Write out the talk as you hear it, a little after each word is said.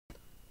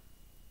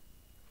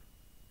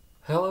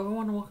Hello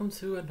everyone and welcome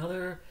to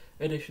another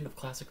edition of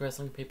Classic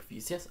Wrestling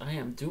Pay-Per-Views. Yes, I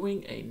am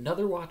doing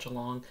another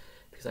watch-along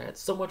because I had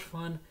so much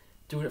fun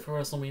doing it for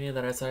WrestleMania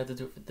that I decided to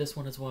do it for this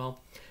one as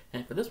well.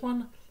 And for this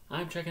one,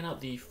 I'm checking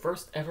out the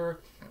first ever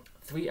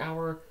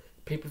 3-hour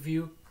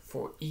pay-per-view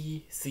for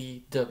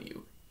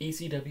ECW.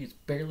 ECW's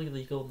Barely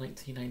Legal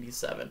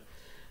 1997.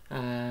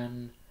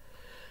 And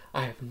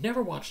I have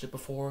never watched it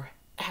before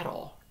at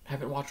all.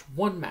 Haven't watched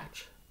one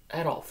match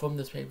at all from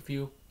this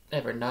pay-per-view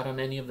ever. Not on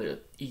any of the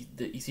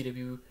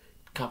ECW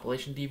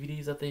compilation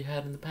DVDs that they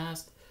had in the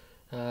past.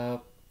 And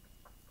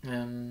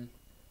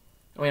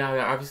I mean,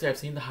 obviously I've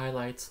seen the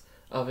highlights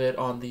of it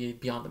on the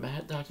Beyond the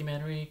Mat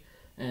documentary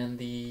and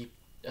the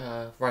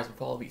Rise and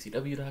Fall of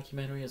ECW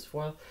documentary as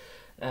well.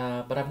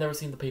 But I've never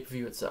seen the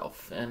pay-per-view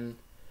itself. And,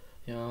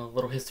 you know, a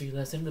little history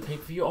lesson, the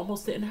pay-per-view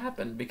almost didn't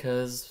happen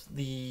because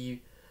the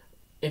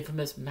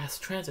infamous mass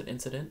transit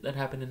incident that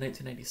happened in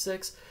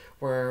 1996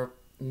 where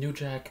New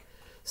Jack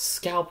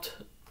scalped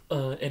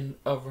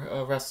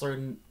a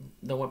wrestler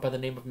that went by the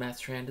name of Mass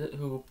Transit,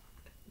 who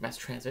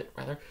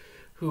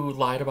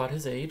lied about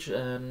his age,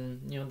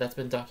 and that's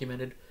been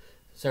documented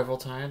several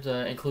times,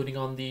 including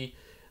on the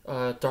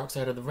Dark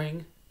Side of the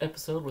Ring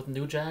episode with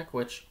New Jack.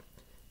 Which,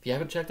 if you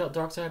haven't checked out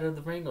Dark Side of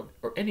the Ring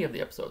or any of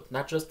the episodes,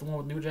 not just the one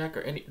with New Jack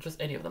or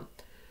just any of them,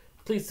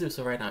 please do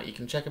so right now. You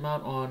can check them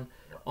out on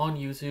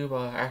YouTube.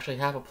 I actually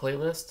have a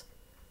playlist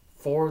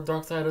for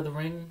Dark Side of the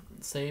Ring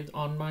saved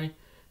on my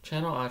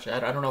channel. Actually,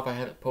 I don't know if I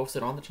have it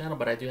posted on the channel,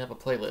 but I do have a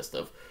playlist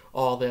of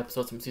all the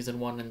episodes from season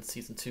 1 and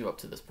season 2 up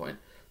to this point.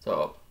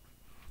 So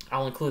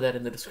I'll include that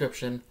in the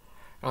description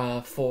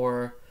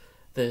for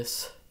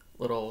this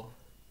little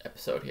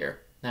episode here.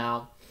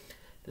 Now,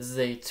 this is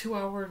a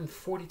 2-hour and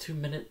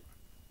 42-minute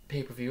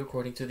pay-per-view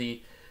according to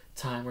the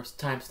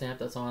timestamp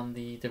that's on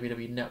the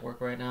WWE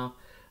Network right now.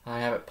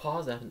 I have it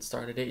paused. I haven't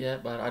started it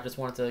yet, but I just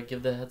wanted to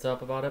give the heads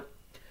up about it.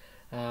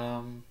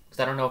 Because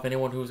I don't know if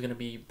anyone who's going to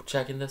be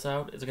checking this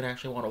out is going to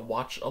actually want to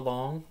watch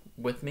along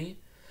with me.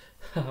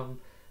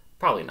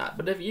 Probably not.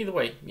 But either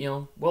way,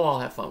 we'll all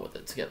have fun with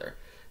it together.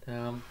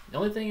 The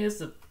only thing is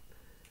that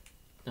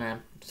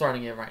I'm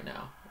starting it right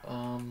now.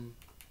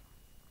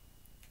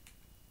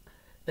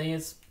 Thing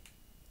is,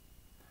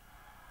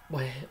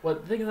 what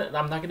the thing that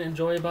I'm not going to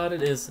enjoy about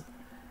it is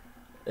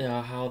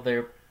how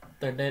they're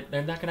not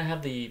going to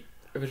have the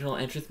original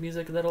entrance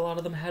music that a lot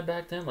of them had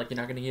back then. Like, you're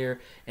not gonna hear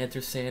 "Enter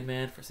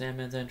Sandman" for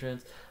Sandman's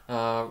entrance.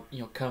 Come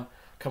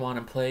on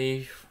and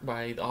play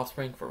by the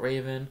Offspring for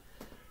Raven.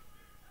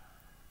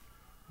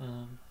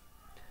 And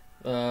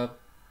I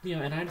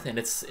understand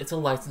it's a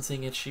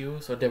licensing issue,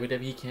 so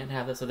WWE can't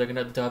have this, so they're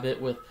gonna dub it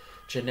with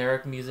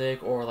generic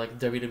music or like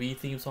WWE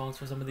theme songs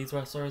for some of these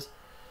wrestlers.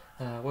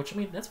 Which, I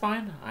mean, that's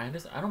fine. I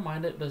don't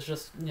mind it, but it's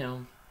just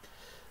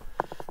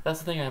that's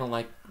the thing I don't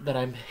like, that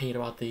I hate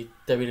about the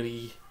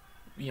WWE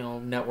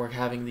network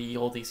having the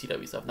old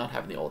ECW stuff, not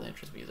having the old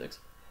entrance musics.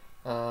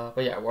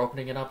 But yeah, we're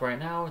opening it up right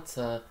now. It's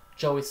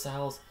Joey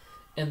Styles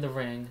in the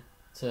ring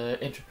to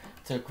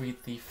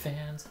greet the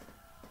fans.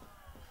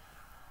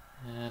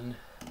 And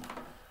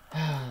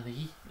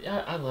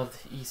I loved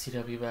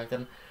ECW back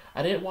then.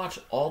 I didn't watch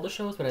all the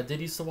shows, but I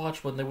did used to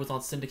watch when they was on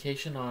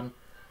syndication on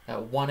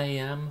at 1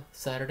 a.m.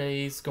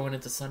 Saturdays going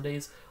into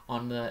Sundays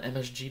on the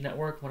MSG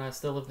network when I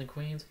still lived in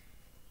Queens.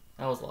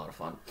 That was a lot of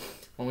fun.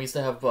 When we used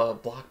to have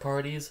block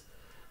parties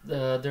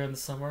during the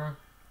summer.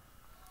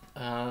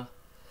 Alright,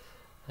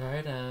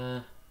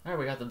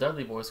 we got the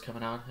Dudley Boys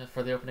coming out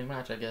for the opening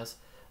match, I guess.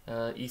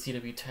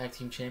 ECW Tag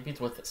Team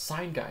Champions with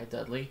Sign Guy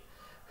Dudley,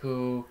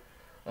 who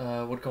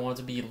would go on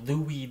to be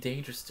Louis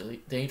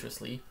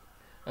Dangerously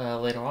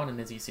later on in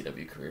his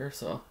ECW career,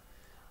 so,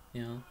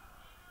 let's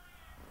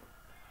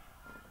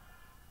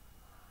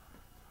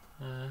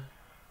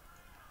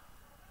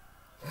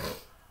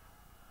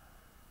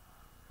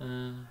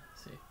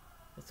see.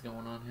 What's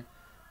going on here?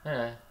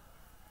 Alright.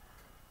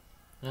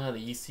 The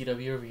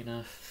ECW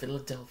Arena,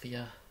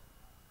 Philadelphia.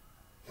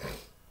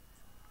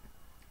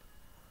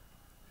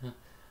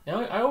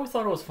 I always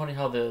thought it was funny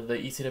how the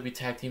ECW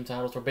tag team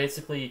titles were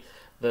basically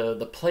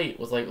the plate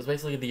was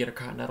basically the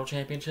Intercontinental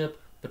Championship,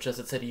 but just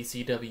it said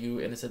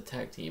ECW and it said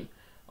tag team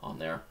on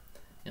there.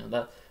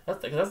 That's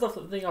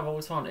the thing I've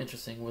always found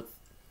interesting with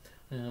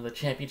the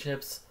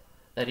championships,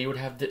 that you would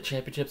have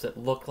championships that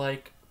look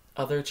like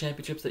other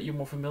championships that you're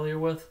more familiar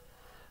with.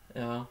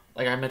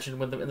 Like I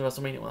mentioned in the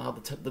WrestleMania, how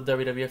the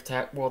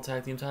WWF World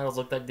Tag Team titles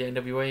looked like the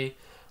NWA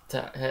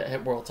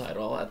World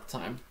title at the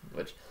time,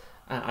 which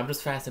I'm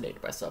just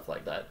fascinated by stuff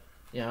like that.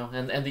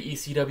 And the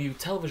ECW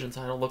television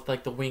title looked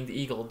like the Winged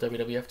Eagle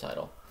WWF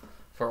title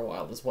for a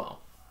while as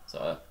well.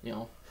 So,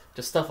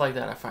 just stuff like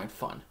that I find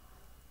fun.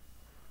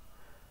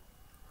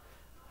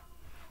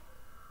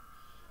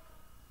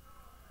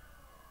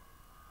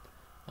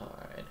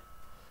 Alright.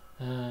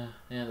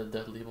 The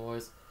Dudley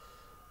Boys.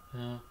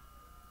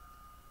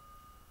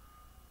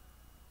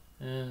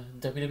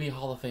 WWE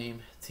Hall of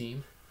Fame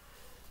team,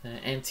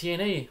 and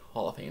TNA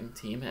Hall of Fame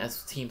team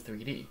as Team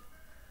 3D.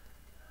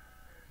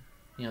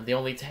 The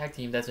only tag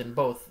team that's in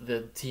both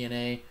the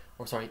TNA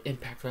or sorry,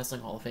 Impact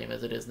Wrestling Hall of Fame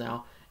as it is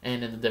now,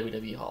 and in the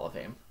WWE Hall of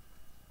Fame.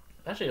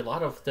 Actually, a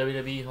lot of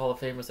WWE Hall of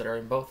Famers that are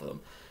in both of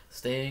them.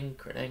 Sting,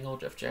 Kurt Angle,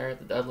 Jeff Jarrett,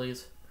 the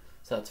Dudleys.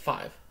 So that's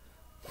 5.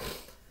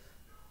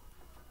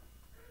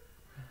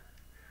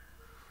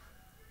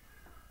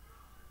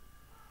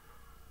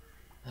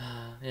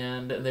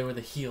 And they were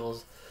the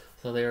heels,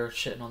 so they're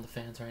shitting on the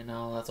fans right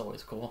now. That's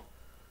always cool.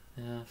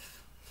 Yeah.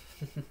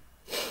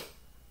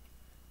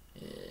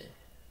 Yeah.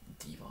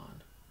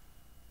 Devon.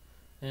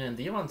 And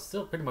Devon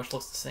still pretty much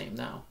looks the same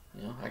now.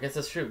 You know, I guess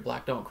that's true.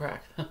 Black don't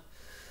crack.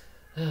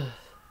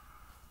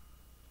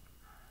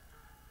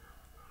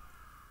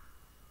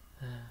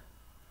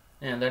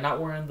 And they're not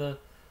wearing the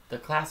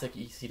classic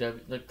ECW,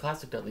 the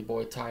classic Dudley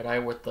Boy tie-dye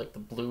with like the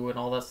blue and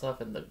all that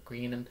stuff and the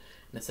green and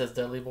it says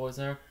Dudley Boys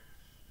there.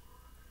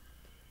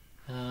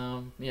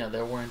 Yeah,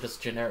 they're wearing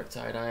just generic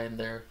tie-dye and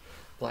their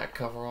black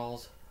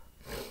coveralls.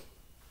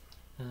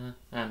 And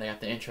they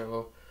got the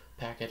intro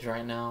package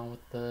right now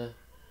with the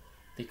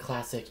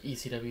classic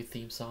ECW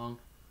theme song.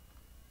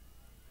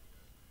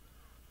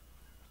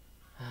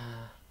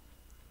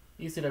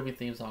 ECW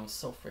theme song is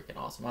so freaking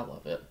awesome. I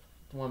love it.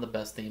 It's one of the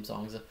best theme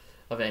songs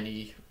of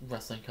any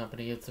wrestling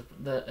company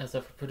that has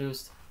ever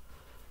produced.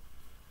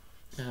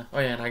 Oh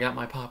yeah, and I got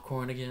my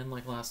popcorn again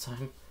like last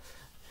time.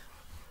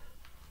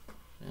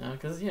 Yeah,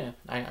 because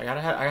I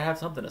gotta have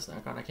something to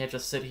snack on. I can't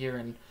just sit here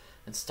and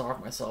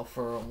starve myself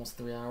for almost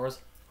 3 hours.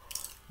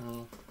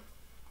 And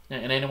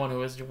anyone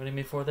who is joining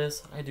me for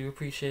this, I do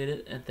appreciate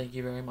it and thank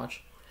you very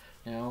much.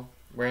 You know,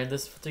 we're in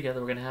this together.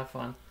 We're gonna have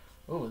fun.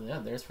 Oh yeah,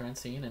 there's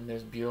Francine and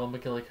there's Buell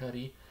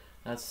McGillicuddy.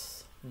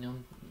 That's, you know,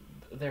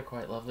 they're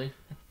quite lovely.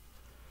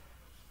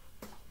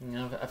 You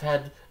know, I've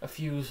had a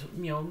few,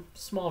 you know,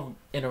 small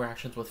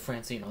interactions with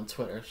Francine on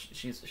Twitter.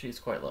 She's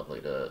quite lovely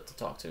to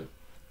talk to.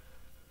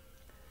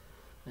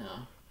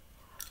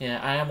 Yeah,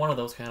 I am one of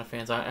those kind of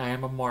fans. I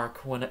am a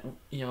mark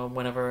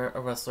whenever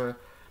a wrestler,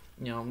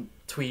 you know,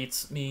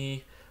 tweets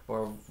me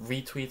or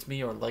retweets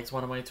me or likes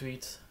one of my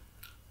tweets.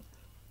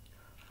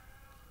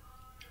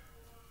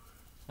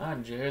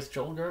 And here's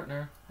Joel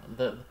Gertner,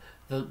 an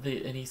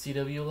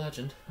ECW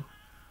legend.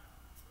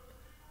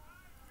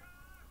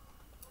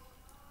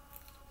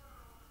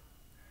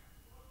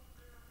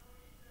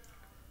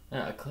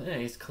 Yeah,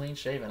 he's clean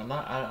shaven. I'm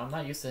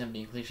not used to him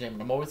being clean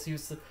shaven.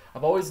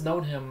 I've always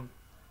known him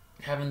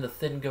having the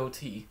thin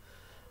goatee.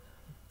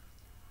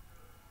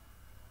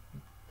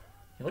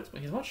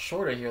 He's much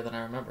shorter here than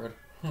I remembered.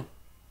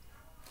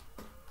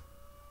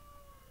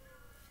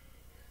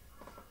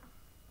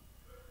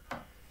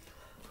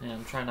 Yeah,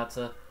 I'm trying not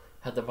to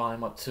have the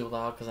volume up too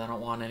loud because I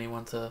don't want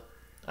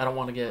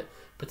to get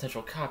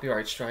potential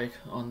copyright strike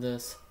on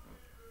this.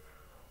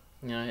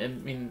 You know, I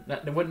mean,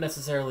 it wouldn't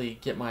necessarily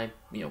get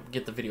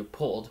the video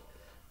pulled,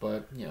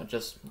 but, you know,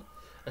 just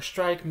a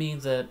strike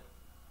means that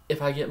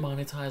if I get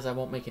monetized, I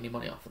won't make any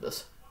money off of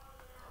this.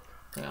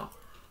 You know,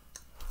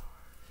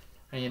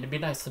 and it'd be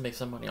nice to make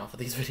some money off of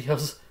these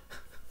videos.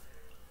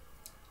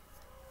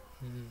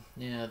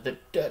 Yeah, the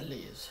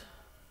Dudleys.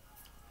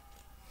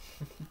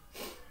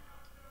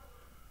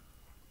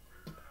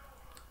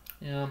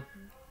 Yeah,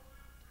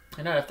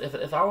 and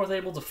if I was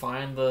able to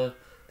find the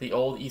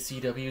old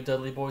ECW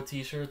Dudley Boy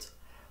T-shirts,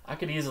 I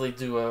could easily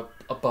do a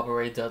Bubba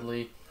Ray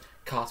Dudley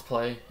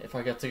cosplay if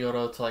I get to go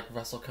to like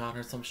WrestleCon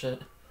or some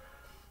shit.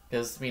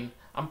 Because I mean,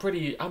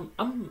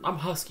 I'm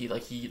husky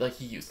like he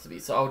used to be,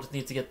 so I'll just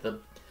need to get the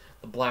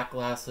black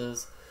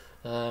glasses,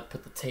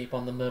 put the tape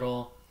on the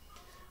middle,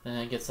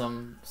 and get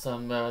some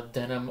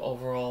denim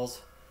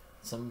overalls,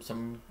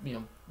 some you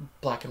know,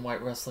 black and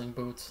white wrestling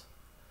boots,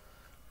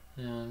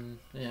 and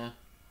yeah,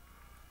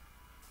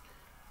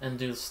 and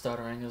do the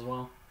stuttering as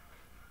well.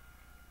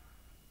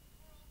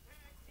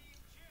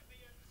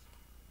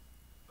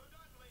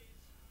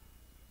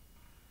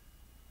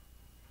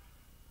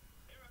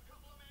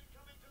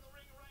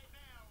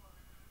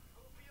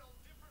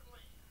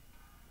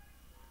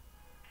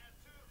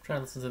 Try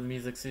to listen to the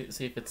music, see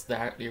if it's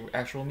the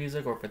actual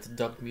music or if it's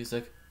dubbed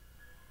music.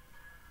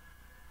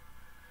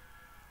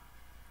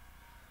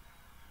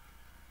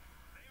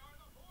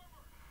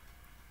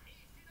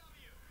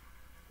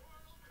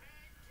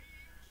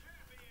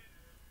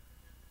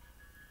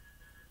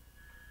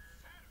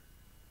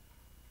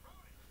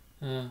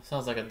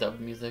 Sounds like a dubbed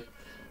music.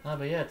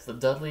 But yeah, it's the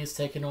Dudleys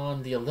taking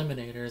on the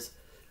Eliminators,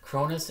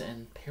 Cronus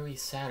and Perry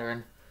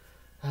Saturn.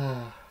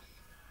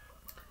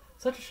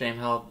 Such a shame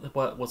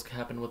what's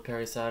happened with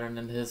Perry Saturn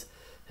and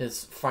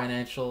his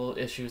financial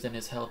issues and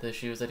his health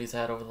issues that he's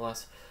had over the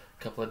last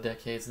couple of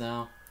decades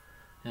now.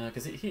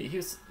 Because he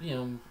was, you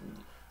know,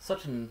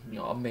 such an, you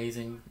know,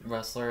 amazing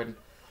wrestler,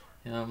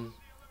 and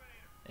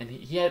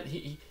he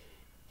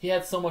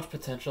had so much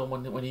potential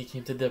when he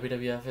came to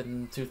WWF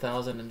in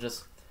 2000,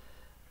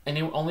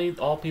 and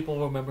all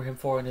people remember him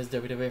for in his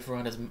WWF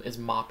run is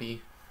Moppy,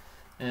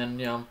 and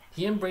you know,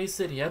 he embraced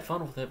it, he had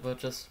fun with it, but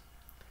just,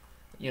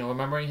 you know,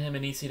 remembering him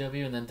in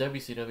ECW and then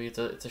WCW,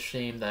 it's a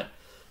shame that,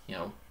 you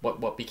know,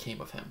 what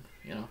became of him,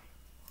 you know.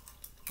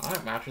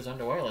 Alright, match is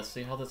underway. Let's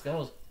see how this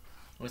goes.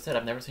 Like I said,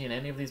 I've never seen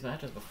any of these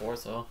matches before,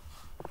 so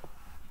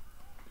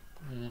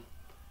Yeah.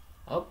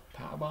 Oh,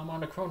 powerbomb on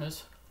the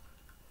Cronus.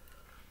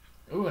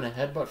 Ooh, and a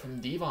headbutt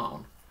from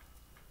Devon.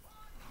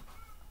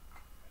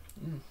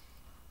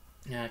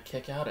 Yeah,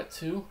 kick out at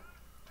 2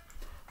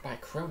 by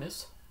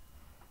Cronus.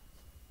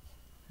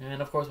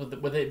 And of course,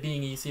 with it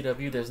being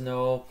ECW, there's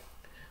no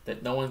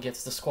one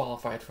gets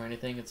disqualified for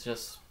anything. It's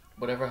just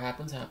whatever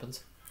happens,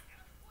 happens.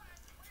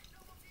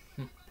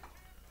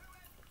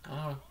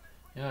 Oh,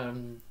 yeah,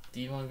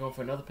 Devon going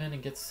for another pin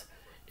and gets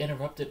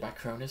interrupted by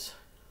Cronus.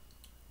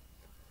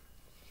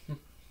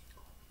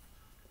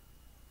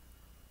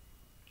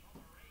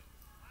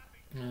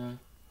 Yeah.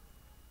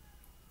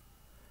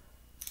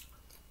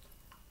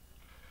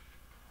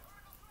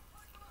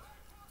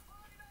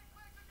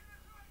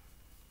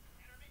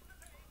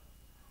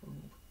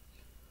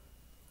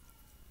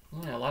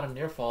 Yeah, a lot of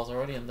near falls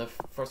already in the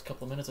first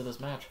couple of minutes of this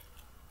match.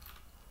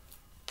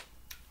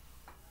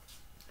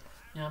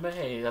 Yeah, but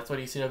hey, that's what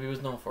ECW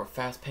is known for.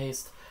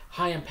 Fast-paced,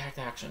 high-impact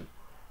action.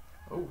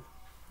 Oh,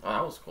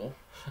 that was cool.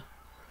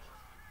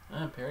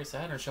 Perry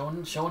Saturn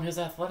showing his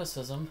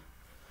athleticism.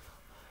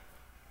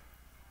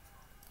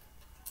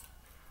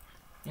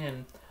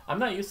 And I'm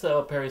not used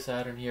to Perry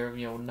Saturn here,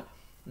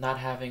 not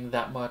having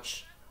that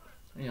much,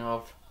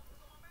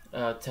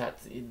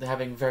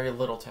 having very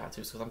little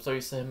tattoos. Because I'm so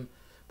used to him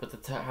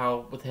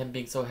with him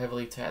being so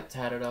heavily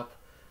tatted up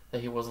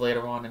that he was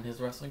later on in his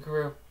wrestling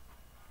career.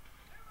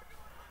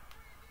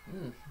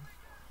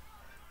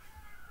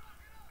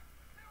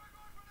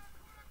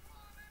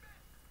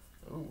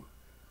 Ooh.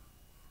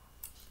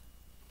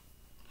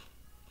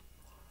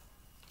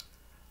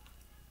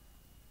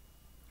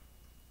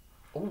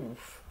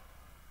 Oof.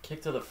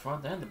 Kick to the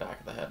front and the back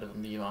of the head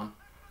of Devon.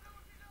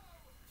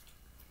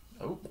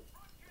 Oh.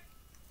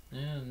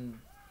 And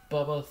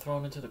Bubba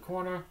thrown into the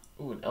corner.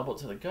 Ooh, an elbow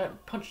to the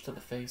gut, punch to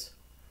the face.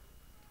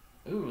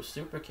 Ooh,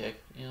 super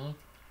kick,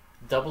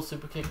 Double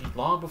super kick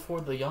long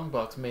before the Young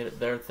Bucks made it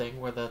their thing,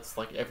 where that's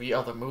like every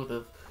other move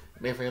is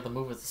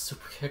a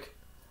super kick.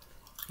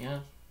 Yeah.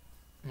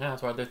 Yeah,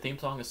 that's why their theme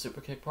song is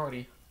Super Kick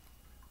Party.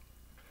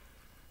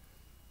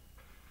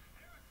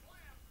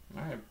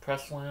 Alright,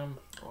 press slam.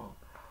 Well,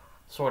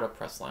 sort of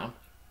press slam.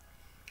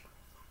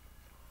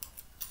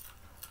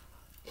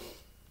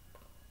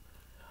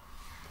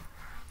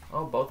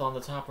 Oh, both on the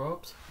top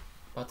ropes.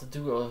 About to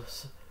do a...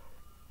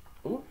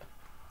 Oop.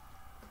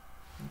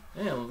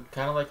 Yeah,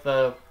 kind of like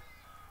the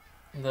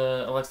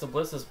Alexa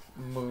Bliss's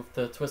move,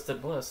 the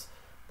Twisted Bliss.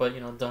 But,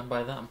 done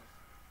by them.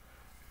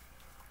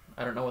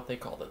 I don't know what they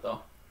called it, though.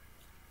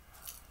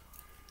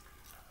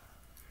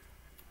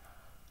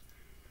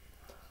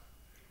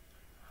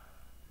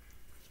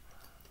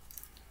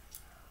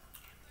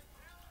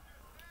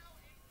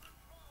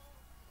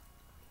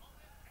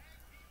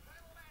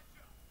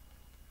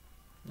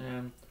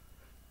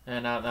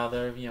 And now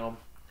they're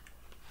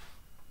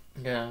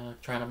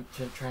trying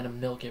to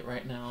milk it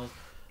right now.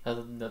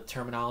 The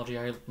terminology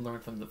I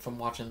learned from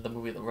watching the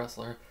movie The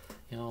Wrestler,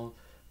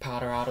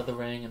 powder out of the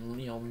ring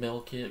and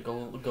milk it, go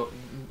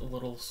a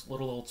little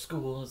old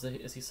school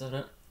as he said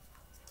it.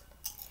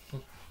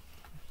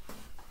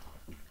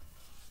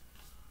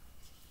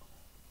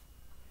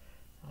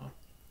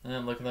 And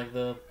then looking like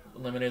the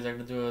Eliminators are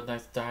gonna do a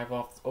nice dive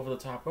over the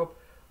top rope.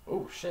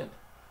 Oh shit.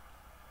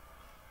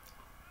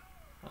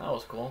 That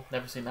was cool.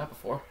 Never seen that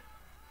before.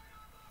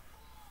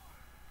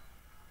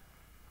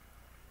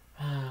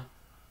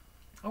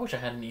 I wish I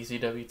had an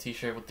ECW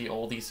t-shirt with the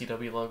old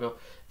ECW logo.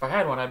 If I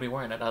had one, I'd be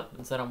wearing it.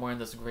 Instead, I'm wearing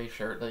this gray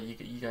shirt that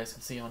you guys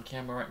can see on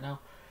camera right now.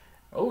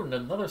 Oh, and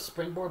another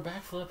springboard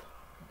backflip.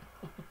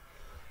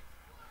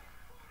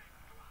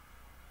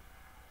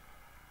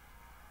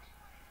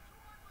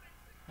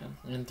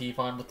 And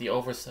Devon with the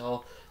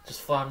oversell,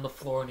 just flat on the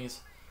floor, and he's...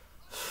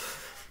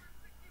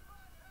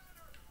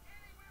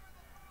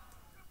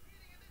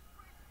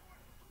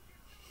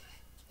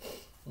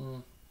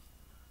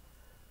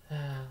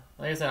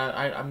 Like I said,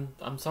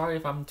 I'm sorry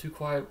if I'm too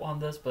quiet on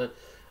this, but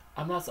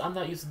I'm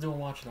not used to doing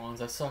watch-alongs.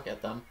 I suck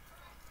at them.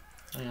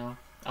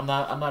 I'm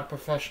not a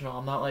professional.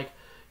 I'm not like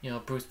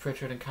Bruce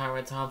Pritchard and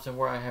Conrad Thompson,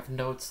 where I have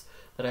notes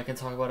that I can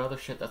talk about other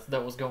shit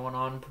that was going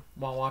on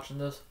while watching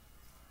this.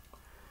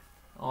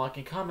 All I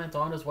can comment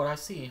on is what I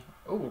see.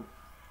 Ooh,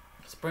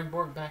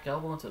 springboard back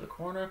elbow into the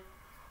corner.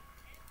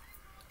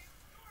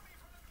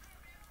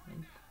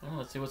 Oh,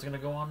 let's see what's gonna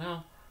go on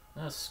now.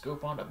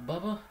 Scoop onto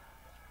Bubba.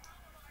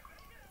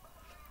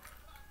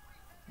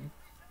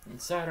 And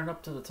Saturn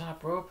up to the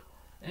top rope,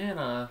 and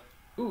an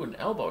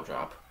elbow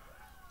drop.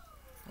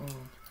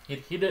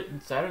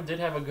 Saturn did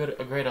have a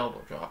great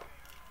elbow drop.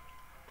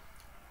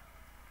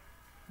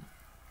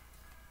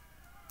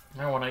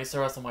 Now when I used to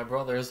wrestle my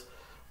brothers,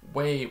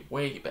 way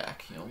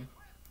back,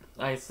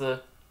 I used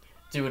to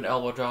do an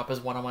elbow drop as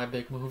one of my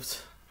big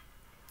moves.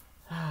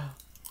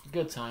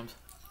 Good times.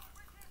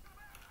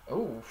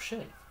 Oh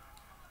shit!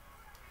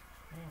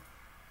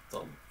 It's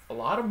a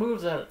lot of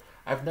moves that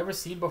I've never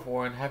seen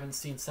before and haven't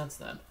seen since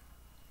then.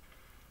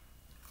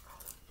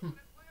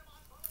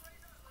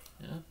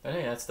 Yeah, but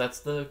hey, that's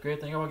the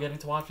great thing about getting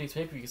to watch these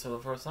pay-per-views for the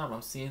first time.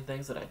 I'm seeing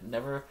things that I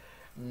never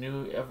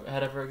knew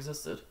had ever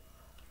existed.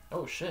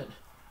 Oh shit.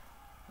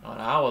 Oh,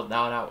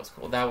 that was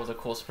cool. That was a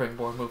cool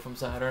springboard move from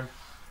Saturn.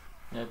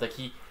 Yeah,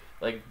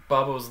 like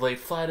Bubba was laid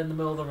flat in the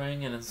middle of the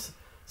ring, and it's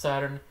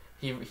Saturn.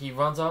 He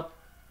runs up,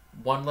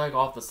 one leg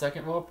off the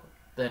second rope,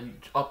 then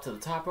up to the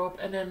top rope,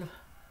 and then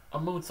a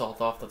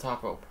moonsault off the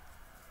top rope.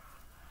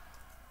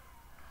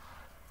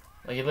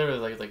 Like he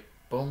literally like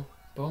boom,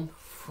 boom.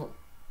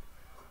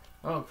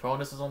 Oh,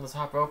 Cronus is on the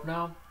top rope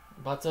now.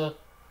 About to,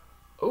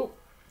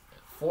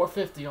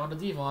 450 on the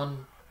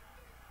Devon.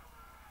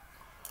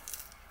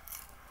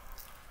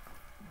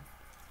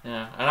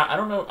 Yeah, and I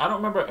don't know. I don't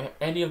remember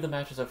any of the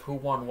matches of who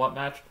won what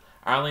match.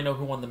 I only know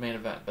who won the main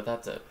event, but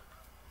that's it.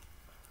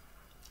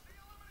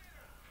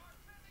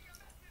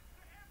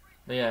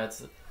 But yeah,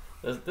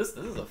 this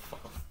is a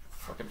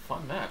fucking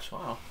fun match.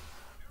 Wow.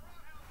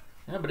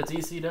 Yeah, but it's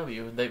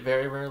ECW. They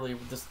very rarely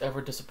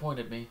ever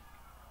disappointed me.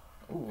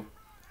 Ooh.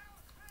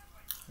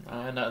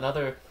 And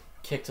another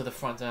kick to the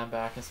front and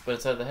back, but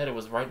instead of the head, it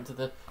was right into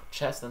the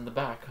chest and the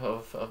back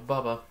of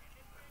Bubba.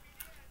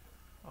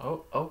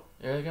 Oh,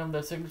 there they go,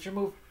 their signature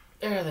move.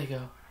 There they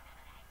go.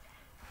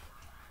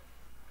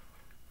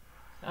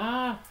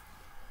 Ah!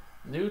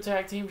 New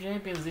tag team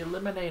champions, the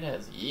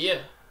Eliminators. Yeah!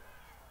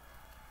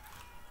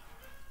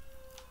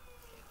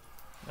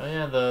 Oh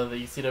yeah, the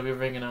ECW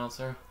ring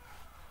announcer.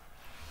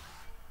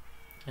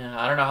 Yeah,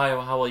 I don't know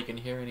how well you can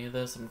hear any of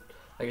this.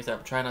 Like I said,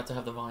 I'm trying not to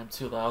have the volume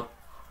too loud.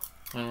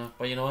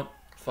 But you know what?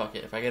 Fuck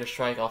it. If I get a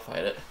strike, I'll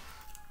fight it.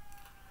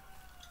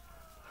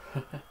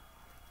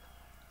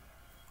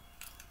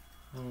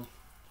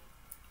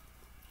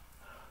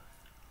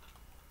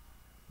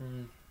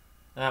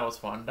 That was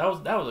fun.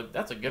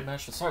 That's a good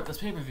match to start this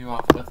pay-per-view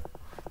off with.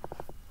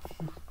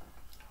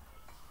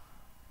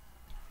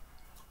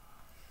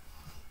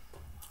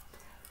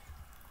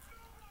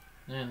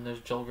 And there's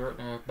Joel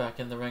Gertner back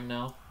in the ring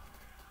now.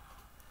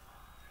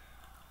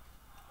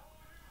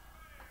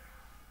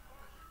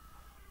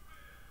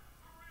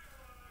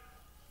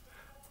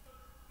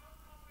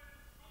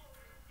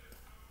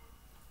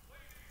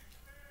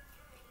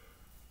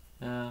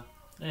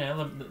 Yeah,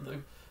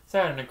 the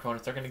Saturn and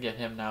Cronus, they're gonna get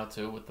him now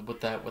too with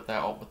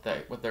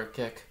their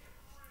kick.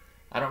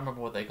 I don't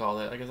remember what they call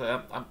it. Like I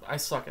said, I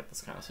suck at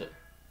this kind of shit.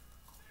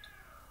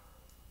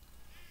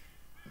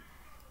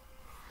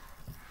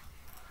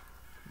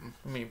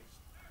 Let me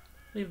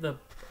leave the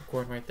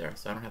recording right there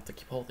so I don't have to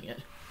keep holding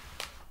it.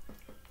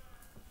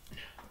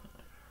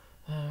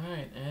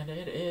 Alright, and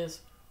it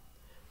is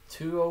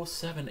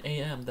 2:07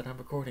 a.m. that I'm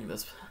recording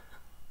this.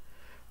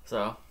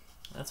 So,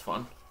 that's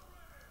fun.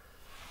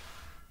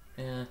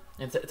 Yeah,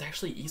 and it's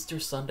actually Easter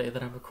Sunday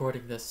that I'm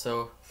recording this,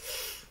 so...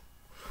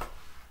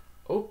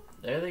 Oh,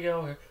 there they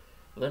go.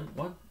 Then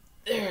one.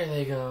 There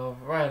they go.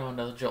 Right on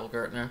to Joel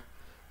Gertner.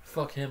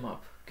 Fuck him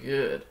up.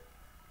 Good.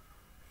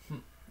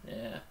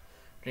 Yeah.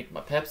 Drink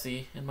my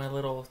Pepsi in my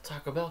little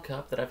Taco Bell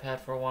cup that I've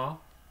had for a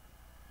while.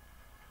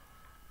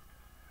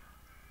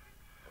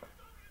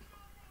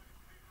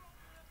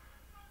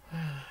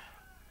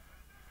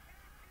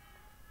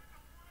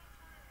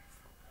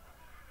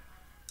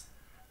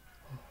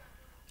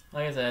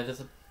 Like I said,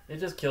 it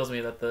just kills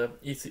me that the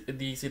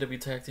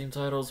ECW tag team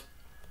titles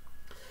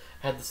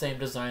had the same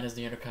design as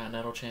the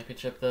Intercontinental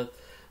Championship. The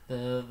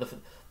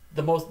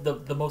most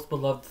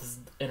beloved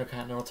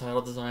Intercontinental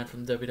title design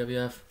from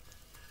WWF.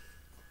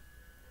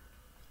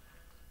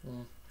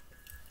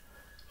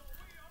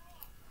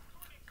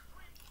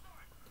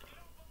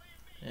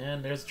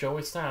 And there's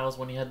Joey Styles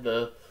when he had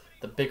the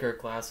bigger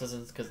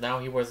glasses, because now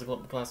he wears the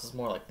glasses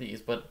more like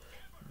these. But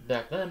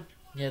back then,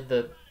 he had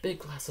the big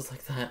glasses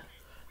like that.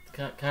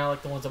 Kind of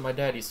like the ones that my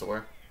dad used to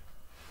wear.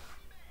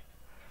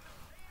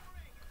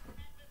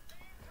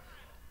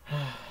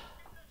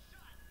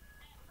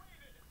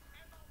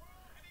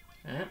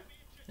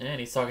 And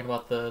he's talking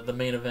about the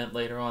main event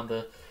later on,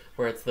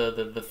 where it's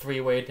the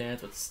three-way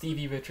dance with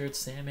Stevie Richards,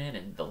 Sandman,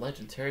 and the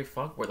legendary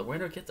Funk, where the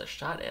winner gets a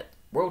shot at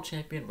World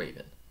Champion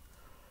Raven.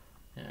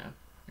 Yeah,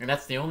 and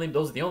those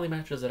are the only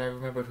matches that I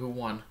remembered who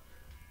won.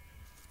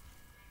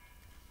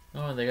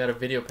 Oh, and they got a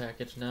video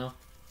package now.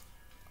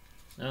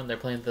 Oh, and they're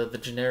playing the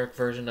generic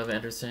version of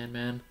Enter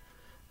Sandman,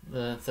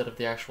 instead of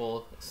the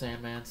actual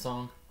Sandman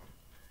song.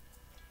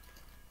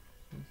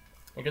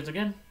 Because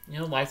again,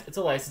 it's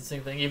a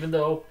licensing thing. Even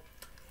though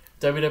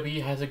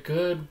WWE has a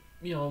good,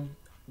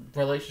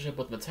 relationship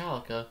with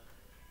Metallica,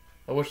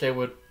 I wish they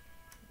would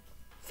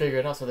figure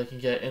it out so they can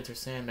get Enter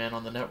Sandman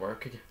on the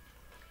network.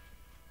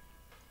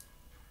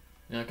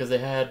 Because they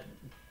had,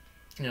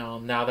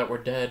 Now That We're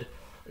Dead,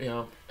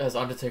 as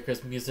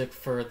Undertaker's music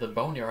for the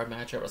Boneyard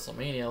match at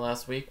WrestleMania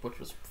last week, which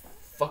was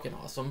fucking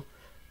awesome.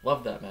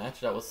 Loved that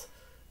match. That was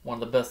one of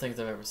the best things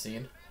I've ever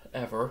seen,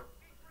 ever.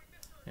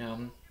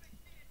 I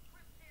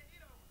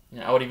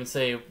would even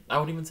say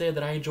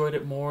that I enjoyed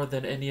it more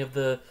than any of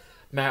the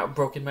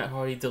Broken Matt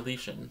Hardy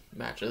deletion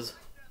matches.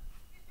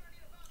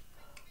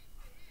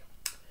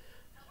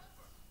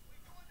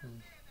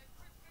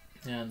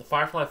 And the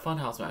Firefly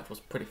Funhouse match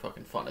was pretty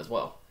fucking fun as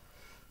well.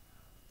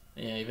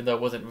 Yeah, even though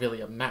it wasn't really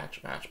a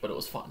match, but it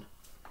was fun.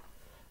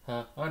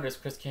 There's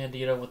Chris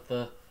Candido with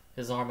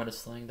his arm in a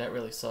sling. That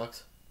really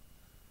sucks.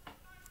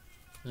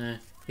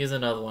 He's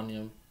another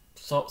one.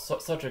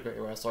 Such a great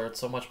wrestler. It's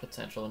so much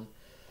potential,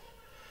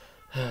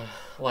 and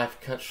life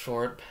cut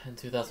short in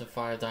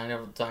 2005,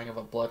 dying of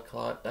a blood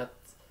clot.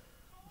 That's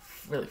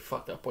a really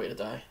fucked up way to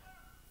die.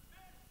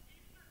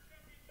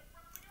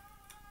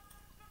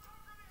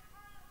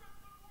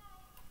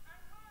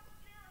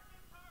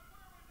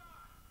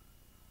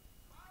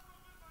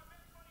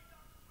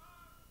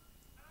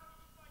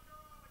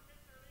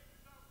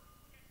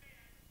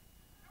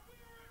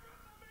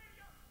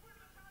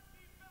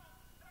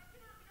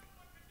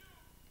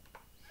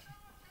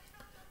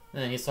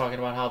 And he's talking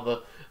about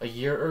how a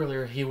year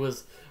earlier he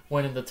was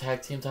winning the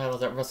tag team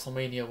titles at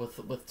WrestleMania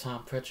with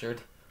Tom Pritchard.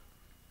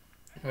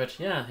 Which,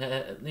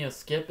 yeah,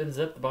 Skip and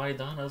Zip, the Body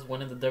Donnas,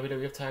 winning the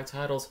WWF tag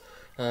titles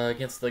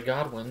against the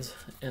Godwins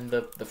in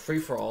the free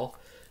for all,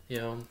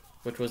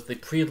 which was the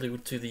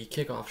prelude to the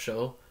kickoff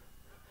show,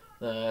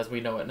 as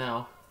we know it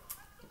now.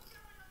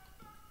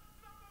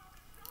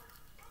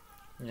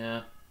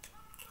 Yeah.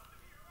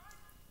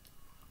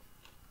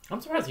 I'm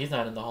surprised he's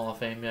not in the Hall of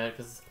Fame yet,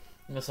 because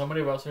so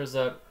many wrestlers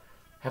that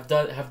have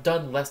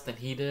done less than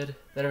he did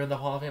that are in the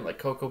Hall of Fame, like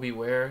Koko B.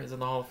 Ware is in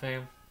the Hall of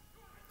Fame.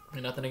 I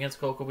mean, nothing against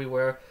Koko B.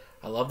 Ware.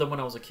 I loved him when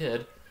I was a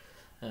kid.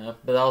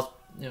 But that was,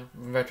 in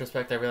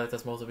retrospect, I realized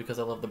that's mostly because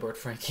I love the Burt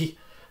Frankie.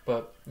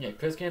 But, yeah,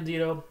 Chris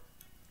Candido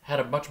had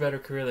a much better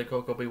career than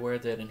Koko B. Ware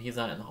did, and he's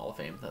not in the Hall of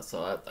Fame. That's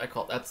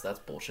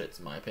bullshit,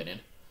 in my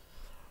opinion.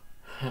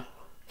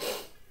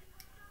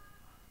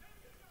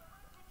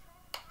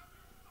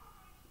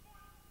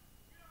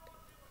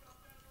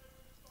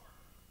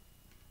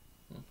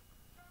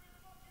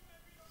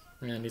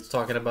 And he's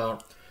talking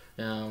about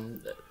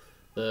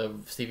the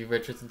Stevie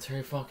Richards and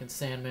Terry Funk and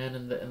Sandman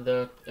and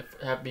the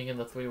being in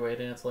the three-way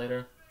dance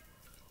later.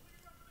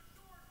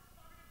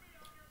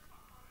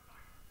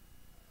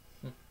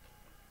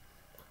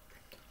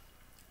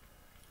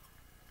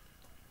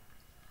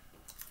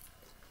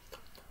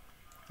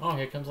 Oh,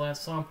 here comes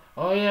Lance Storm.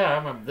 Oh yeah, I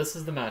remember. This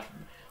is the match.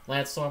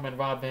 Lance Storm and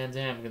Rob Van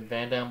Dam. And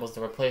Van Dam was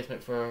the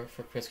replacement for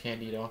Chris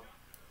Candido.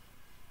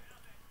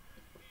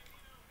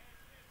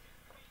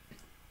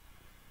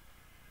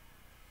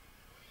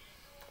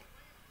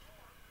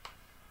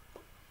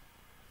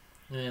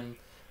 And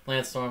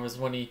Lance Storm is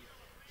when he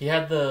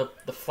had the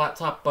flat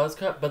top buzz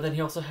cut, but then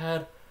he also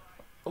had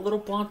a little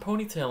blonde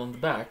ponytail in the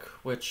back,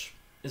 which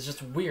is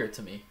just weird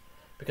to me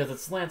because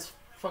it's Lance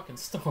fucking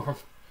Storm.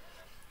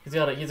 He's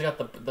got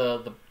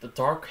the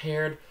dark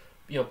haired,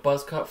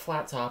 buzz cut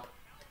flat top,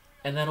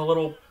 and then a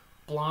little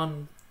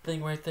blonde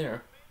thing right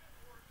there.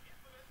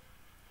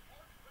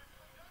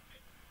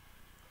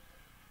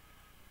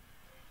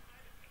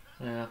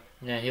 Yeah,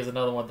 here's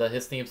another one.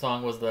 His theme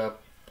song was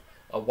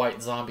a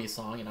White Zombie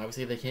song, and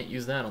obviously they can't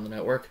use that on the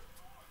network.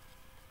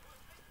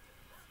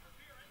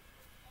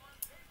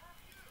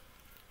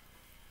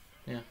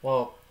 Yeah,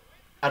 well,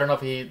 I don't know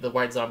if the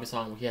White Zombie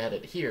song, he had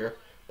it here,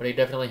 but he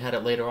definitely had it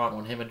later on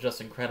when him and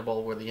Justin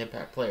Credible were the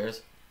Impact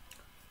players.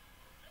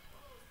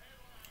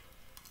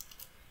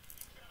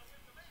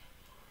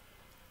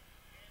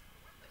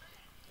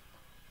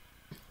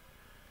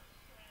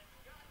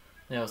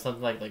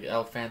 Something like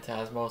El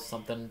Phantasmo,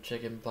 something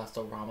Chicken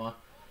Blastorama.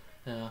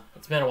 Yeah,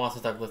 it's been a while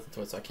since I've listened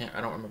to it, so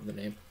I don't remember the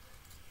name.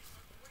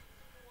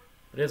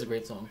 But it is a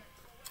great song.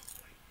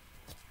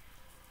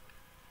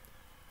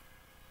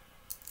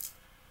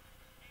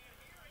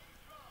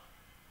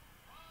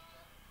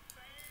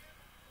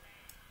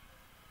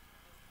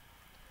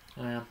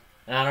 Yeah,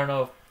 and I don't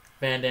know if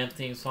Van Damme's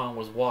theme song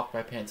was Walk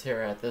by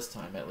Pantera at this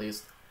time, at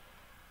least.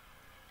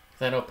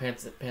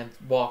 Because I know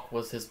Walk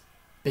was his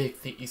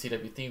big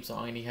ECW theme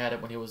song, and he had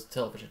it when he was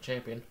television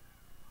champion.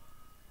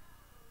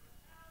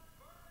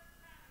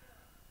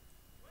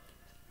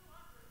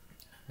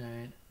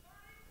 Alright.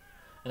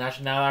 And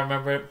actually, now I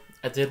remember it,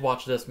 I did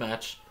watch this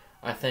match.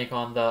 I think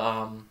on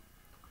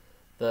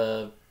it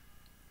was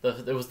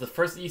the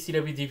first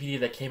ECW DVD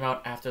that came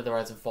out after the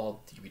Rise and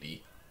Fall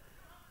DVD.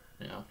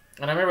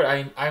 And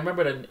I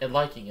remember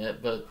liking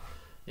it, but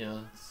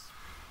this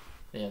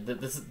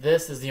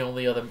is the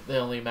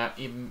only match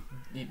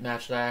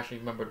that I actually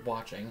remembered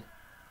watching.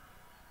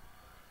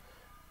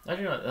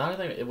 Actually, I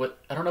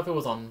don't know if it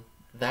was on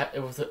that.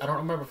 I don't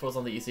remember if it was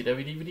on the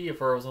ECW DVD or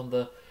if it was on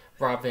the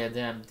Rob Van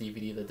Dam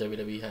DVD that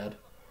WWE had.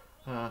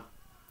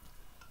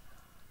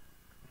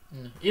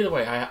 Either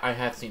way, I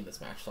have seen this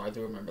match, so I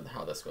do remember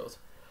how this goes.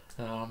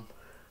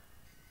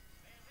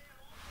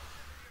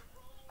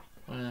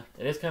 It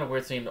is kind of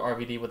weird seeing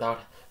RVD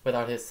without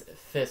his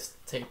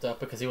fist taped up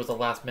because he was a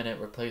last minute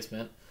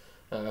replacement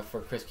for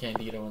Chris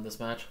Candido in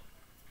this match.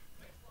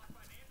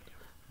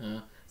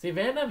 See,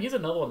 Van Dam, he's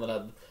another one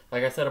that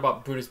like I said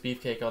about Brutus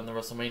Beefcake on the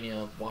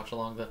WrestleMania watch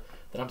along, that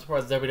I'm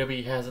surprised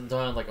WWE hasn't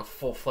done like a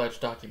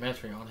full-fledged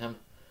documentary on him.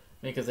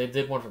 Because they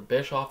did one for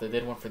Bischoff, they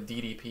did one for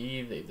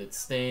DDP, they did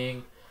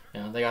Sting,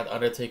 they got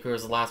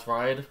Undertaker's Last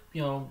Ride,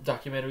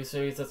 documentary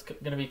series that's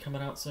gonna be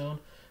coming out soon,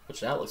 which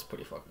that looks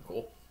pretty fucking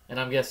cool. And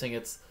I'm guessing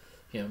it's,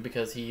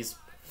 because he's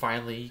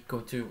finally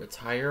going to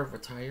retire for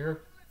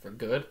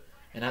good,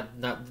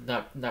 and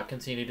not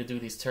continue to do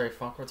these Terry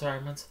Funk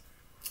retirements.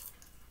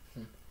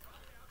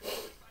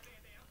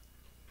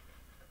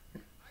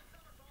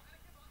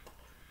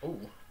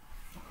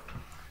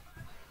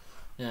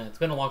 Yeah, it's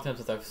been a long time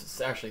since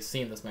I've actually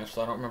seen this match,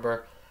 so I don't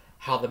remember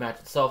how the match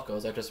itself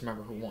goes. I just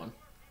remember who won.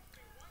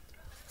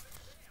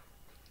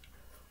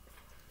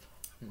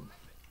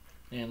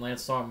 And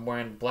Lance Storm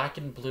wearing black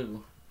and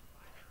blue.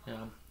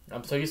 Yeah,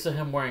 I'm so used to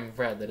him wearing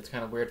red that it's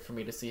kind of weird for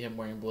me to see him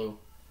wearing blue.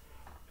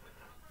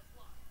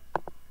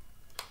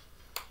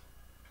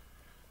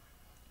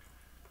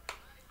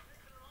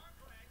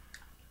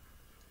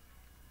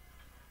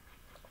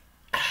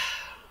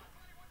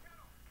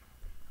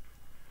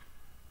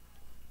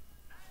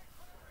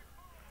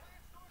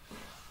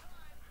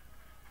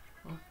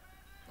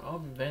 Oh,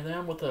 Van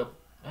Dam with a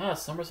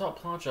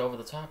somersault plancha over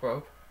the top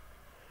rope.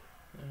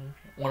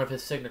 One of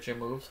his signature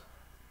moves.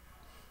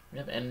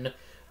 Yep, and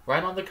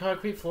right on the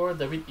concrete floor.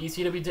 The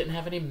ECW didn't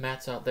have any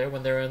mats out there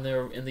when they were in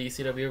the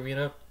ECW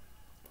arena,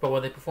 but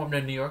when they performed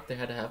in New York, they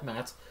had to have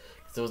mats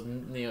because it was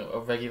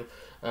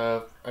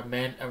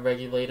a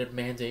regulated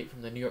mandate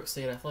from the New York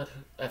State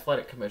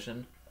Athletic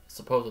Commission,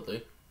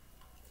 supposedly.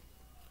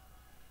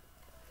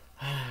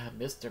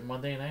 Mr.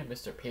 Monday Night,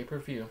 Mr.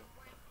 Pay-Per-View.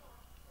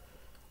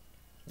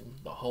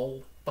 The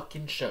whole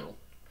fucking show.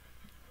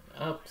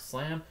 Up,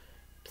 slam,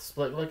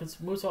 split leg and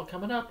moonsault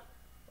coming up.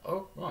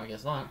 Oh, well, I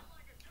guess not.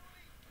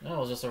 No, it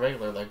was just a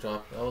regular leg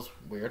drop. That was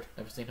weird.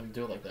 Never seen him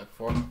do it like that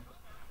before.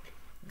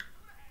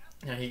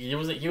 Yeah, he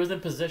was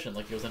in position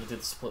like he was gonna do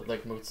the split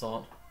leg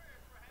moonsault.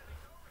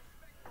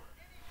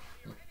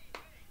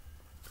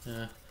 Yeah.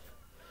 And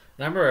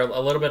I remember a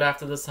little bit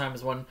after this time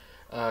is when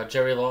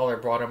Jerry Lawler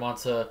brought him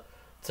onto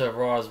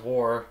Raw's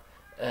War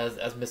as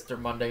Mr.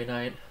 Monday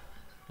Night.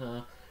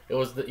 It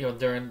was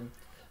during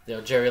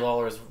Jerry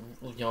Lawler's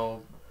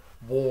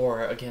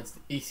war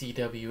against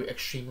ECW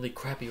extremely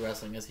crappy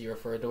wrestling, as he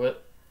referred to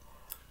it.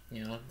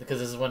 Because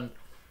this is when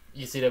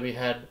ECW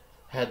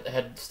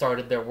had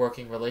started their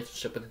working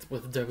relationship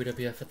with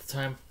WWF at the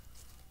time.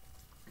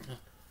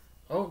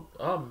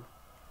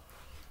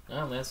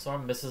 Lance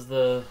Storm misses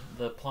the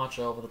plancha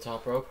over the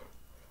top rope.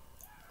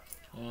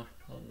 Yeah,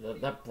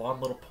 that blonde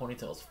little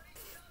ponytail is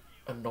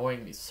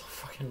annoying me so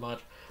fucking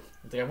much.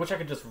 I wish I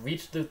could just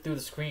reach through the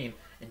screen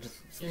and just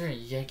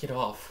yank it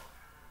off.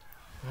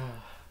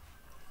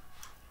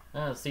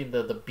 I've seen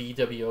the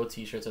BWO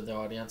t-shirts in the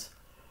audience.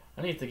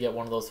 I need to get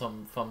one of those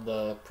from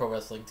the Pro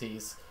Wrestling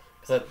Tees,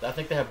 because I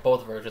think they have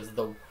both versions: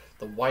 the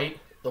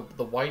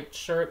white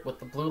shirt with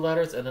the blue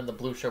letters, and then the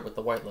blue shirt with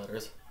the white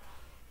letters.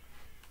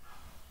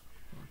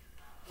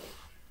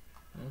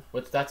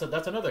 Which that's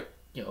another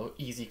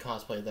easy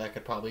cosplay that I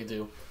could probably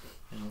do,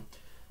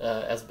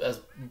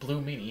 as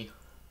Blue Meanie,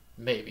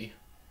 maybe.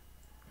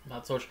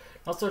 Not so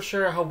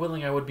sure how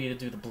willing I would be to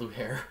do the blue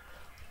hair.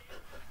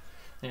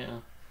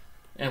 Yeah,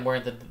 and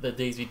wearing the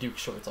Daisy Duke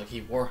shorts like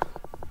he wore.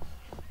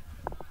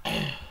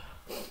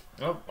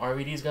 Oh,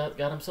 RVD's got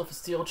himself a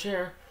steel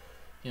chair.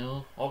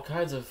 All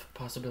kinds of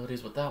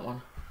possibilities with that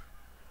one.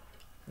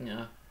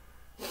 Yeah.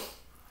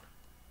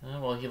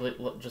 Well, he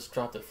just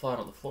dropped it flat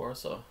on the floor,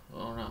 so I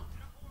don't know.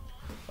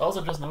 I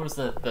also just noticed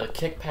that the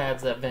kick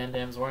pads that Van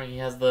Dam's wearing, he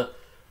has the...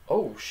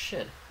 Oh,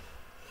 shit.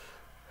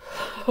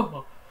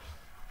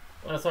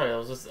 Sorry, I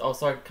was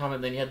sorry to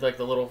comment. Then he had like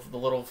the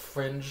little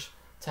fringe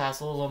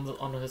tassels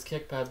on his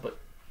kick pads, but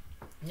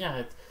yeah,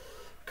 it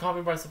caught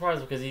me by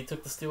surprise because he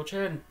took the steel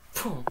chair and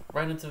boom,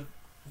 right into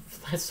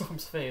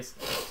Storm's face.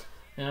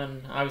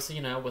 And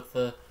obviously, with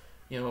the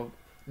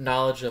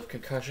knowledge of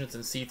concussions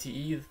and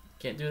CTE,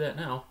 can't do that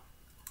now.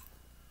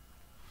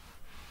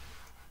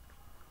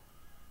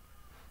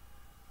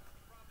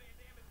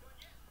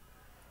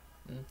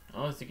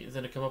 Oh, is he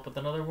gonna come up with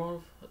another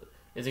move?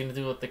 Is he gonna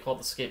do what they call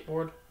the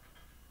skateboard?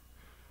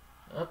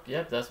 Oh,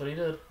 yep, that's what he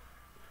did.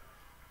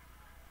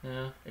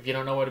 Yeah, if you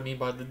don't know what I mean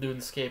by doing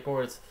the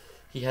skateboard,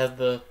 he has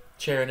the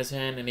chair in his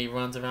hand and he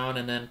runs around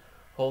and then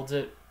holds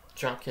it,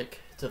 drop kick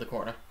to the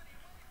corner.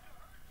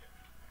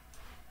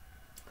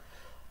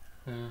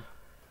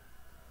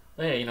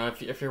 Hey,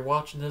 if you're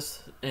watching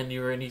this and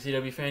you're an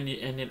ECW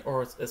fan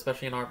or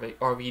especially an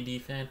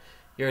RVD fan,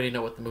 you already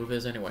know what the move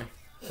is anyway.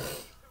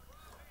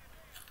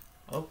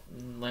 Oh,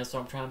 Lance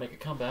Storm trying to make a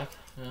comeback.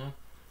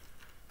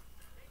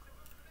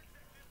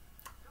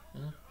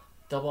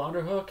 Double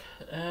underhook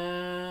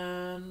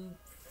and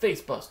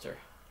facebuster.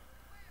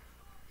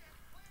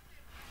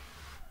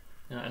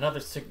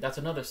 That's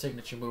another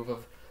signature move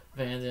of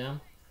Van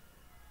Dam.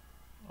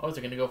 Oh, is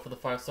he gonna go for the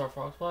 5-star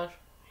frog splash?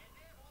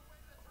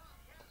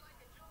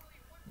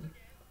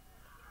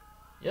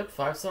 Yep,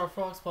 5-star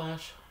frog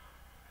splash.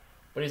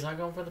 But he's not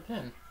going for the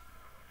pin.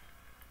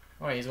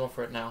 Alright, he's going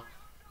for it now.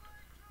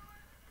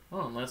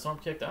 Oh, and Lance Storm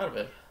kicked out of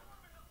it.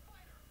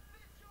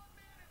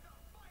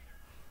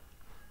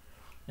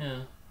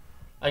 Yeah.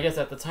 I guess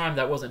at the time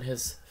that wasn't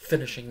his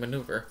finishing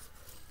maneuver.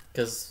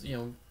 Because,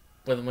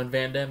 when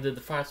Van Dam did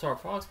the 5-star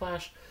frog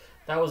splash,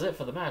 that was it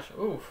for the match.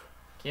 Oof.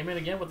 Came in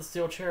again with the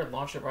steel chair and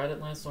launched it right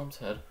at Lance Storm's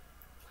head.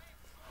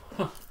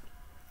 Huh.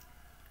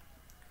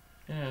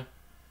 Yeah.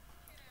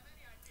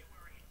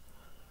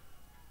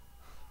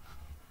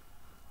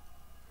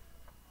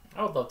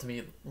 I would love to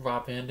meet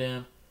Rob Van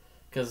Dam,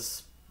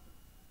 because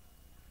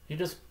he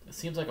just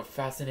seems like a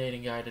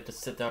fascinating guy to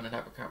just sit down and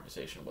have a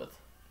conversation with.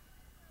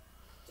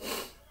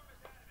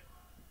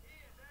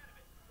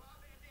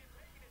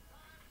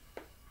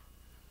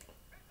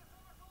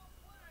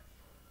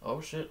 Oh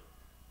shit.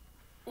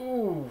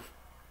 Ooh.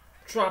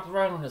 Dropped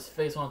right on his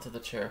face onto the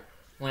chair.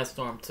 Lance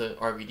Storm to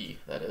RVD,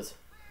 that is.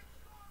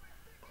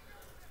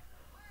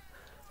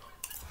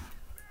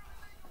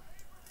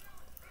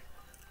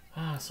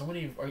 Ah, so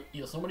many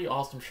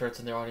awesome shirts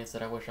in the audience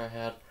that I wish I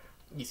had.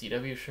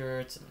 ECW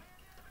shirts and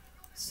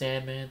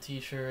Sandman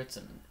t-shirts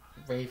and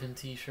Raven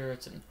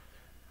t-shirts and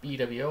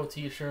BWO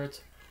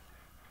t-shirts.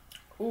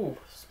 Ooh,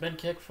 spin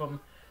kick from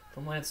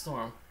Lance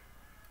Storm.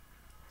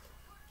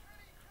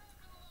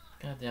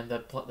 Goddamn,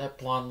 that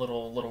blonde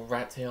little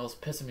rat tail is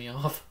pissing me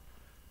off.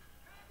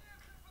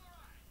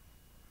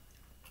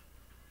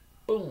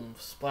 Boom,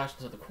 splashed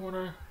into the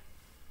corner.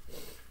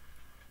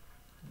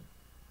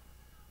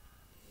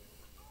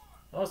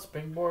 Oh,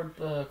 springboard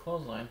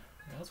clothesline.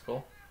 Yeah, that's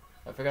cool.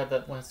 I forgot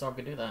that Lance Storm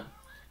could do that.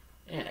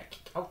 And a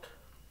kick out.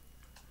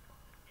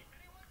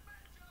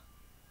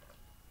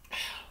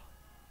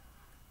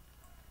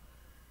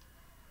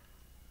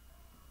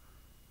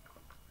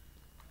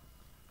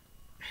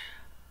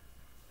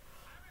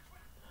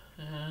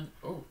 And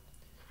oh,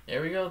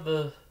 there we go.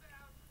 The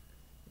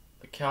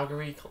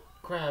Calgary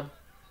crab.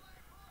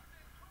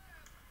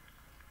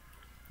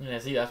 Yeah,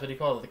 see, that's what he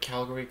called it, the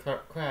Calgary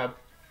crab,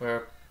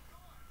 where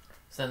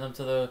send them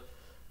to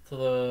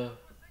the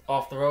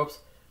off the ropes,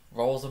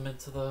 rolls them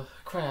into the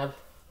crab,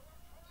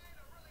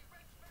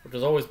 which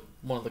is always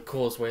one of the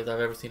coolest ways I've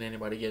ever seen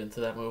anybody get into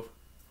that move.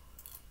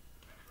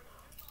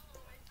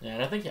 Yeah,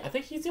 and I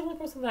think he's the only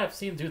person that I've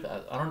seen do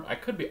that. I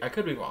could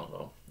be wrong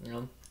though. You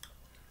know,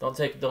 don't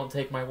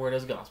take my word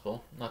as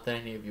gospel. Not that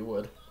any of you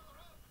would.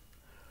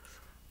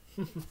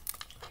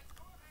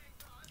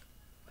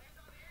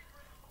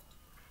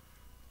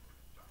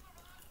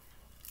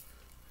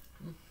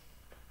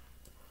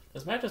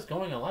 This match is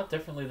going a lot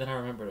differently than I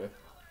remembered it.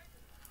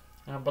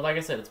 But like I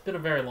said, it's been a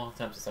very long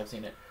time since I've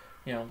seen it.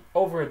 You know,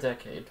 over a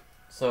decade.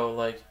 So,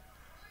 like,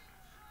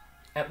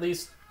 at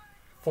least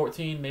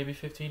 14, maybe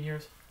 15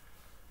 years.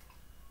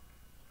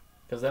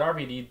 Because that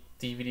RVD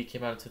DVD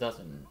came out in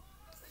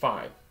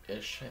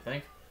 2005-ish, I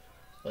think.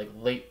 Like,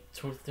 late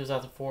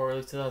 2004,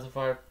 early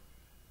 2005.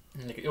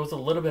 It was a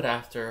little bit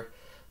after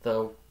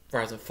the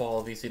Rise and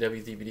Fall of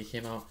ECW DVD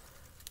came out.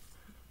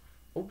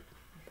 Ooh.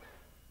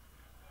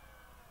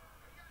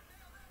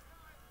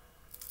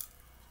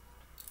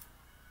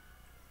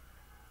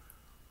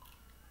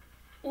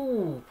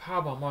 Ooh,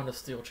 powerbomb on the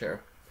steel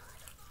chair.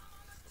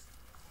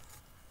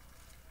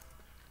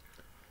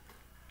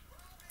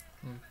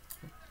 And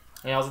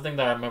that was the thing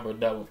that I remembered,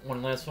 that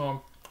when Lance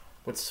Storm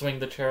would swing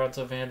the chair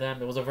onto Van Dam,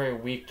 it was a very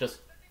weak, just...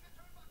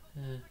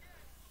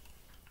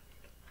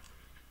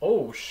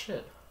 Oh,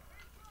 shit.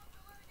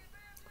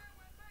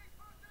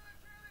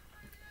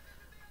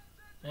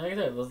 And like I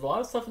said, there's a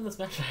lot of stuff in this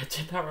match I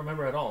did not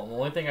remember at all. The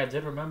only thing I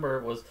did remember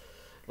was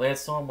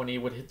Lance Storm when he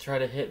would try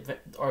to hit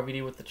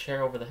RVD with the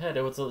chair over the head.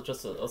 It was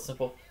just a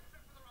simple...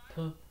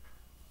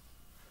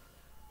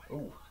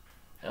 Ooh.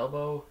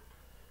 Elbow.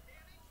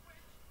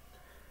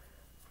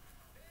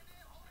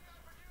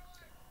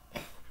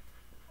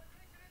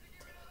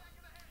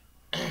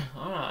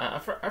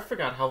 I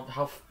forgot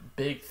how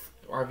big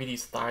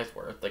RVD's thighs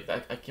were. Like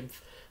I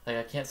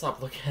can't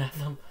stop looking at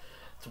them.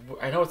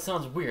 I know it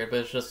sounds weird, but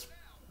it's just,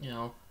 you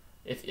know,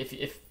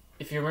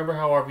 if you remember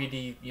how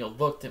RVD, you know,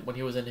 looked when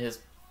he was in his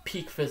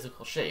peak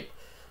physical shape,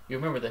 you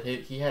remember that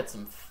he had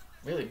some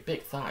really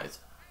big thighs.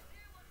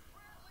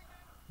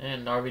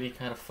 And RVD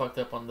kind of fucked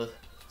up on the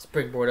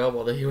springboard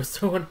elbow that he was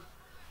doing.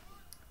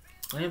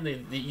 And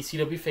the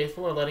ECW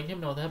faithful are letting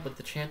him know that, but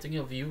the chanting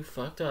of "you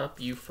fucked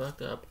up, you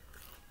fucked up."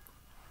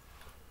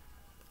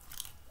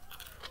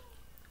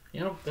 You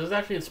know, this is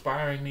actually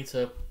inspiring me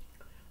to,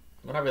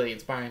 well, not really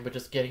inspiring, but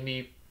just getting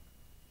me,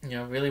 you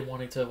know, really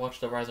wanting to watch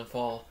the Rise and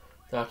Fall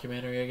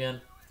documentary again,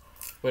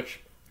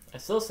 which I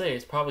still say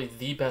is probably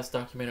the best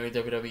documentary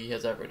WWE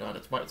has ever done.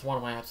 It's one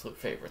of my absolute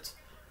favorites.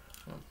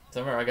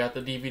 So remember, I got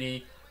the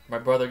DVD. My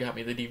brother got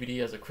me the DVD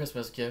as a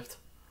Christmas gift.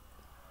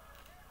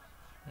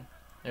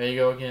 There you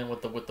go again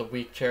with the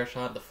weak chair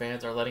shot. The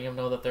fans are letting him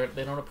know that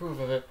they don't approve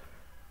of it.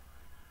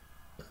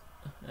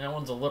 That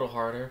one's a little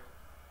harder.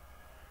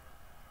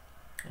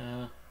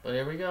 But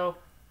here we go.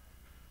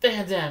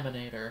 Van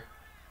Daminator.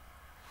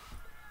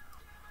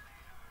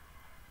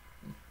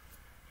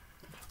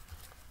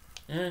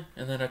 And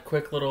then a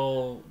quick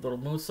little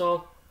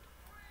moonsault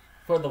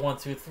for the 1,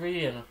 2,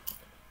 3, and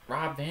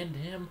Rob Van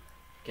Dam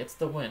gets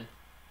the win.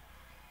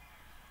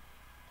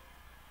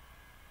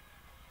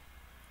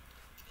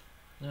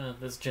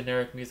 This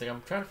generic music.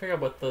 I'm trying to figure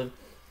out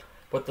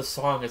what the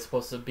song is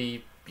supposed to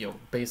be, you know,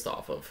 based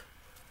off of.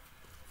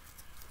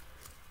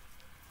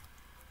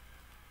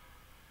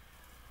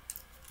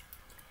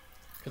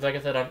 Because like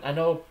I said, I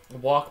know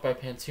 "Walk" by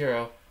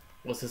Pantera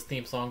was his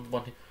theme song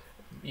when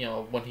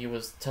he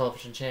was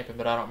television champion,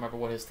 but I don't remember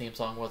what his theme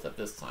song was at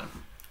this time.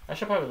 I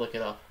should probably look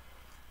it up.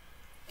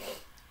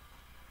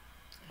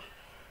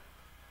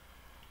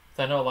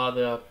 I know a lot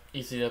of the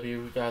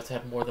ECW guys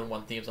had more than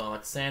one theme song.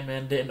 Like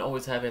Sandman didn't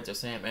always have Enter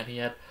Sandman. He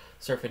had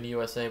 "Surfing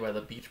USA" by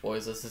the Beach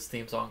Boys as his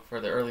theme song for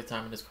the early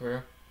time in his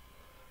career.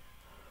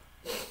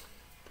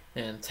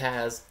 And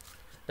Taz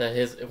that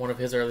his one of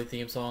his early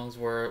theme songs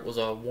was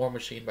a War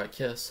Machine by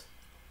Kiss.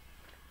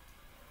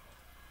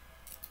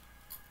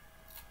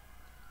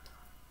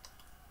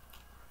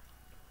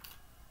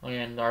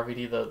 And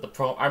RVD the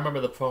pro I remember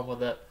the promo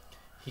that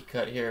he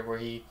cut here where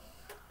he,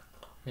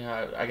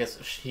 I guess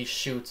he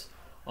shoots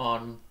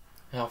on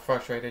how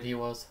frustrated he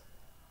was.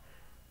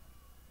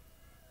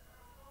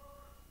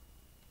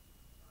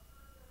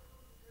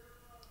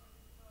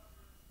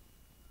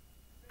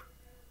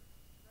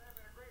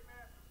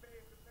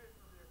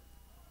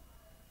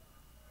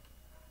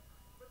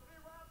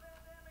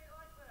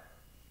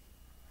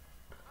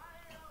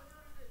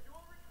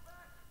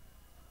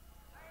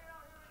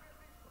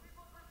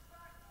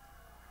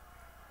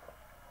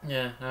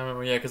 Yeah, I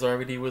remember. Yeah, because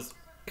RVD was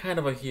kind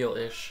of a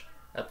heel-ish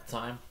at the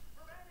time.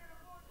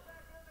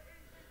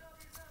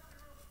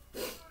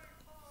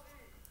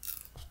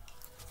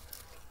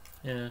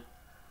 Yeah.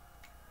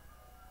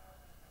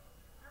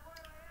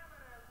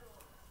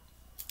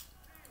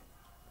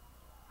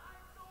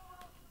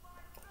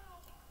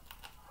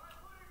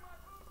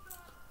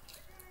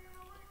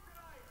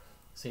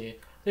 See,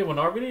 when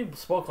RVD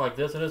spoke like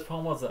this in his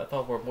promos, I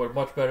thought were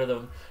much better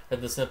than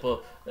the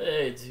simple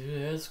 "Hey,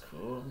 dude, that's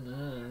cool."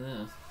 Nah,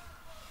 nah.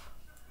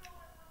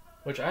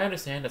 Which I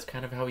understand that's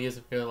kind of how he is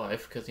in real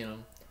life, because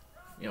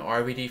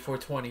RVD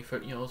 420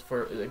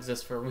 for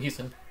exists for a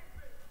reason.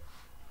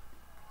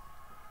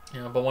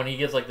 But when he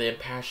gives like the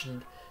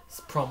impassioned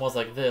promos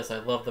like this, I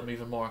love them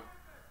even more.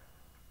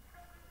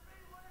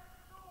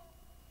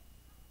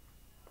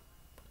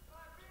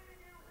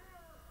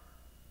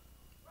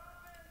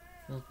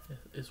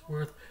 It's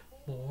worth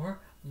more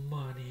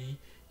money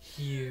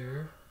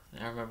here.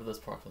 I remember this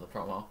part from the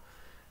promo.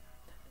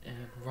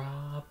 And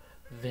Rob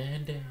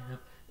Van Dam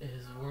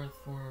is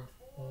worth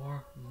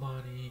more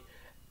money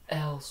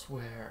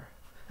elsewhere.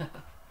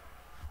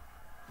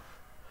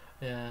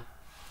 Yeah.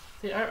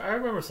 See, I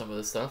remember some of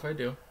this stuff. I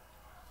do.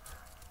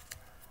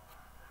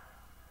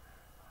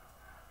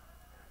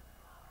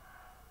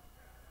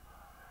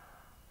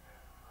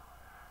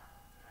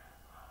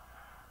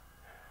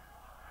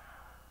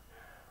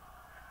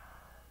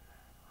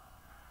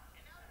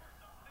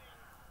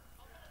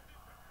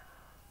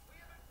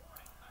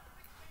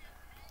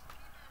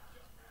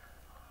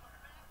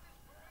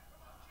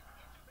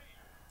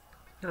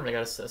 They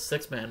got a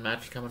six-man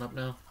match coming up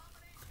now.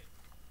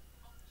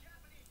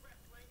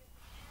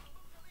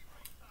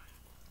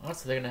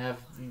 Also, they're gonna have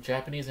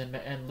Japanese and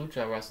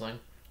lucha wrestling.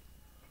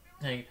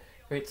 Hey,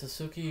 Great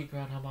Suzuki,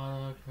 Grand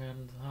Hamada,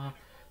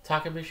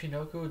 Takamichi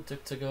Noku,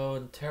 Dick to Go,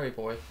 and Terry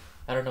Boy.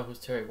 I don't know who's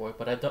Terry Boy,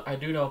 but I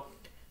do know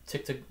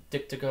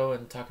Dick to Go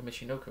and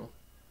Takamichi Noku.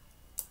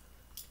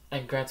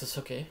 And Grand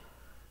Suzuki.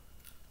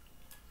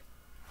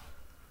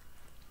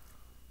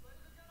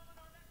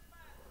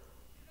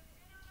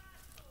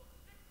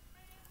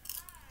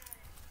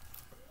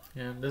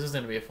 Yeah, this is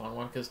gonna be a fun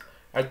one because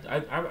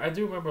I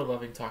do remember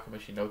loving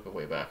Takamichi Noku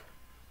way back.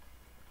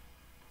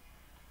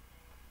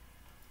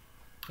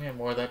 Yeah,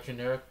 more of that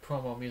generic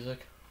promo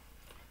music.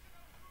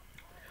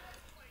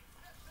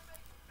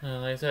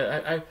 Like I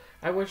said,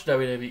 I wish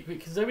WWE,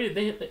 because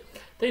WWE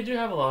they do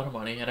have a lot of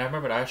money, and I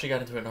remember I actually got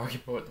into an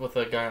argument with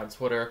a guy on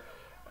Twitter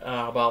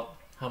about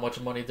how much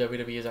money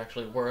WWE is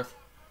actually worth.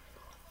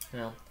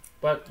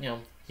 But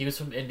he was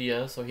from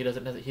India, so he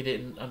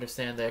didn't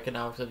understand the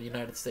economics of the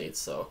United States,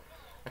 so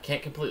I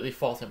can't completely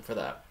fault him for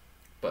that.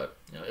 But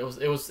it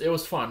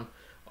was fun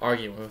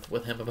arguing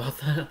with him about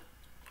that.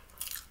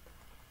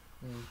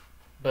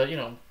 But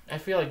I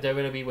feel like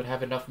WWE would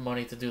have enough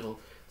money to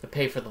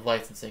pay for the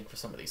licensing for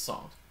some of these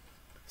songs,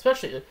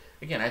 especially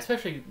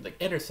like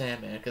Enter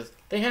Sandman, because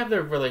they have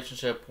their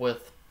relationship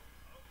with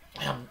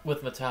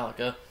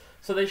Metallica,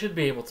 so they should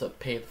be able to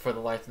pay for the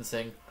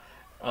licensing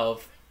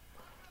of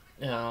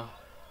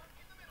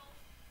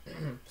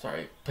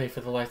pay for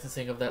the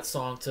licensing of that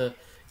song to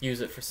use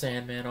it for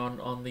Sandman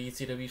on the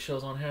ECW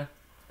shows on here.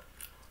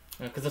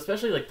 Because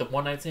especially like the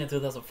One Night Stand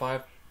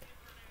 2005,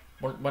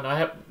 when I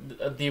have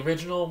the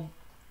original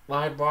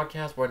live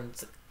broadcast when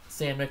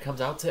Sandman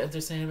comes out to Enter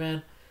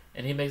Sandman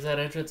and he makes that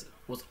entrance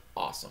was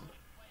awesome.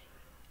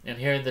 And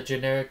hearing the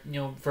generic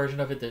version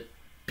of it,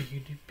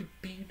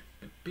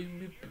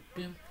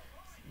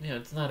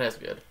 it's not as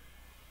good.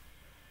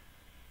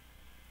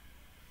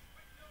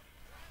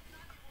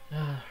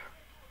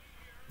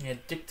 Yeah,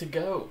 Dick to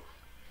Go,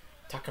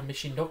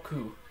 Takamichi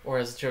Noku, or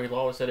as Jerry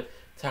Lawler said it,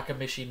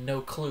 Takamichi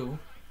No Clue,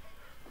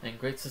 and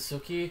Great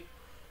Suzuki,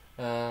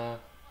 and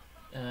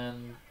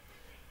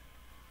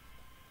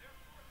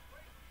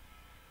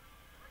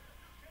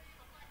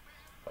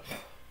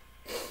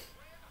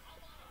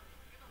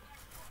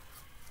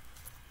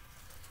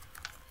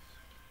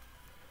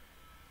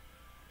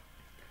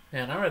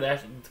I remember they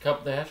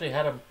actually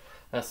had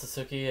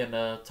Suzuki and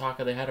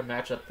Taka. They had a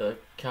match at the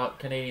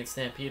Canadian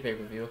Stampede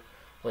pay-per-view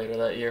later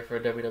that year for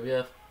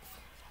WWF,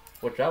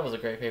 which that was a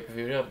great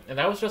pay-per-view, and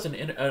that was just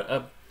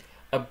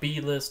a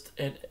B-list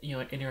and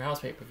in your house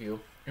pay-per-view,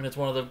 and it's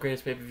one of the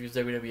greatest pay-per-views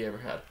WWE ever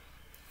had.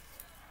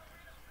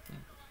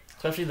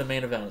 Especially the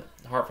main event,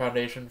 Heart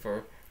Foundation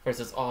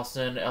versus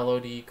Austin,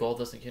 LOD,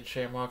 Goldust, and Kid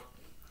Shamrock.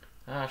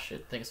 Ah,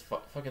 shit.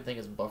 Fucking thing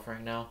is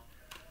buffering now.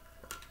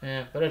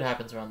 Yeah, but it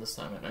happens around this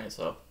time at night,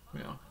 so, you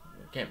know,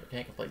 can't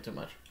complain too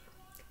much.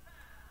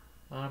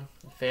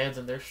 Fans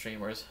and their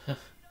streamers.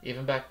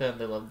 Even back then,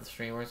 they loved the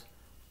streamers.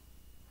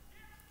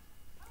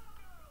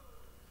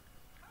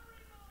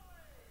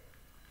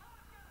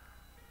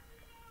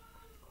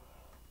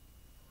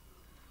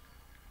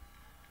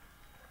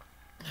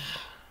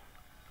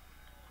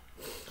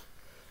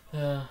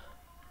 Yeah,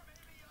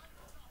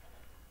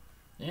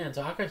 and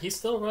Taka, he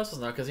still wrestles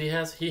now because he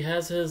has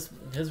his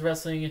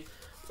wrestling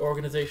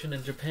organization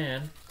in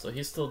Japan, so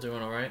he's still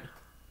doing all right.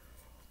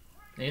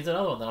 And he's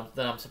another one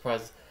that I'm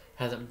surprised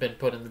hasn't been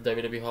put in the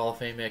WWE Hall of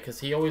Fame yet because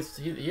he always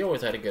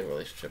had a good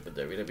relationship with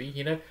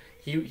WWE.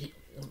 He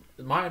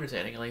my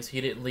understanding at least,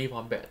 he didn't leave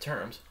on bad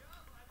terms.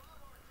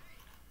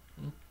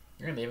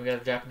 And they even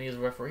got a Japanese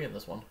referee in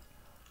this one.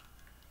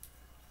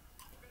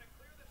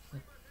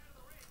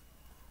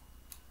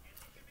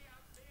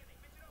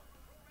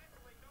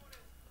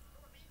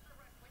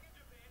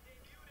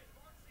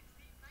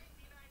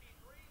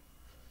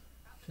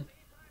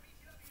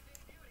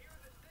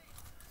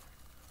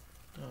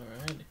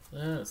 Alright,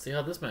 let's see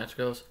how this match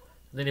goes.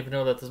 I didn't even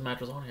know that this match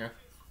was on here.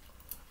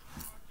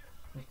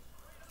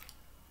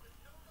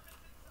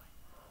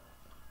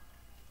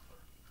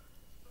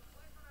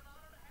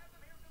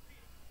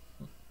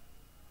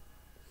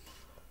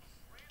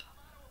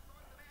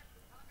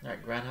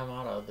 Alright, Gran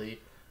Hamada, the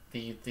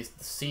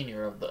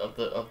senior of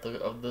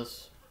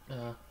this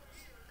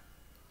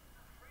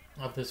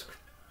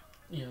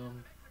you know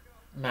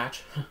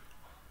match.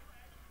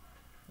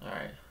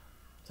 Alright.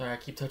 Sorry, I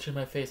keep touching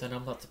my face. I know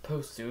I'm not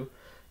supposed to,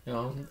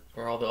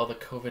 for all the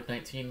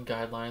COVID-19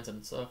 guidelines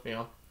and stuff,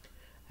 but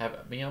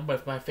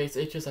if my face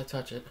itches, I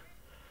touch it.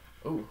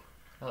 Ooh,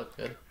 that looked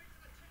good.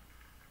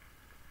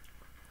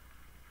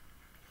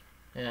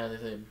 Yeah, they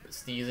say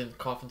sneeze and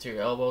cough into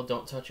your elbow.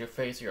 Don't touch your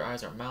face, your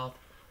eyes, or mouth.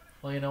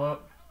 Well, you know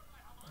what?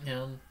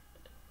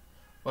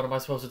 What am I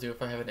supposed to do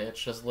if I have an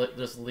itch? Just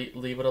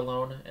leave it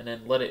alone and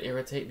then let it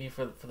irritate me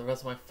for the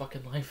rest of my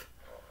fucking life.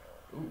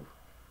 Ooh.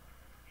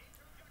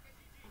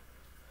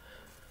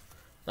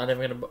 Not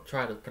even gonna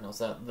try to pronounce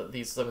some of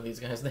these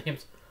guys'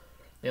 names.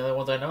 The only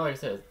ones I know, like I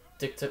said,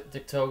 Dick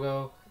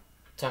Togo,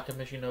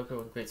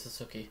 Takamichinoku, and Great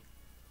Sasuke.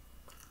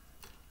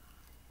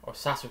 Or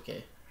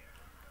Sasuke.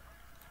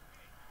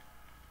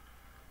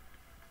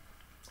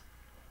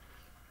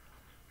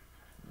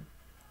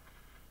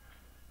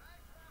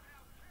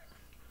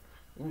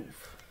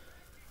 Oof.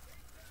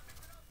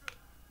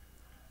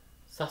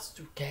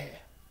 Sasuke.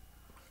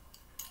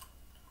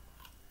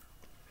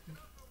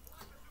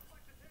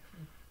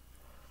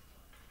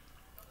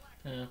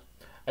 Yeah.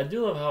 I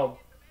do love how,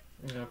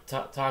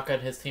 Taka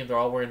and his team, they're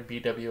all wearing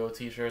BWO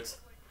t-shirts.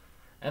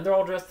 And they're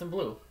all dressed in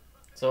blue.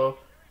 So,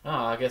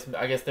 I guess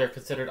they're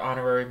considered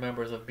honorary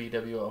members of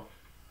BWO.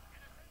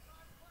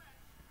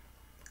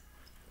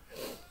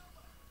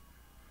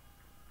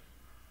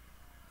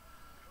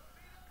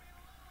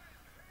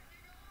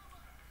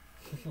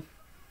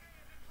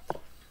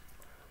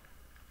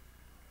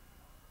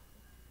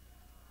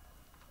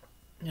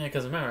 Yeah,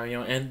 because remember,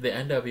 and the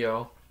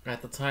NWO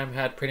at the time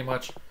had pretty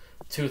much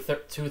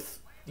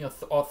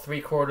all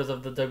 3/4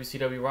 of the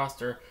WCW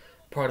roster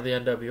part of the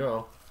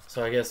NWO.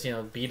 So I guess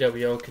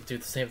BWO could do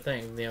the same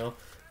thing.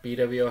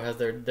 BWO has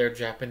their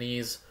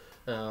Japanese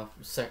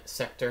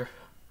sector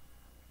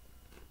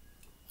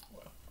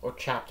or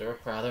chapter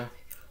rather,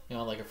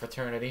 like a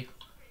fraternity.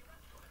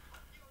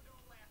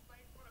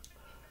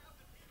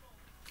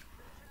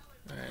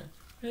 All right.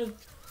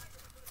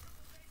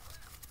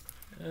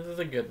 This is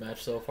a good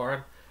match so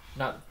far.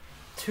 Not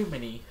too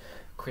many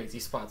crazy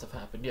spots have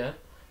happened yet,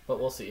 but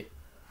we'll see.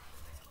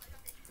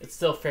 It's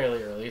still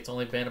fairly early. It's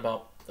only been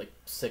about,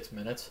 6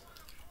 minutes.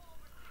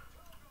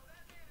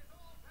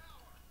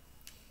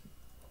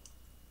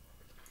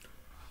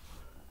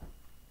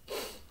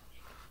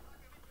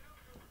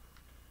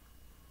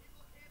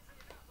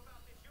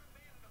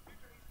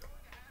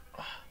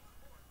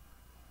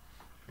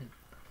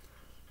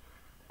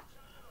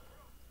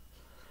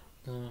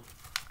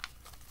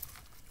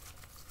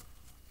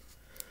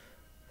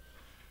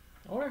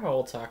 I wonder how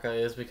old Taka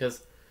is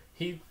because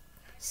he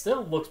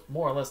still looks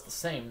more or less the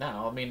same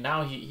now. I mean,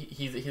 now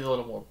he's a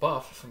little more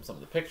buff from some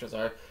of the pictures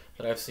that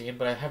I've seen,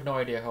 but I have no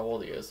idea how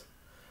old he is.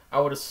 I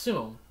would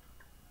assume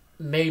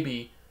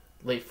maybe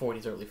late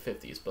 40s, early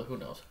 50s, but who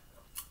knows?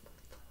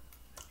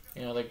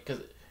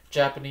 Because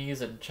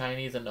Japanese and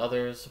Chinese and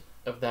others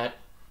of that,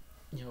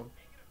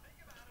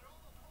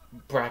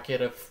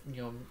 bracket of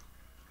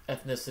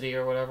ethnicity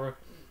or whatever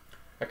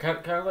are kind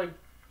of like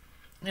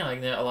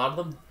a lot of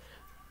them.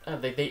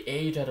 They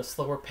age at a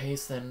slower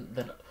pace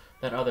than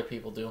other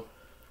people do.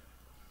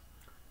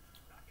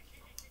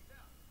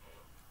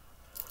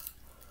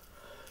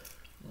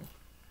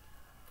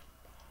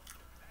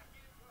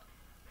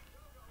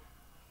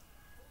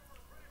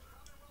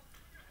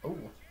 Oh.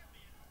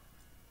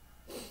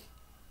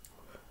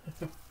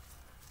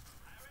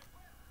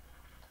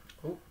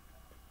 Oh.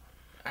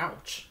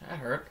 Ouch. That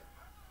hurt.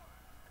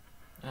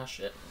 Ah,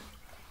 shit.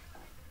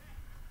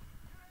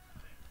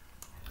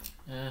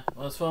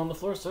 Well, it's fell on the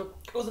floor, so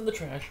it goes in the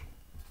trash.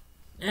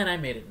 And I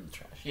made it in the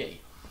trash.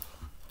 Yay.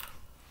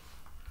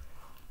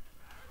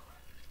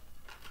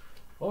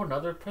 Oh,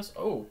 another press.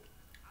 Oh,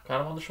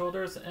 caught him on the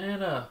shoulders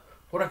and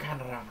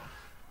huracanrana.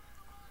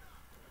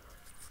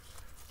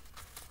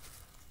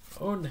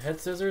 Oh, and head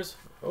scissors.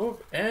 Oh,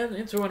 and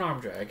into an arm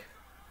drag.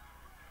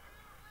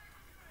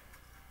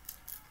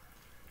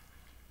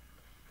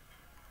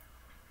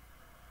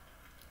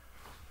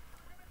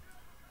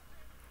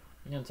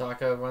 And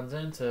Taka runs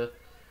in to,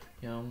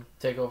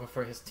 take over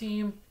for his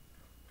team.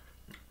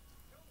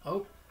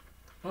 Oh,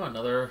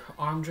 another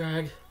arm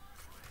drag.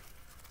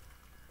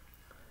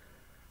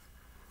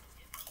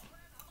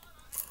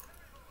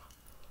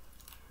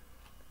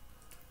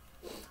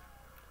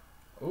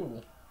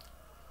 Ooh.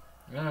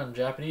 Yeah, in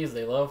Japanese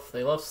they love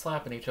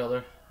slapping each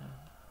other.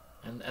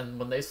 And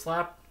when they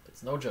slap,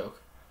 it's no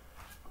joke.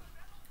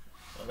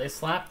 When they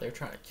slap, they're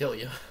trying to kill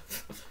you.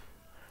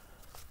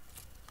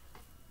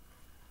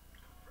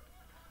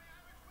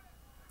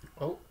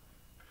 Oh.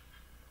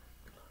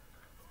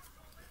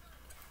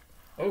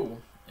 Oh,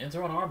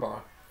 into an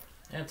armbar.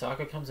 And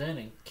Taka comes in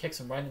and kicks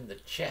him right in the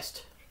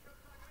chest.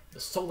 The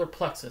solar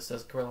plexus,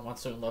 as Gorilla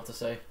Monsoon loved to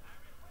say.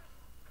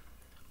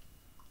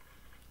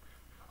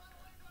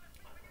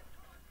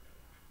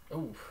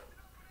 Ooh.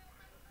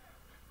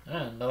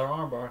 And another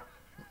armbar.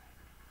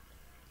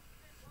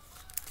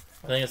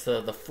 I think it's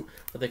the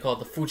what they call it,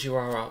 the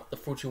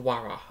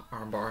Fujiwara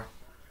armbar.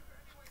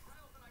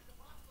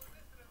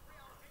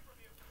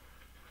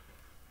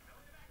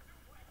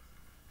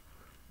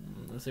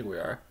 Let's see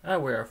where we are.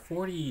 We are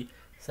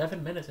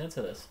 47 minutes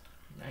into this.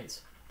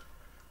 Nice.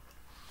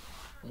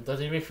 It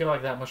doesn't even feel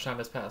like that much time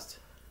has passed.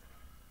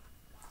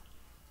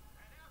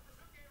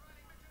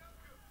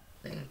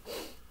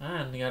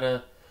 And you got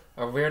a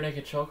rear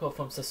naked chokehold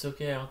from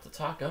Sasuke onto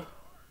Taka.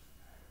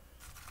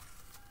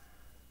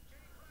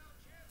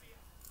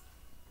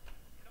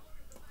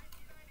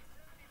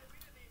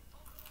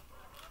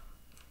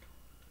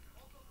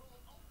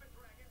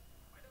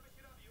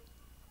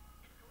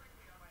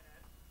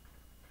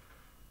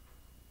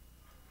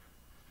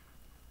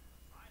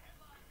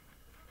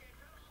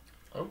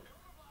 Oh.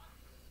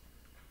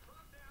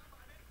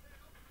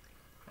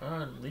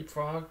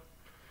 Leapfrog.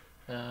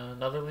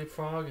 Another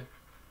leapfrog.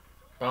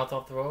 Bounce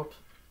off the rope.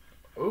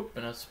 Oop,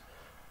 and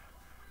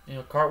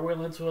a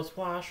cartwheel into a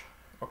splash.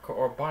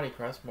 Or body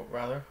press,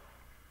 rather.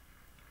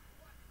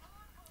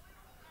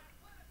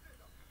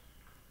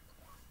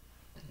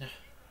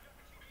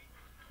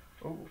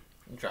 Oh,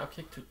 drop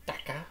kick to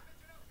Taka.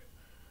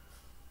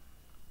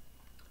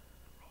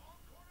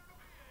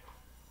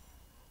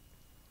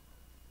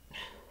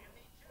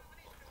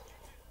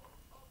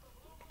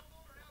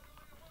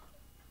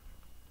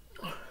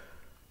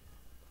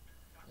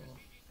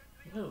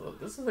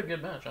 This is a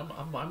good match.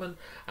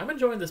 I'm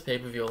enjoying this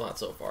pay-per-view a lot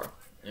so far.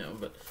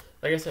 But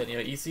like I said,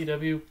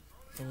 ECW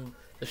from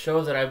the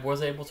shows that I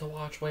was able to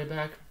watch way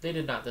back, they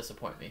did not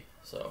disappoint me.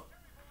 So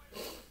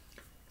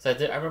I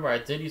remember I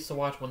did used to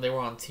watch when they were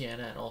on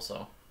TNN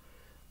also,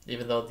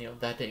 even though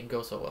that didn't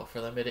go so well for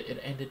them. It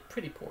ended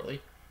pretty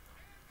poorly.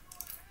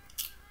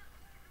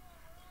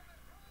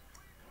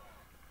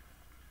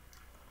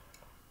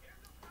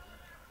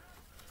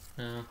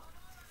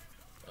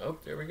 Oh,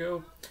 there we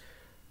go.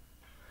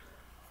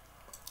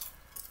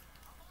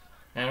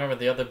 And I remember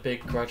the other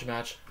big grudge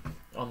match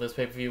on this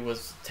pay-per-view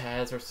was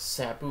Taz versus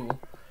Sabu,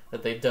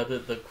 that they dubbed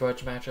it the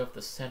grudge match of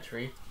the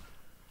century.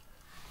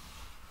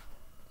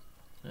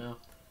 I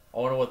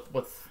wonder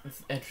what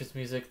entrance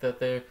music that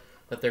they're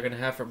gonna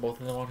have for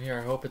both of them on here.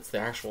 I hope it's the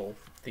actual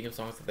theme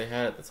songs that they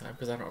had at the time,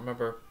 because I don't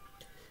remember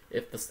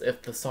if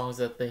the songs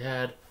that they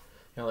had,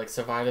 like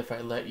 "Survive If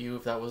I Let You,"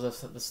 if that was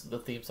the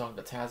theme song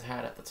that Taz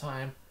had at the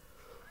time.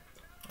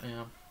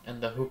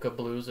 And the Hookah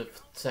Blues, if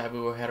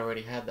Sabu had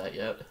already had that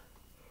yet.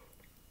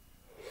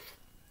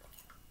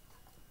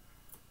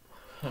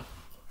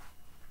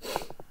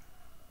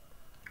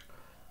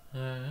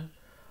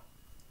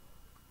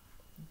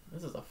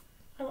 This is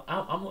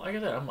I'm like I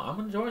said, I'm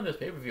enjoying this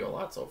pay-per-view a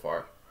lot so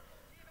far.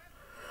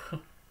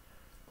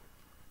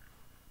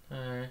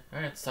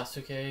 Alright,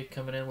 Sasuke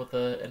coming in with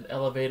an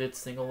elevated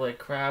single leg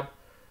crab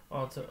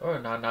onto, or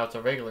now it's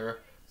a regular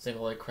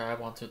single leg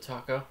crab onto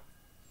Taka.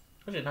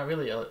 Actually, not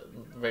really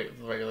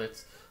regular.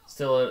 It's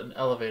still an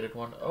elevated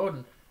one. Oh,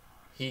 and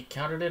he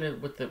countered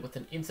it with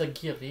an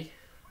Inzagiri.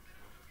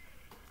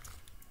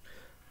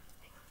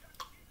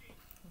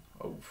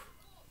 Oh,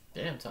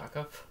 damn,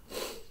 Taka.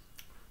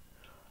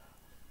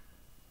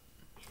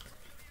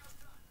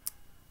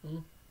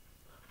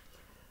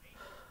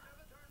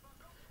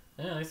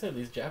 Yeah, like I said,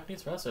 these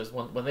Japanese wrestlers,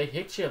 when they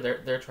hit you,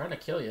 they're trying to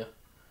kill you.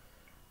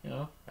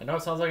 I know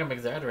it sounds like I'm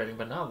exaggerating,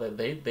 but no,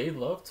 they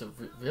love to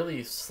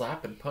really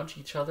slap and punch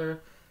each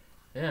other.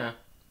 Yeah,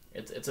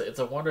 it's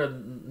a wonder a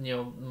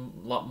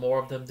lot more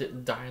of them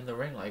didn't die in the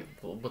ring, like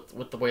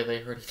with the way they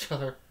hurt each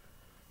other.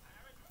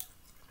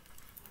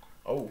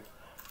 Oh.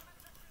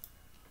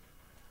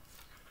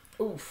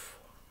 Oof.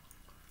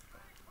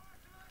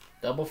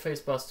 Double face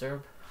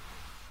buster.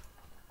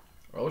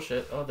 Oh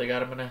shit! Oh, they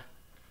got him in a.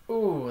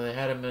 Ooh, they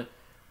had him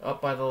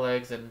up by the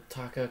legs, and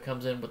Taka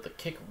comes in with the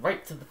kick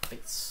right to the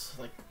face.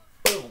 Like,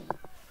 boom.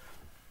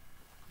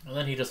 And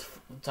then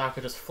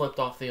Taka just flipped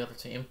off the other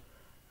team.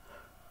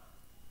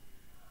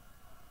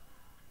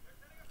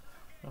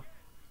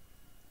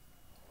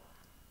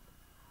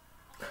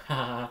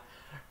 Haha.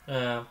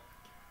 Yeah,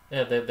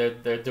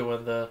 they're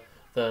doing the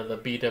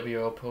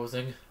BWO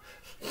posing.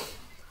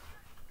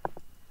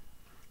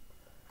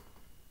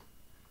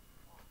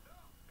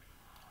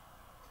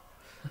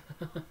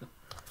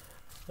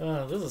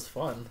 This is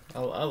fun. I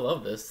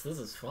love this. This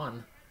is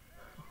fun.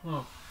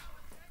 Oh.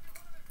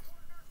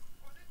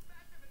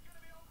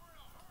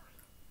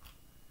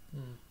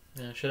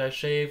 Yeah, should I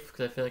shave?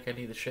 Because I feel like I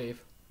need to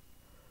shave.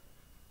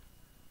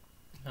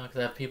 Because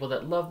I have people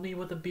that love me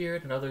with a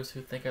beard and others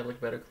who think I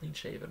look better clean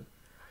shaven.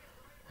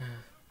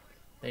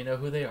 They know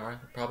who they are.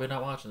 They're probably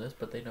not watching this,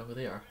 but they know who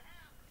they are.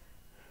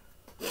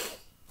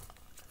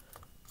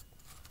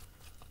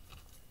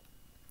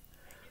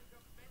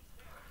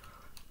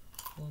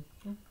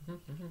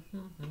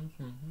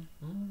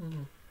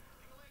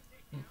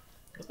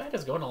 This match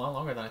is going a lot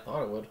longer than I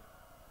thought it would.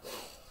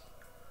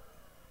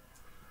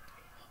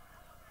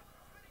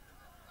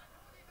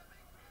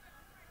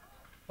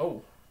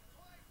 Oh.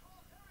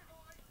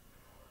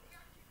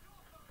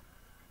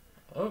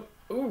 Oh,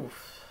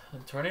 oof.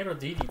 Tornado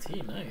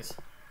DDT, nice.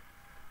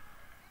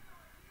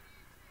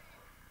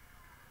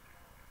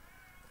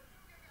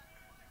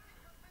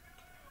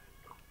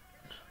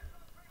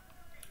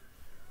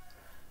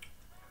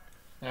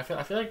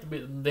 I feel like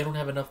they don't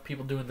have enough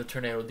people doing the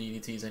tornado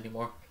DDTs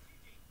anymore.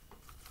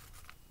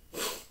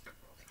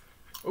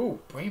 Ooh,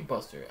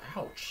 brainbuster,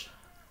 ouch.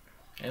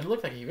 And it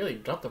looked like he really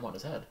jumped him on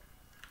his head.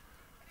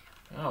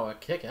 Oh, a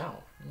kick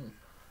out.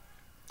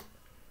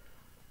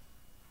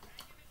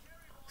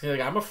 See,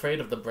 like, I'm afraid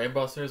of the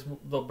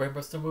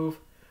brainbuster move,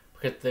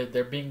 because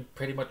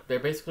they're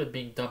basically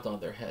being dumped on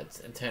their heads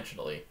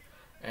intentionally,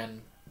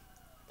 and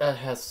that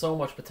has so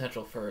much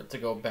potential for it to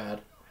go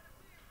bad.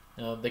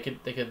 You know, they could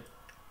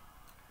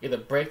either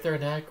break their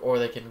neck or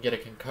they can get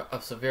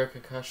a severe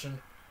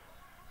concussion,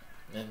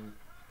 and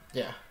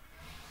yeah.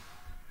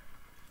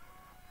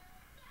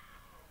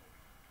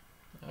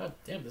 God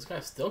damn, this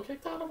guy's still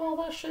kicked out of all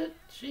that shit?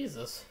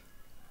 Jesus.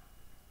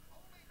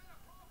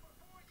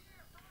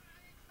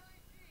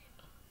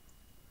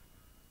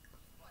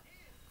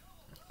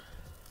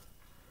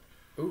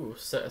 Ooh,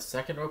 a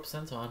second rope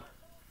senton.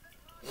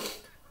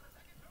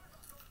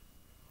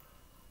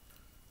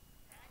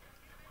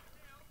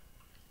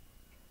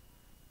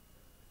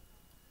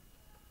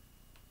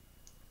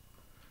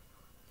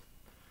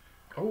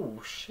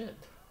 Oh, shit.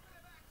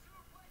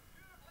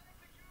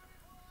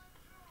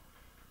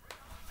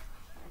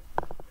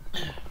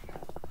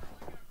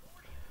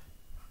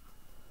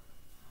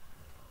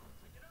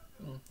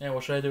 Yeah,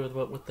 what should I do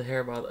with the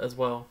hair as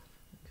well?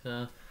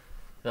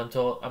 I'm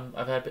told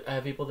I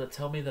have people that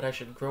tell me that I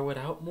should grow it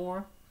out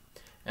more,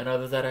 and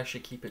others that I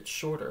should keep it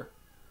shorter.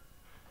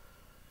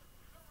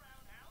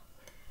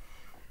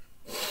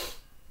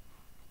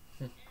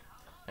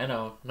 I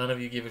know none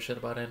of you give a shit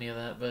about any of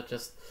that, but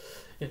just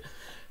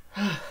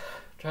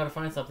try to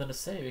find something to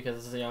say,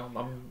 because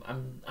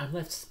I'm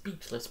left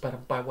speechless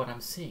by what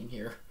I'm seeing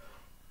here.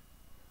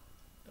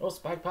 Oh,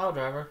 spike pile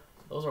driver,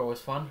 those are always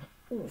fun.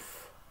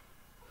 Oof.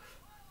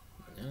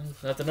 And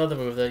that's another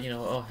move that,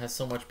 has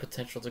so much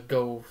potential to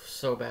go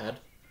so bad.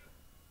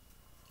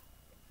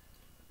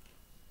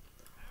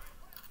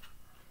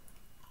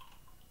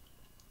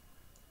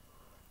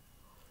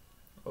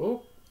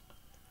 Oh.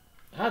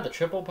 The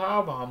triple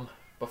power bomb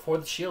before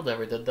the Shield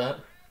ever did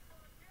that.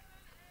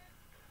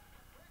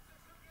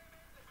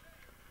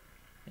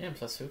 Yeah,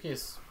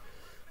 Sasuke's,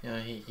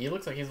 he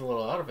looks like he's a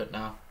little out of it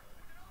now.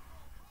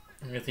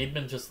 If he'd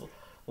been just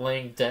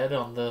laying dead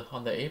on the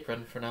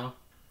apron for now.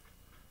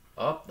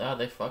 Oh,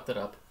 they fucked it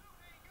up.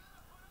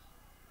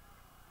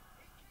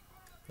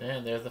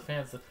 And there's the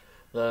fans,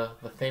 the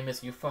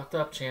famous "you fucked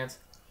up" chant.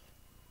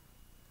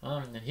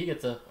 And he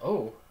gets a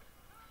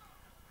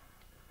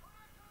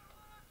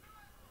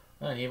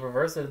and he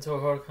reversed it into a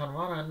Hurricane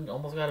Rana and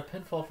almost got a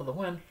pinfall for the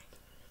win.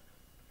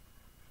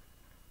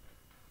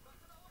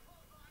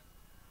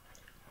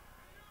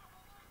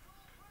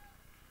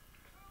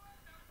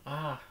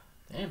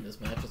 Damn,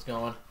 this match is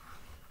going.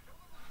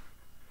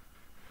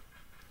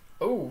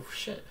 Oh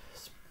shit!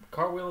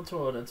 Cartwheel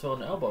into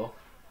an elbow.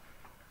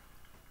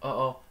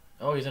 Oh,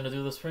 he's gonna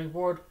do the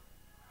springboard.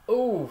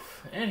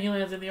 Oof! And he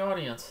lands in the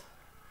audience.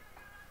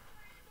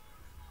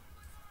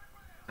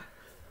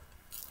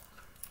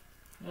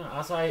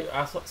 Yeah,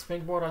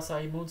 springboard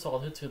Asai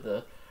moonsault into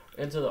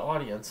the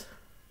audience.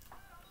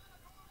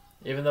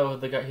 Even though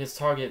his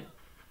target.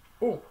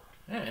 Oh,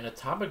 yeah, an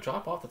atomic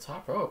drop off the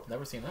top rope.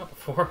 Never seen that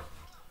before.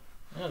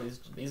 Yeah,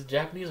 these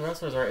Japanese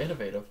wrestlers are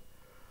innovative.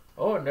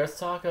 Oh, and there's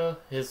Taka.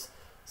 His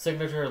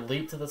signature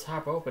leap to the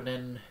top rope and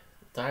then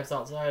dives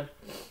outside.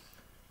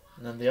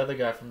 And then the other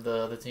guy from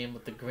the other team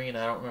with the green,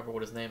 I don't remember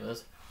what his name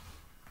is.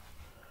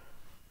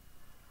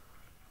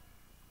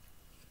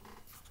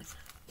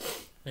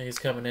 And he's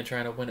coming in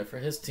trying to win it for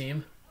his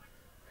team.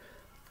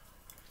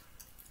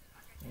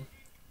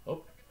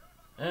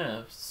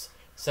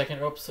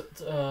 Second rope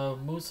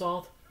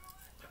moonsault.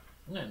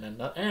 And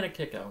a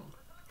kick out.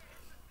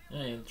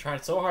 And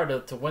trying so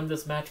hard to win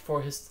this match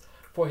for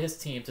his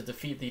team to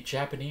defeat the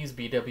Japanese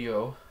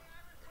BWO.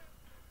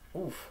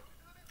 Oof.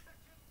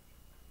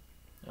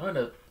 Oh, and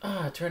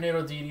a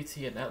tornado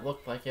DDT, and that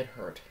looked like it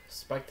hurt.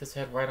 Spiked his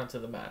head right onto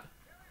the mat.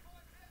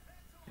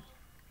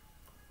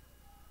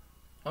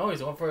 Oh,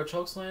 he's going for a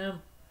chokeslam.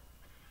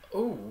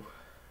 Ooh.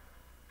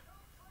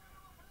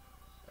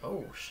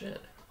 Oh,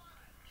 shit.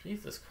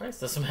 Jesus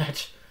Christ, this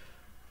match.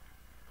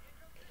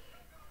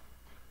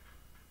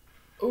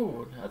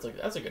 Ooh,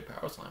 that's a good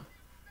power slam.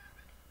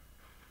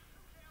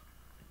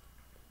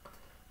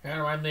 Kind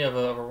of reminds me of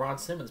a Ron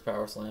Simmons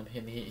power slam.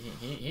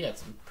 He had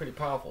some pretty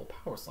powerful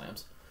power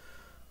slams.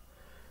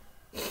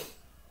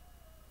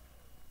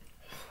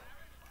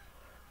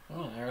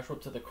 Oh, Irish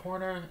whip to the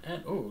corner,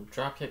 and ooh,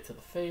 drop kick to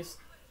the face.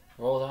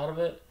 Rolls out of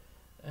it,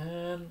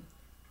 and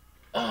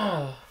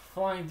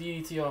flying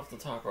DDT off the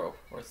top rope,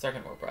 or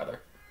second rope rather.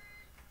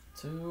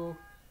 To,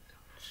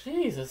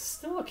 Jesus,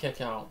 still a kick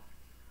out.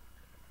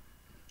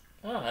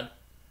 God.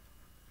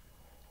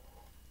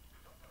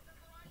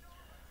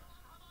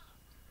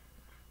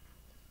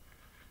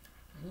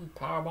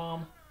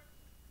 Powerbomb.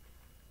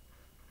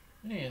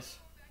 Yes.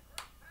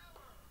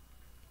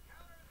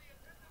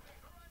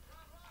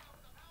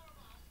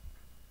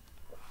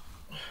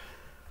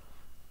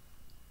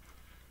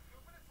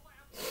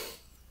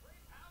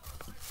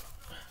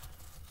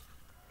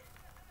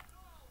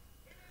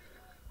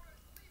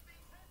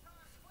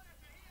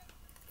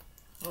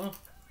 Well,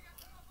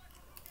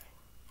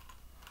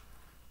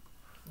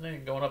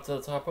 then going up to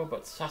the top rope,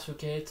 but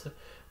Sasuke to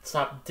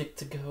stop Dick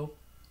to go,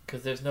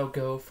 because there's no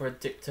go for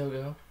Dick to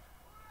go.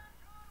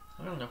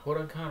 I don't know,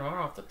 Hood counter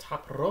off the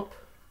top rope.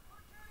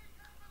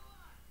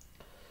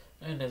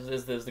 And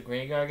is the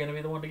green guy going to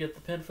be the one to get the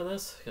pin for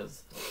this?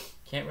 Because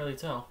can't really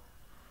tell.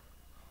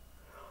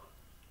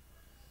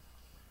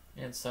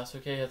 And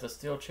Sasuke has a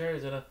steel chair.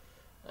 He's gonna...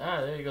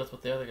 there he goes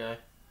with the other guy.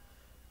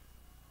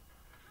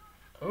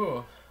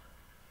 Ooh.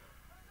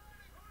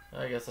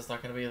 I guess that's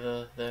not going to be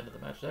the end of the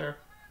match there.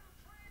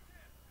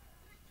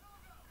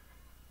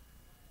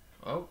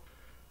 Oh.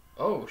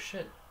 Oh,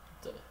 shit.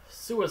 The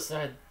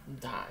suicide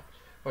dive.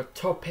 Or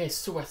tope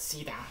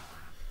suicida.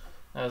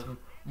 That was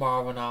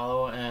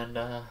Marwanalo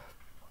and,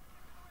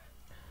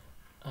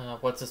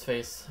 what's his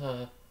face?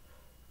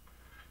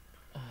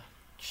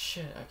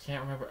 Shit, I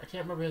can't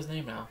remember his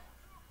name now.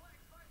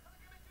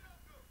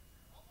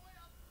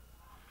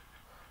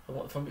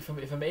 From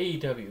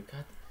AEW.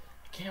 God,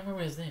 I can't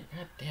remember his name.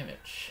 God damn it.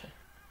 Shit.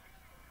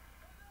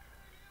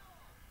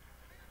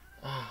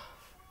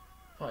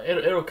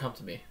 It'll come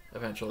to me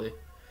eventually.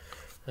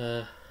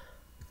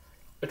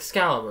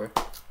 Excalibur.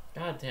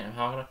 God damn,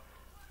 how can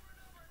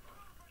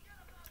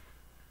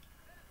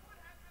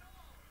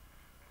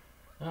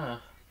I...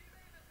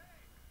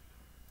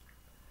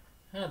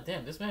 God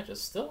damn, this match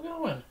is still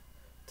going.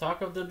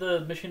 Talk of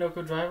the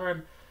Michinoku driver,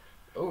 and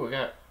oh, we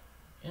got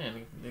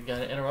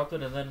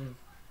interrupted, and then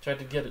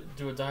tried to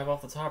do a dive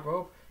off the top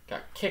rope.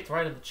 Got kicked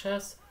right in the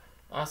chest.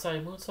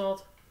 Asai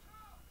moonsault.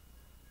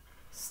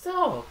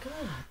 Still,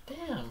 god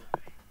damn.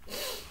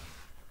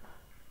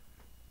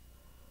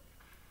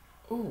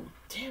 Ooh,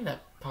 damn,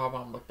 that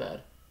powerbomb looked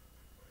bad.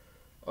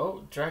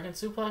 Oh, dragon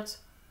suplex.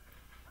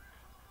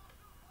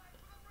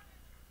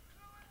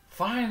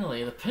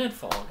 Finally, the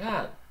pinfall.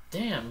 God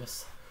damn.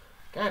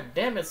 God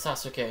damn it,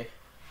 Sasuke.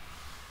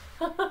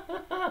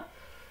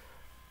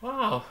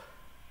 Wow.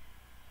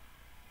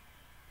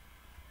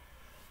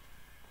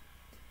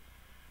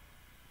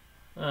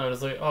 I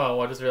was like, oh,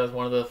 I just realized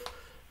one of the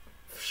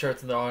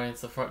shirts in the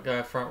audience, the front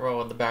guy, front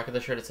row, on the back of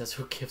the shirt, it says,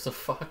 "Who gives a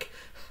fuck?"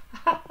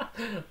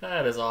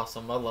 That is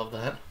awesome. I love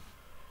that.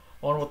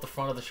 I wonder what the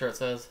front of the shirt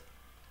says.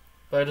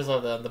 But I just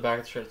love that on the back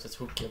of the shirt it says,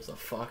 "Who gives a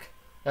fuck?"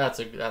 That's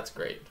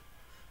great.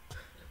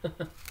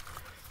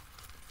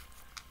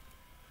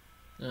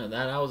 Yeah,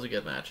 that was a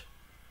good match.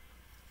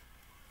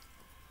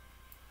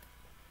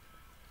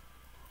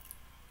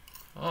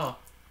 Oh,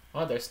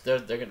 they're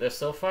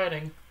still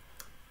fighting.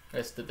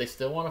 They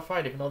still want to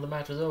fight even though the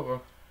match is over.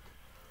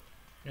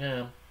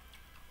 Yeah.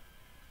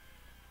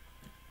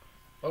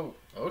 Oh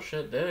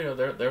shit! There you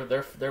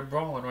go. They're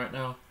brawling right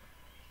now.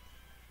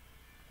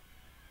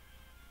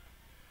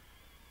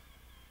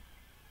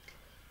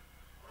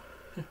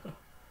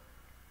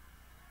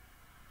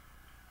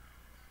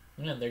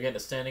 Yeah, they're getting a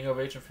standing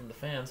ovation from the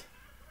fans.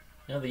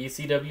 You know, the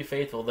ECW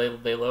faithful.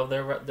 They love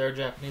their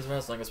Japanese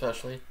wrestling,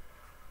 especially.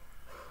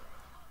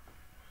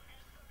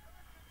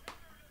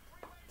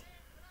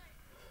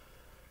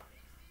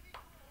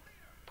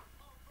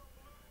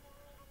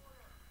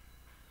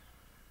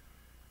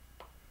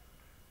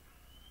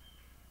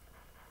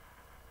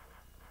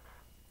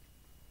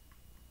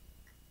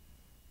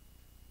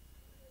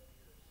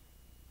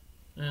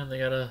 And they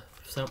got a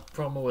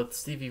promo with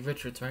Stevie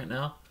Richards right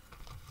now.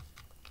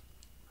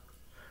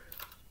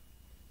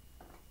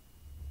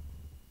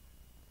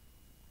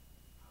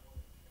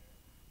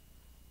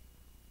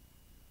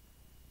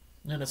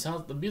 And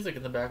the music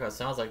in the background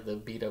sounds like the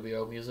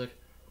BWO music.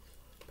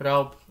 But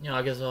I'll,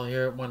 I guess I'll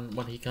hear it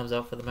when he comes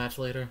out for the match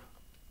later.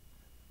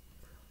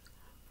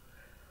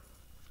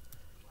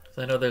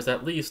 So I know there's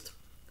at least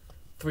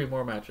 3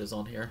 more matches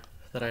on here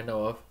that I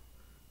know of.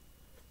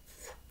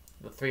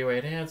 The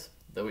 3-way dance,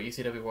 the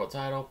ECW World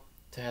Title,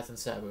 Taz and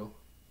Sabu.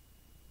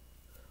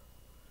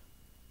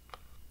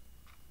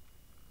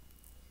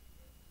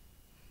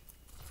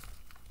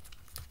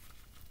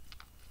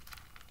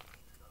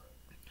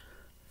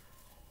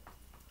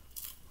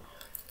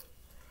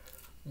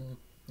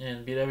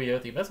 And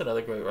BWO theme, that's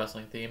another great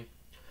wrestling theme.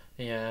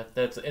 Yeah,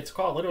 it's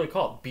literally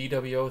called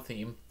BWO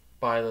theme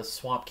by the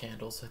Swamp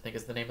Candles, I think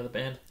is the name of the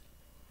band.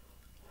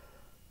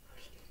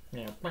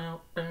 Yeah.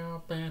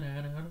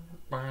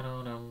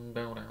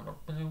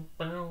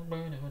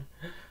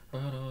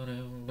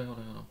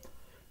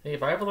 Hey,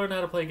 if I ever learn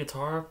how to play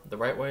guitar the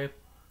right way,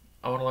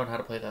 I want to learn how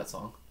to play that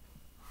song.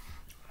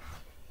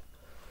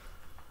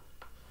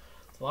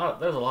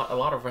 There's a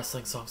lot of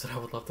wrestling songs that I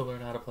would love to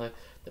learn how to play.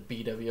 The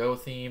BWO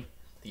theme,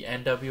 the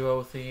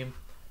NWO theme,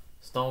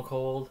 Stone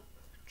Cold,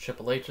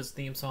 Triple H's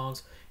theme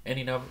songs,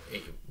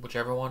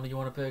 whichever one you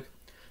want to pick.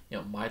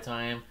 My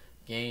Time,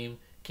 Game,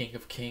 King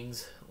of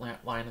Kings,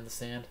 Line in the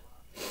Sand.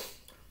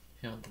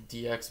 The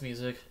DX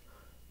music.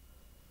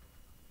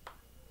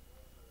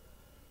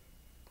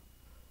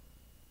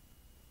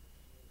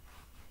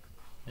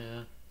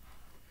 Yeah.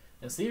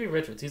 And Stevie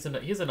Richards, he's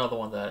another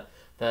one that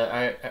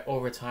I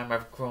over time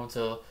I've grown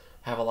to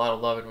have a lot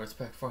of love and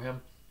respect for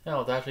him. I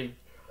was actually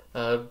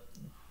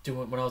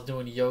when I was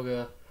doing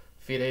yoga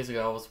a few days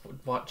ago, I was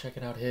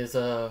checking out his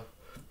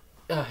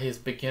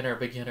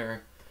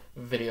beginner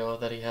video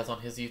that he has on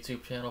his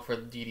YouTube channel for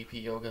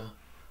DDP yoga,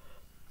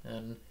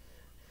 and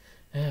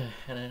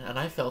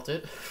I felt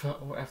it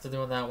after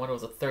doing that one. It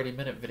was a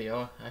 30-minute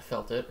video. I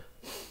felt it.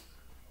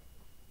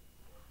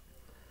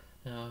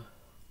 Yeah,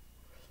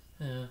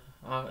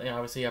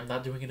 obviously I'm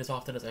not doing it as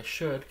often as I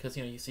should because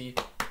you see,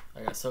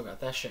 I still got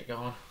that shit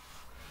going.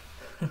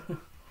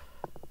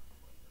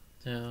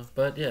 Yeah,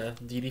 but yeah,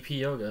 DDP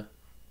yoga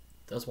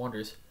does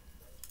wonders.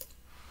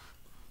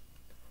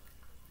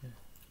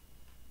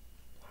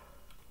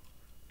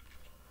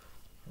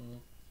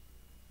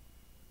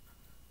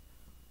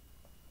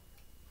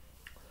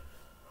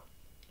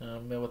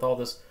 With all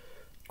this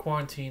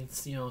quarantine,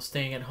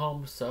 staying at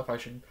home stuff, I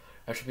should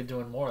be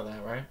doing more of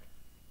that, right?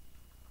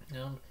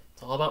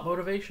 It's all about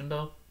motivation,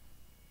 though.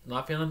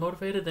 Not feeling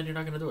motivated, then you're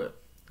not gonna do it.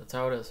 That's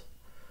how it is.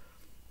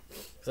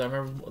 Because I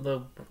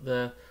remember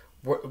the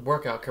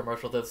workout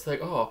commercial that's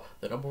like, oh,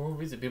 the number one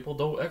reason people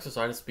don't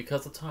exercise is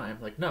because of time.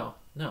 Like, no.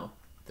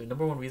 The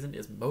number one reason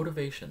is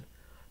motivation.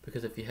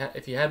 Because if you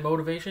had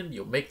motivation,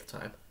 you'll make the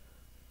time.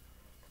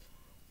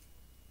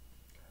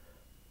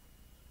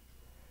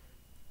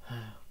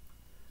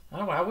 I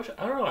don't know. I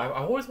don't know. I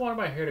always wanted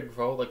my hair to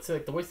grow like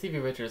the way Stevie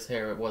Richards'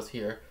 hair was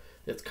here.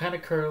 It's kind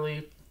of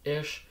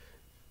curly-ish,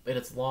 and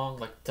it's long,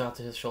 like down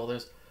to his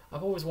shoulders.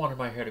 I've always wanted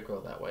my hair to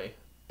grow that way,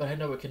 but I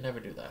know it can never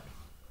do that.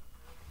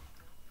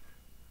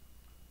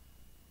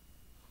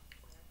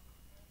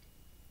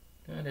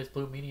 And there's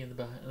Blue Meanie in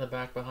the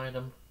back behind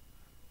him,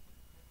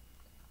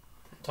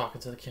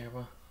 talking to the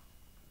camera.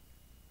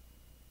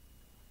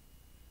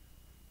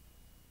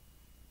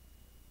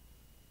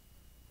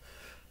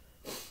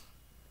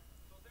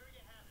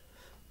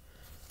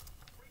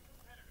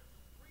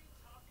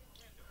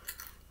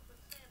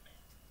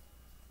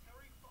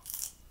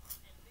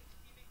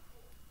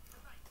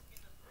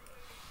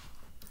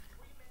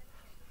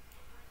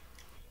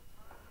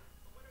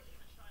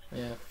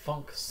 Yeah,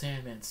 Funk,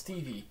 Sandman,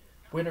 Stevie.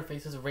 Winner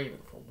faces Raven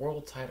for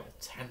world title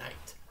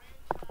tonight.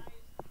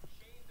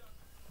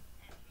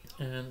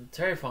 And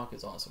Terry Funk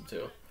is awesome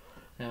too.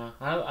 Yeah,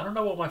 I don't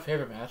know what my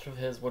favorite match of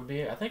his would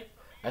be. I think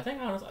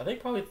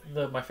probably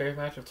my favorite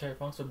match of Terry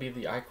Funk's would be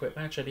the I Quit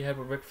match that he had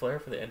with Ric Flair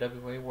for the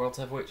NWA World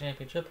Heavyweight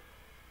Championship.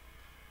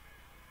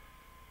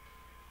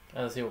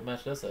 Let's see what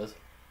match this is.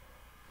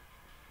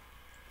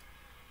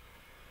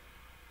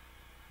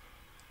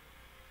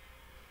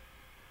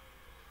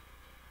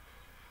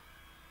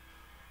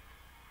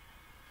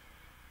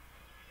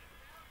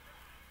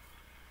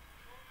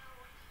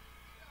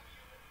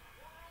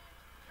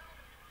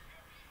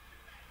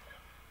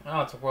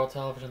 Oh, it's a world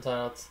television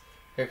title.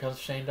 Here comes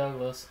Shane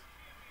Douglas.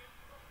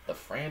 The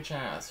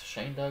franchise,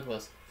 Shane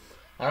Douglas.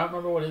 I don't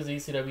remember what his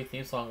ECW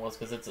theme song was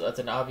because it's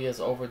an obvious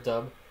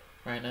overdub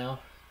right now.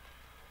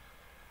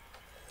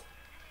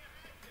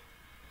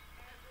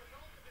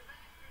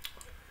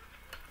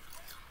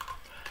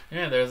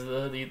 Yeah, there's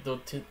the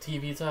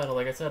TV title.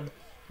 Like I said,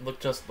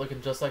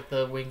 looking just like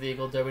the Winged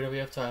Eagle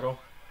WWF title.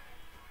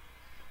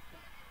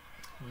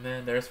 And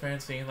then there's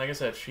Francine. Like I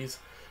said, she's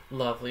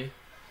lovely.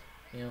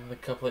 The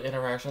couple of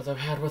interactions I've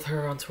had with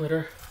her on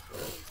Twitter.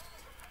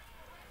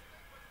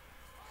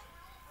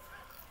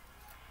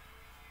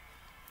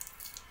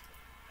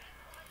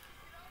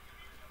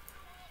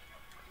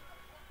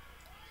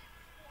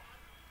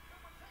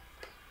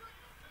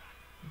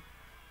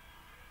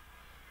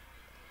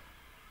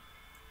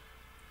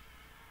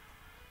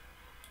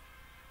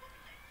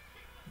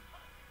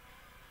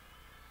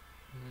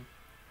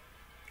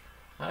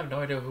 I have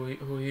no idea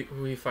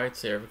who he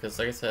fights here because,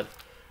 like I said,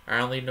 I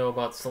only know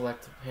about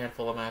select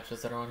handful of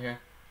matches that are on here.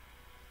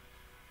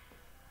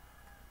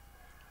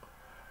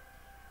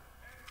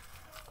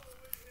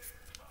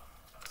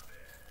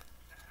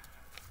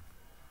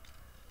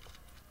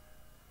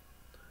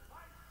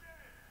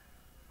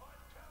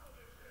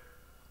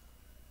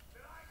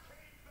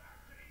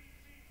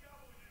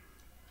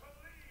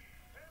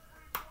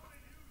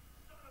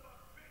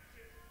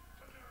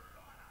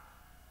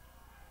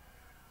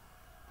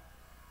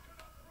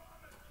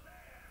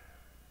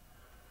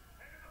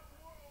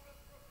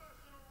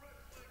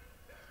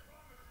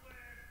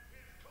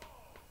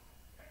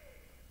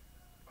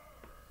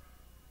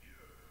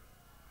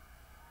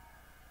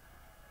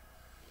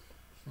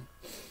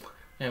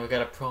 And we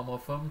got a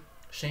promo from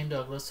Shane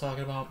Douglas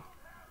talking about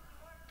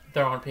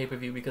they're on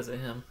pay-per-view because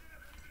of him.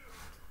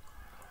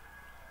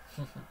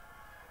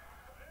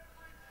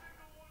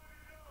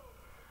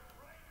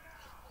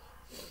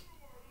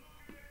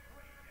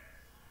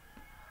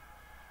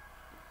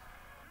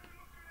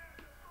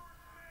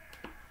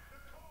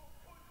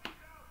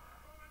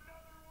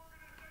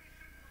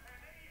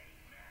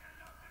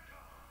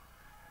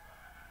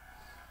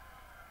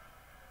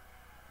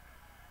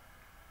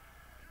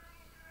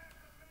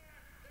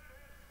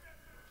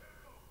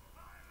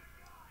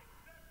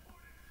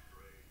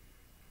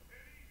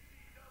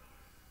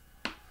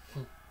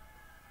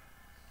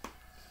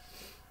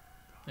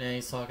 And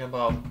he's talking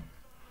about,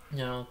 you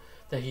know,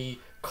 that he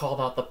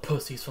called out the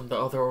pussies from the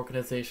other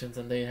organizations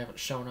and they haven't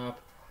shown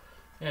up.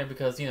 Yeah,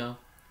 because, you know,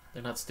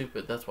 they're not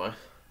stupid, that's why.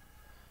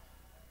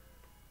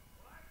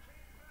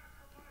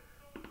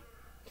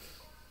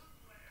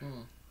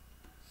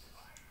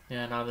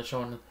 Yeah, now they're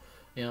showing,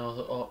 you know,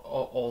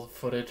 all the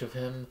footage of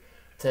him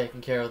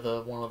taking care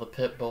of one of the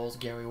pit bulls,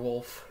 Gary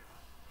Wolf.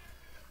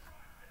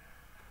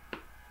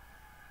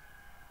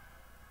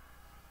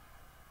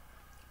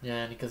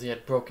 Yeah, and because he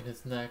had broken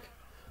his neck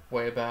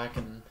way back,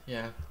 and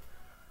yeah.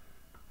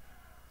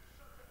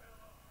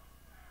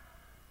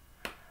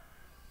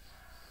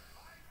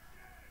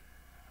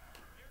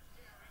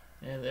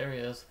 And there he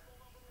is.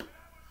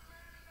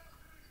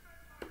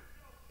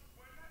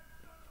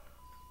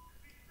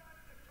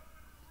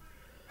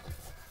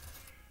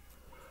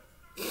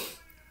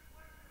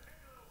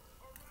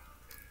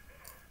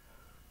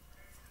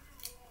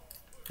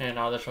 And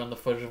now they're showing the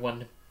footage of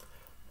when,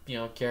 you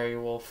know, Gary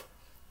Wolf,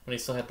 when he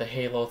still had the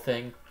halo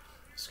thing,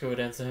 screwed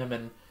into him,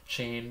 and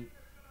Shane,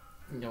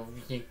 you know,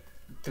 he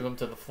threw him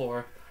to the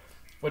floor,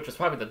 which was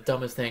probably the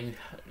dumbest thing,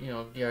 you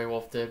know, Gary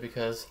Wolf did,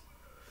 because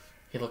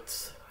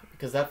because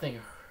that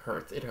thing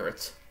hurts. It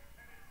hurts.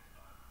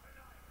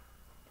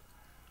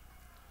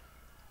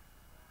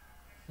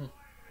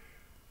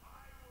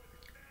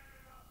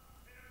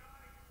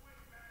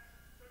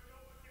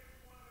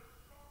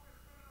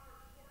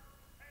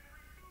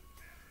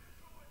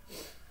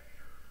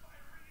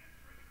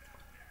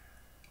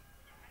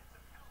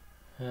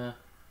 Yeah.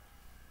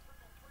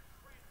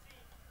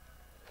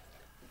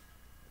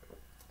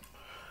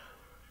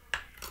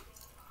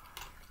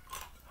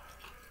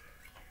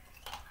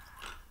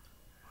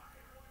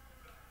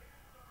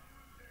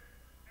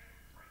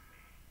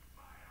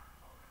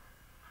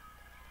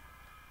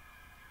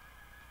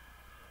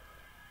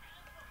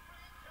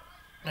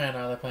 And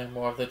now they're playing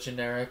more of the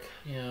generic,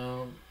 you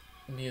know,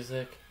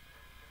 music.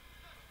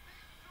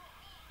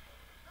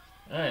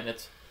 And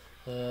it's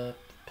the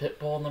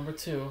Pitbull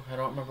 #2. I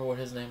don't remember what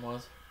his name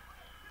was.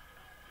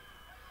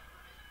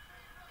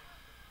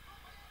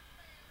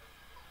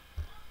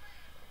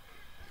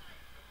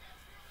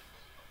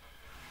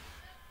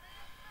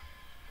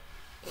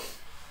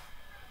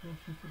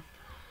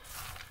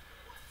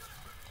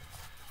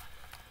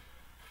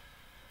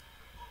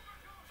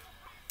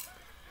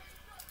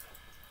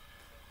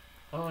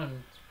 Oh,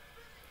 and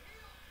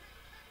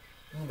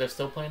they're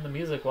still playing the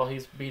music while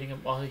he's beating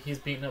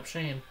up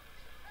Shane.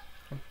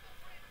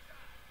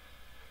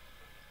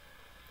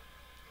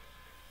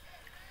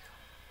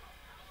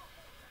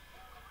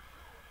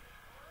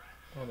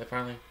 Oh, they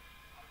finally.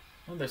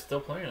 Oh, they're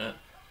still playing it.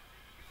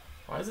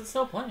 Why is it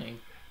still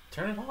playing?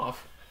 Turn it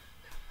off.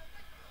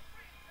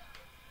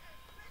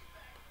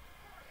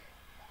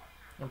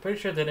 I'm pretty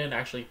sure they didn't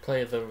actually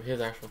play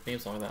his actual theme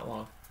song that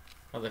long.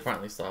 Oh, they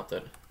finally stopped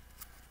it.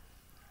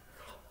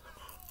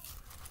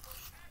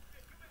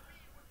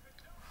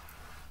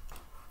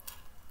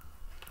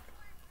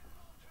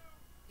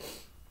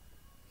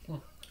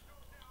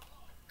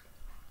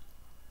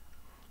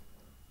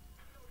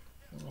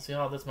 We'll see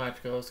how this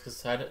match goes,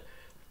 because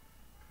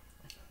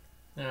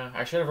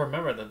I should have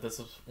remembered that this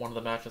was one of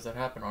the matches that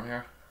happened on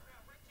here.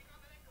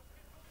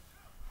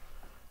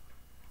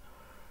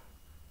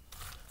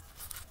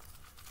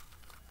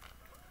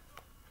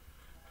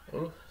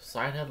 Ooh,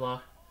 side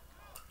headlock.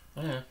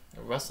 Oh yeah,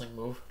 a wrestling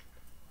move.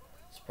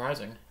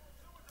 Surprising.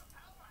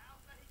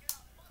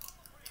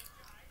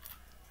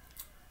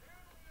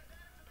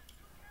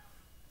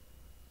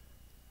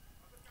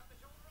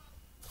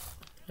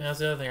 Yeah, that's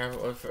the other thing I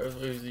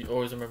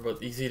always remember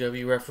about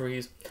ECW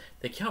referees.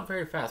 They count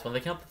very fast. When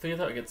they count the 3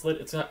 o'clock, it's lit.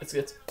 It's not.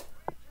 It's.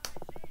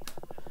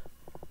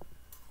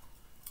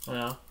 You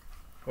know,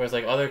 whereas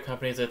like other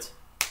companies, it's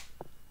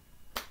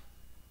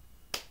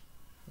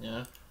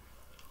yeah.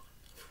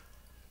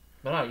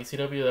 But no,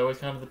 ECW, they're always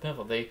kind of the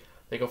pimple. They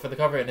go for the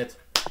cover and it's.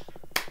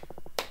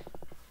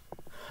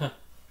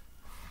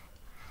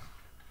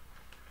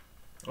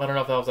 I don't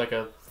know if that was like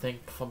a thing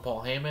from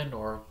Paul Heyman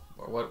or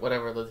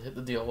whatever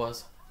the deal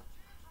was.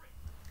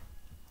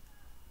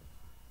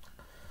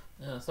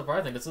 Yeah,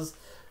 surprising. This has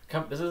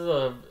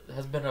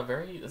been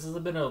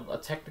a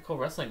technical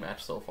wrestling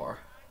match so far.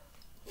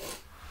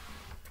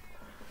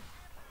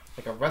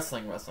 Like a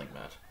wrestling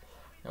match.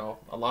 You know,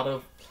 a lot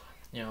of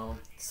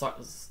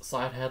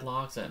side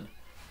headlocks and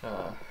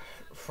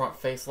front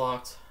face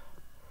locks.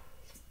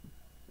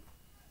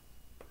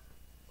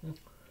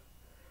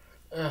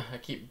 I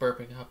keep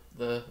burping up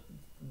the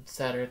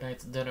Saturday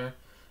night's dinner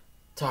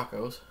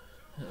tacos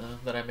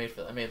that I made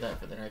I made that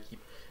for dinner. I keep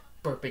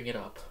burping it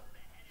up.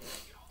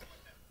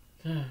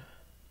 Yeah,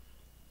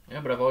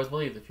 but I've always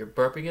believed if you're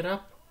burping it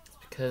up, it's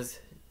because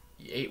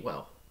you ate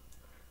well.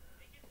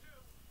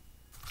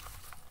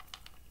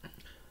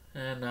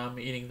 And now I'm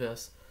eating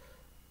this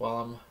while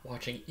I'm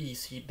watching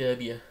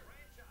ECW.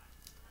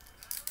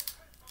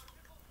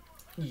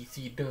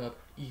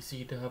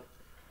 ECW.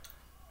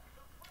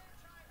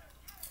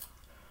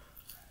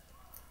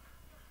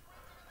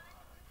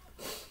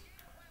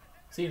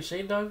 See,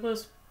 Shane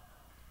Douglas,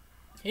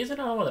 he's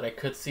another one that I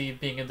could see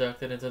being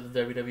inducted into the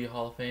WWE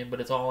Hall of Fame, but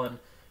it's all in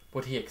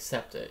would he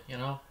accept it, you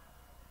know?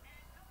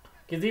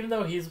 Because even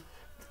though he's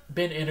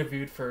been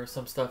interviewed for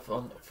some stuff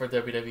for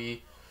WWE,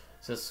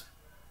 just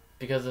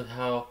because of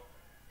how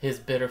his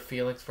bitter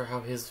feelings for how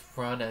his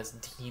run as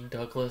Dean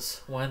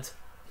Douglas went,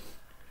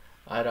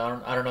 I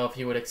don't know if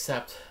he would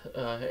accept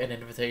an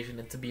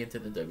invitation to be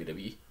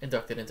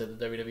inducted into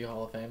the WWE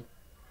Hall of Fame.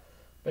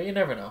 But you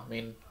never know. I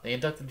mean, they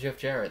inducted Jeff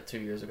Jarrett 2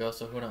 years ago,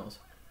 so who knows?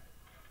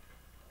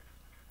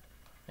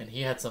 And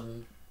he had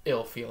some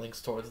ill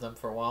feelings towards them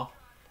for a while.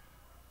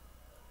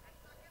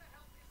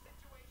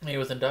 He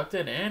was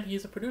inducted, and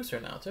he's a producer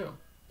now, too.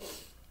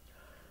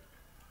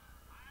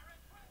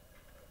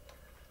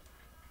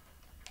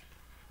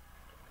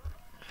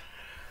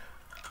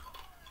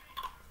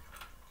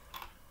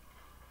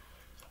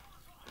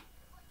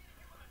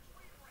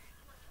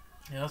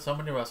 You know, so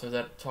many wrestlers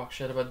that talk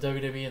shit about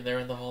WWE and they're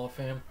in the Hall of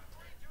Fame.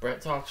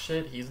 Brett talks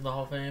shit, he's in the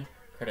Hall of Fame.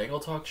 Kurt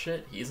Angle talks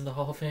shit, he's in the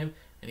Hall of Fame.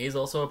 And he's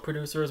also a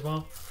producer as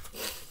well.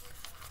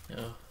 You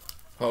know,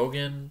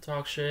 Hogan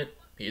talks shit,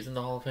 he's in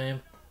the Hall of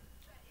Fame.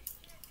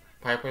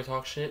 Piper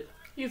talks shit,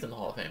 he's in the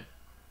Hall of Fame.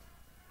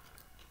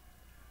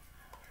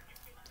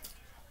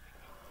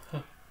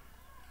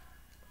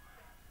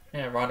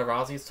 Yeah, Ronda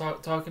Rousey's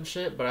talking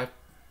shit, but I,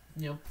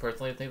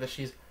 personally think that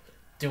she's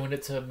doing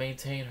it to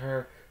maintain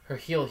her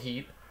heel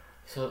heat,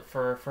 so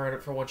for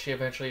when she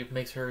eventually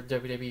makes her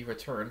WWE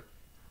return.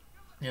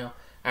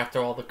 After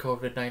all the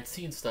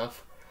COVID-19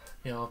 stuff,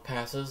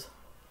 passes,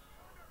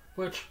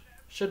 which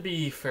should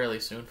be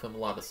fairly soon from a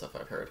lot of stuff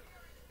I've heard.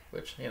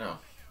 Which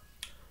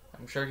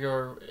I'm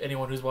sure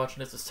anyone who's watching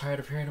this is tired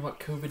of hearing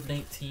about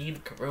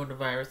COVID-19,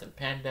 coronavirus, and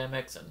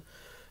pandemics, and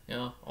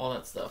all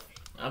that stuff.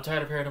 I'm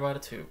tired of hearing about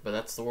it too, but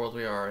that's the world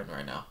we are in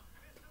right now.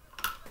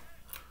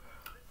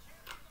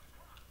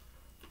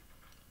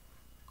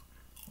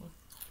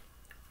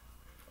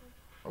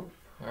 Oh,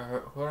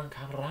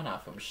 Hurricane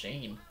from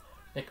Shane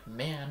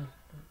McMahon.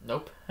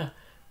 Nope.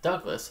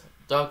 Douglas.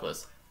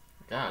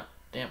 God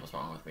damn, what's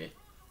wrong with me?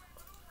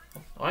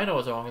 Oh, I know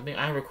what's wrong with me.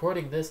 I'm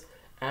recording this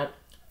at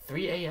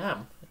 3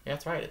 a.m.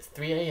 That's right, it's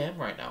 3 a.m.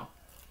 right now.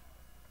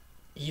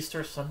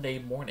 Easter Sunday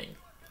morning.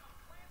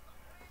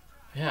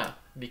 Yeah,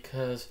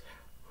 because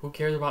who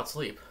cares about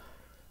sleep?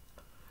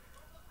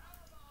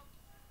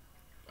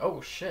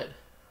 Oh, shit.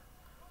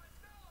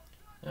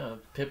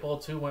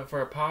 Pitbull 2 went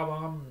for a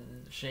powerbomb.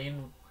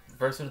 Shane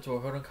reversed into a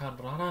Hurricane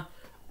Rana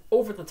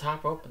over the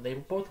top rope, and they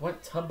both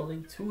went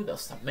tumbling to the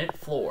cement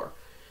floor.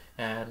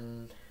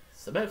 And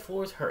cement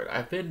floors hurt.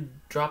 I've been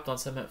dropped on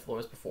cement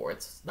floors before.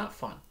 It's not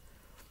fun.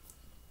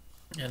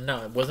 And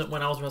no, it wasn't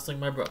when I was wrestling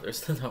my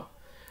brothers.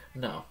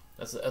 No.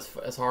 As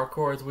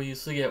hardcore as we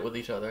used to get with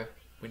each other,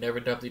 we never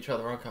dumped each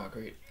other on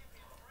concrete.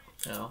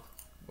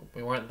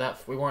 We weren't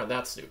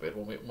that stupid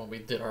when we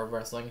did our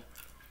wrestling.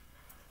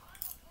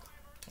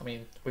 I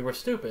mean, we were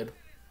stupid,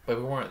 but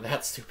we weren't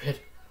that stupid.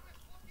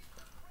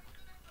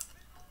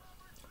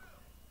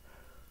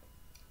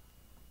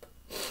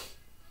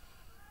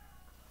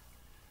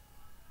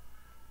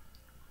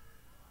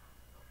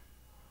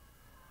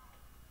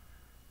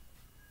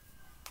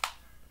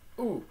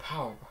 Ooh,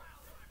 pile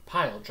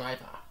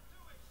driver.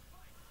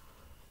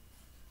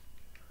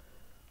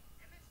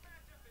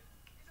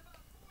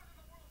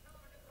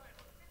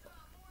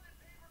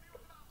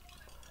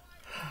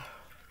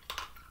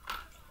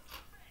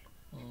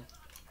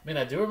 I mean,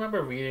 I do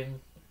remember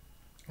reading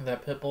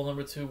that Pitbull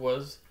number 2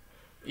 was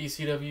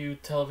ECW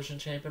television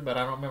champion, but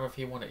I don't remember if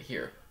he won it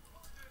here.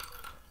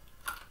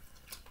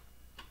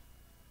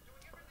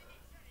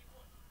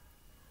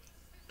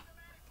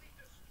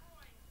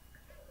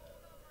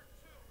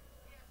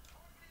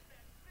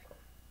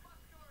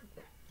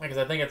 Like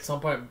because I think at some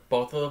point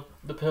both of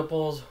the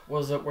Pitbulls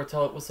was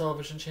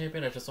television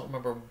champion. I just don't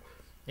remember.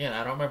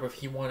 Yeah, I don't remember if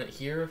he won it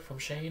here from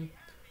Shane,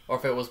 or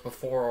if it was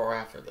before or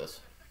after this.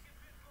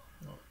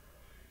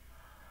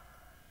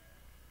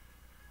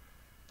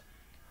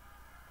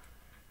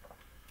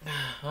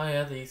 Oh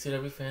yeah, the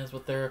ECW fans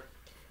with their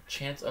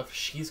chants of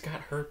 "She's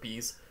got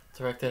herpes"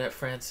 directed at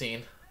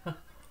Francine.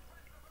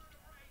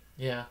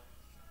 Yeah.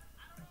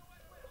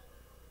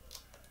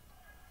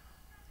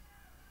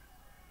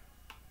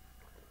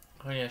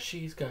 Oh yeah,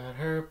 she's got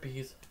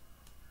herpes.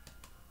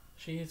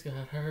 She's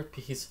got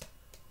herpes.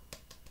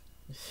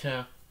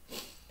 Yeah.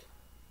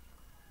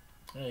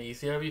 Yeah,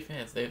 ECW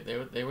fans,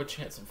 they would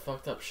chant some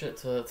fucked up shit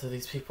to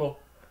these people.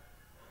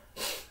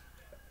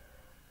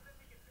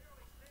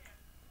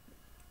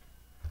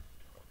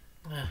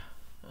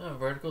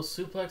 Vertical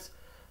suplex,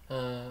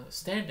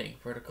 standing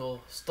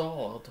vertical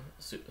stalled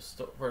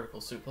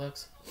vertical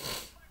suplex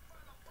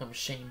from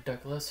Shane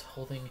Douglas,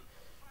 holding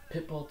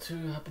Pitbull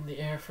 2 up in the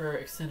air for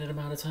an extended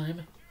amount of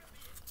time.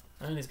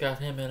 And he's got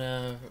him in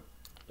a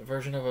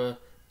version of a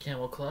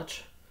camel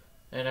clutch.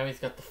 And now he's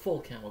got the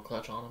full camel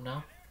clutch on him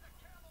now.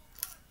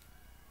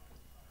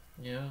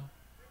 Yeah.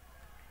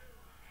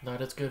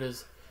 Not as good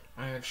as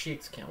Iron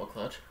Sheik's camel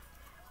clutch.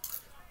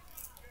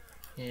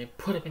 Yeah,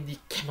 put him in the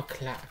camel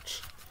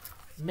clutch.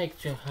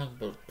 Make you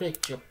humble,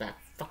 break your back,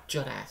 fuck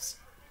your ass.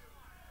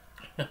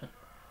 I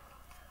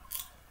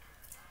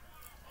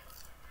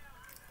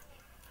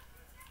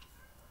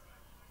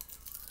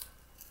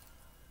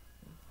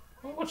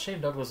wonder what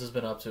Shane Douglas has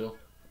been up to.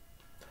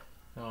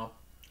 No,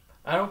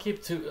 I don't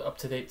keep too up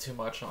to date too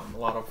much on a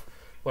lot of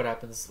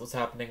what's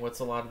happening with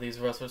a lot of these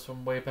wrestlers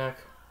from way back.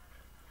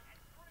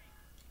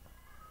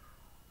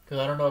 Because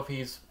I don't know if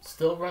he's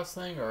still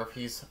wrestling or if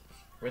he's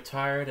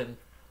retired and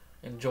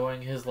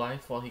enjoying his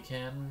life while he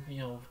can,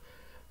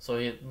 so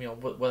he,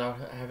 without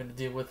having to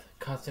deal with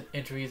constant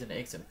injuries and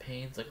aches and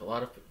pains like a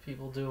lot of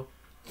people do.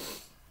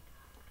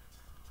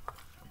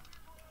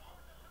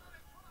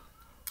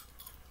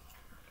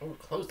 Oh,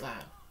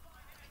 clothesline.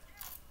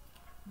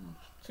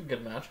 It's a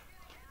good match.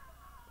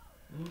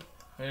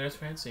 There's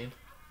Francine.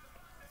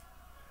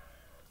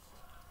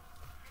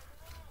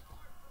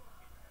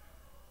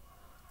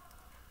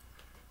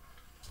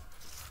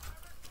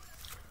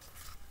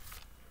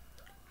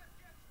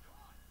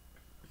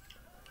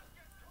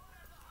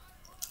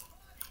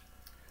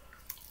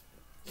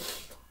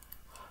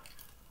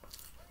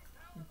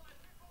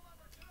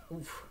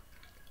 Oof.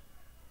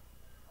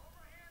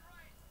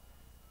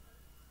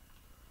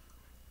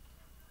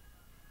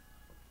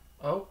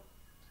 Oh.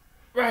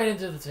 Right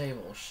into the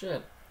table.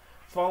 Shit.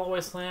 Fall away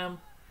slam.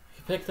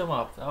 He picked him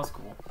up. That was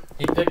cool.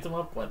 He picked him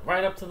up, went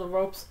right up to the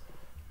ropes,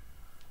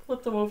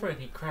 flipped him over, and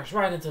he crashed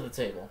right into the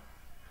table.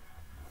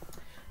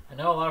 I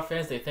know a lot of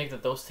fans, they think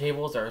that those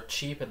tables are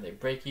cheap and they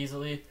break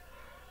easily.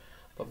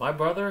 But my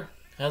brother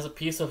has a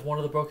piece of one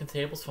of the broken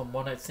tables from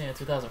One Night Stand in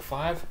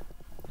 2005.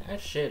 That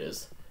shit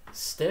is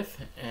stiff,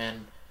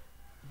 and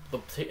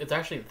it's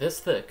actually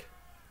this thick.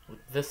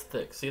 This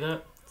thick. See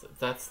that?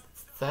 That's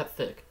that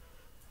thick.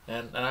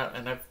 And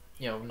I've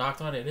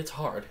knocked on it. It's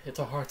hard. It's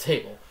a hard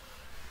table.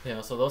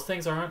 So those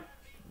things aren't.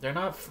 They're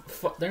not.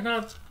 They're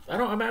not. I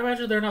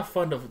imagine they're not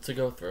fun to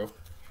go through.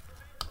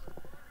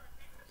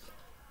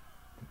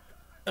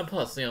 And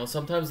plus,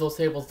 sometimes those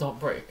tables don't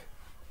break.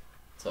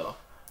 So.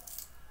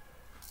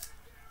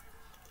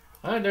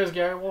 And there's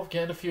Gary Wolf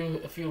getting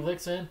a few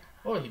licks in.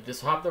 Oh, he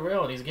just hopped the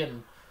rail and he's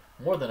getting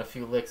more than a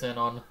few licks in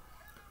on.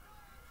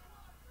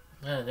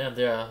 And then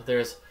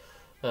there's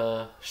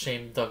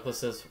Shane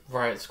Douglas's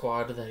Riot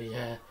Squad that he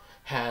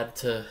had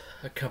to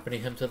accompany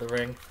him to the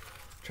ring,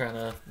 trying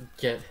to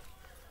get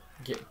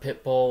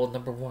Pitbull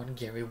 #1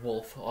 Gary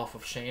Wolf off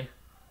of Shane.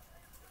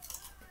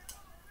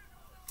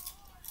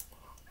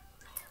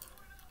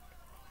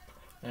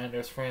 And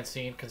there's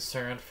Francine,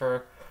 concerned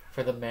for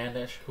the man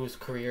whose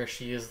career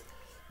she is,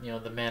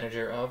 the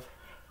manager of.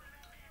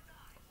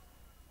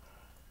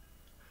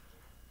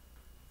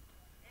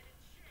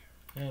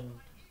 And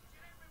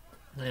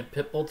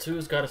Pitbull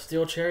 2's got a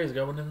steel chair. He's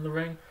going in the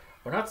ring.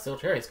 Or not steel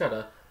chair. He's got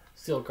a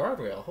steel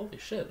guardrail. Holy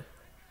shit.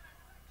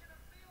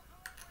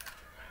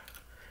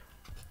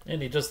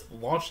 And he just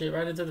launched it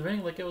right into the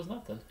ring like it was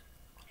nothing.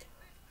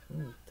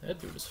 That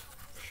dude is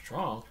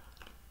strong.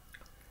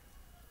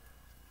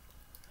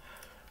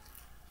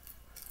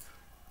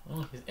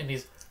 Oh,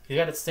 he's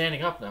got it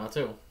standing up now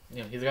too.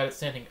 He's got it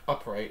standing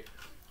upright.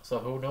 So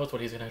who knows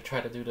what he's gonna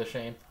try to do to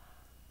Shane.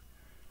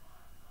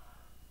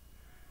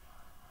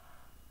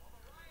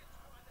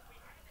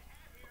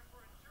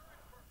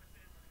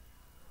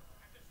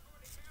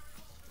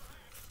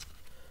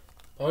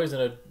 Oh, he's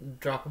gonna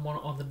drop him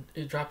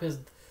drop his.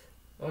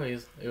 Oh,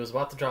 he was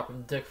about to drop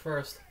him dick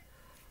first.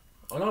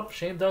 Oh no,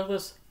 Shane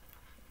Douglas.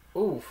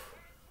 Oof.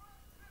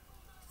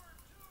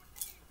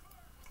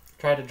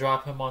 Tried to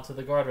drop him onto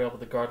the guardrail, but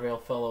the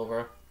guardrail fell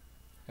over.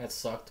 That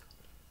sucked.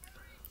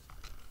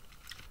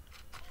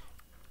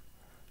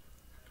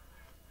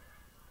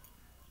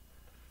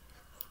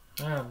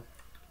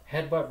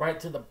 Headbutt right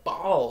to the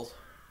balls.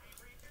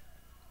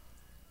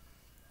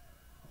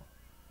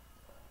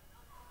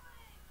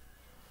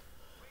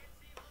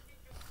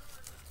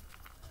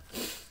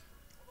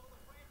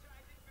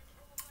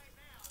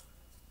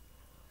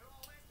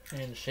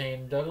 And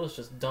Shane Douglas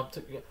just dumped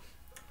it.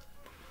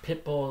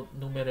 Pitbull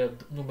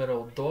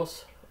numero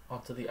dos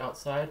onto the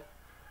outside.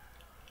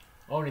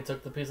 Oh, and he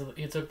took the piece of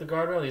he took the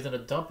guardrail. He's gonna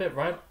dump it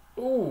right,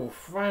 ooh,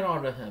 right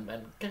onto him.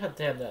 And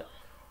goddamn, that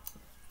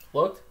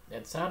looked.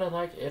 It sounded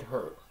like it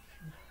hurt.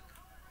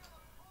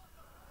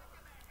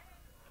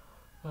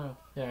 Oh,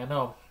 yeah, I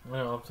know.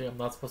 See, I'm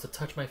not supposed to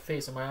touch my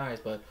face and my eyes,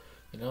 but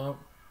you know,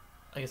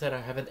 like I said, I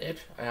have an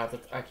itch. I have to.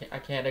 I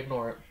can't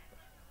ignore it.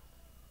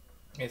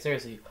 Hey,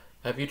 seriously,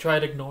 have you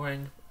tried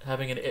ignoring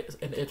having an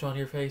itch on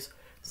your face?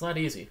 It's not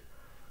easy.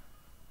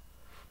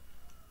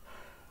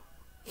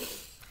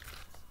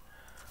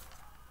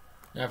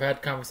 Now, I've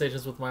had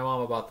conversations with my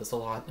mom about this a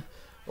lot,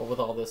 or with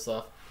all this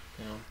stuff.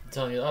 You know,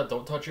 telling you, oh,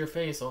 don't touch your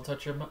face, don't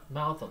touch your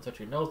mouth, don't touch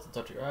your nose, don't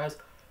touch your eyes.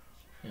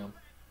 You know,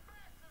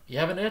 you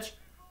have an itch,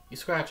 you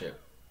scratch it.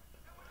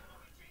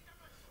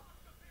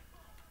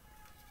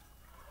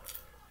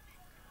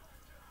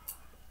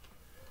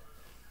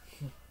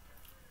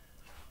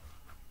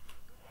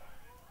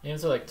 And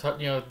so, like,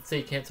 you know, say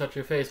you can't touch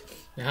your face.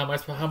 How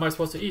am I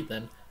supposed to eat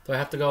then? Do I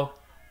have to go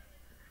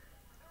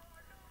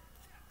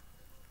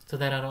so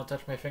that I don't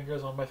touch my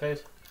fingers on my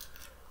face?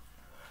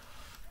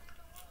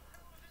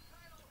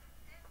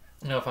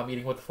 You know, if I'm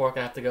eating with a fork,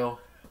 I have to go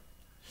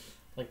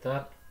like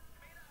that.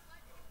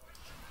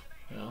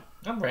 You know,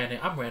 I'm ranting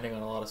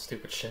on a lot of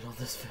stupid shit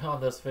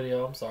on this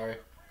video. I'm sorry.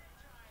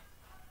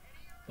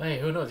 Hey,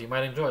 who knows? You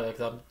might enjoy it.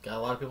 Cause I've got a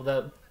lot of people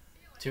that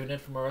tune in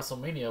from a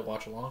WrestleMania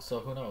watch along.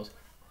 So who knows?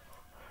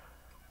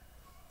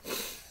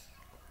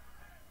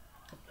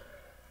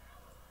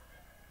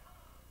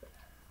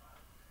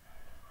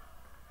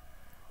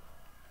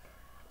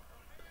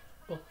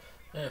 Well,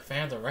 yeah,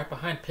 fans are right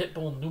behind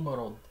Pitbull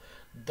numero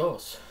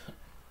dos,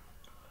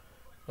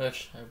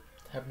 which I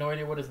have no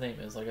idea what his name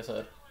is. Like I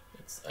said,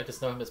 I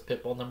just know him as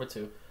Pitbull number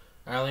 2.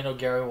 I only know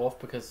Gary Wolf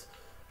because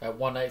at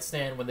One Night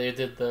Stand when they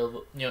did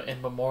the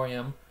in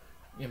memoriam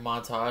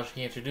montage,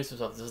 he introduced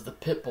himself. This is the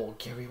Pitbull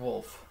Gary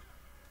Wolf.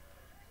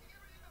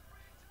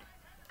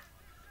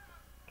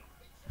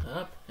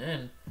 Up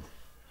and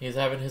he's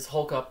having his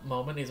Hulk up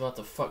moment. He's about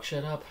to fuck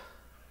shit up.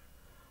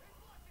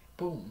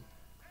 Boom,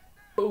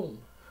 boom.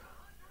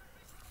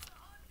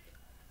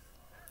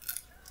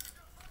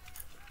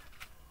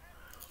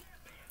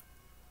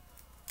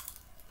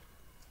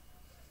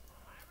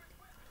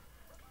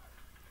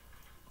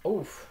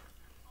 Oof.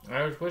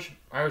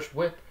 Irish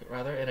whip,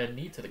 rather, and a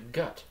knee to the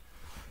gut.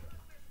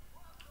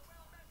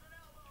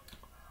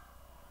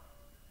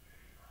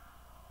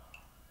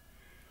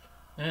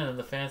 And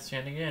the fans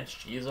chanting in,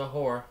 she's a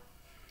whore.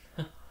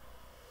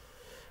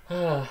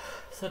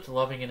 Such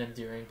loving and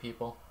endearing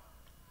people.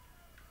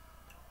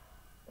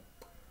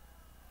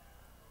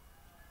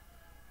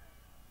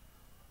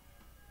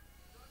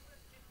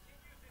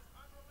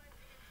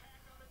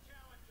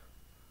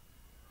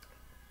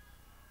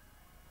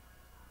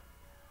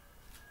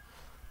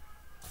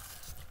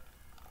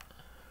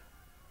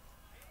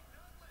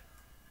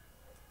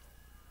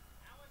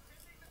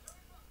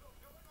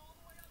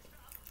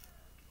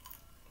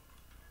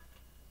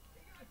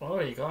 Oh,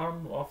 you got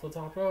him off the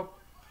top rope.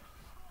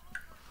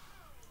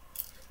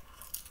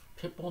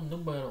 Pitbull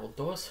numero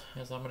dos,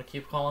 as I'm gonna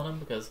keep calling him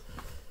because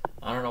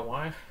I don't know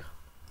why.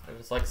 I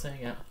just like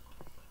saying it.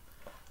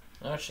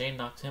 Shane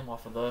knocked him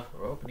off of the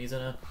rope,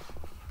 and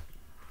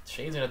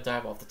Shane's gonna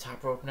dive off the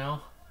top rope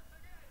now.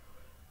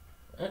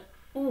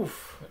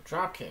 Oof, a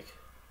drop kick.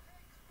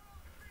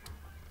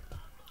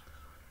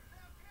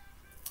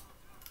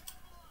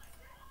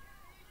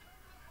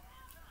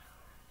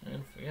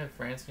 And yeah,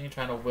 Francine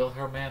trying to will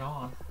her man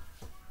on.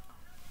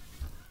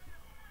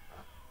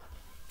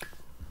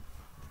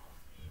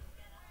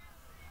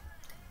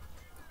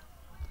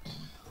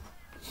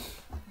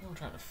 I'm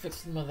trying to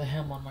fix the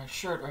hem on my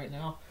shirt right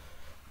now,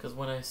 because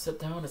when I sit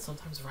down, it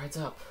sometimes rides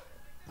up.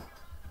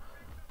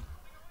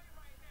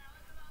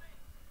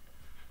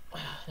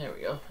 There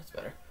we go. That's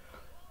better.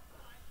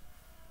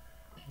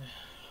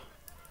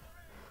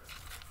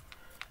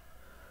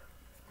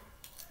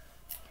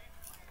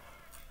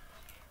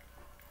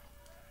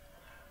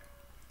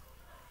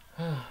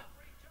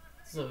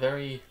 This is a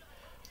very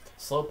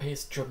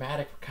slow-paced,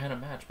 dramatic kind of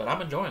match, but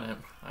I'm enjoying it.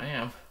 I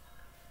am.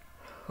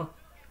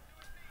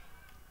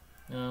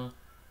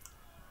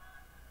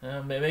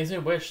 It makes me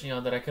wish,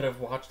 that I could have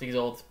watched these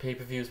old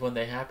pay-per-views when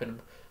they happened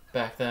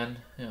back then,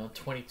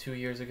 22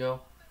 years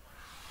ago.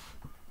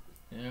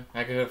 Yeah,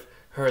 I could have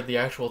heard the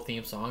actual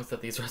theme songs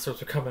that these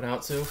wrestlers were coming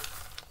out to.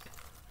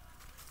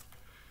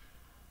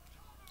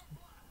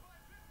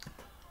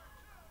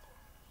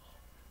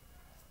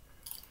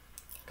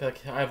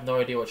 I have no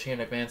idea what Shane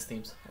McMahon's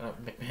themes.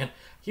 McMahon. I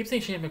keep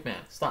saying Shane McMahon.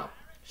 Stop.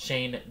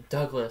 Shane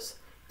Douglas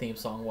theme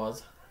song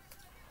was.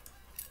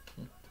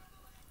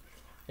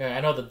 Yeah, I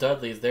know the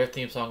Dudleys. Their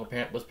theme song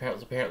was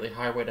apparently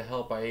 "Highway to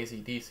Hell" by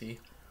AC/DC,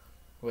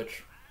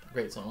 which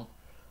great song.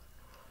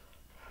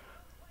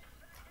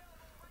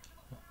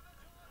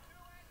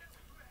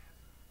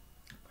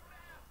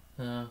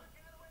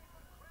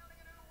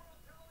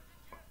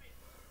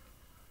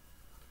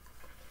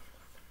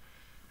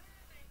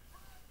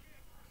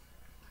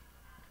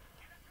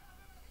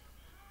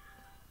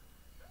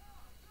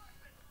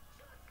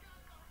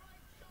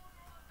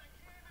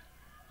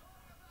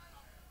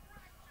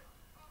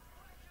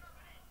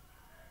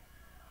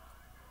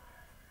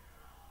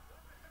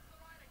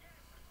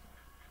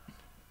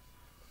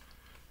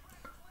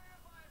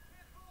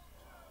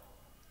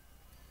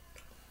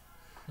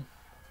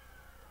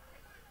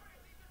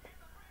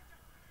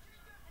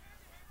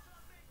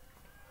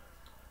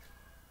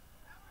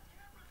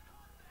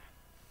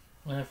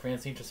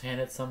 Francine just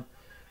handed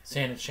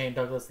Shane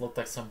Douglas looked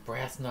like some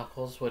brass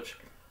knuckles, which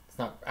it's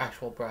not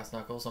actual brass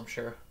knuckles, I'm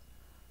sure.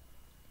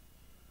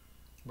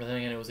 But then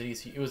again, it was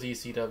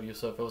ECW,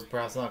 so if it was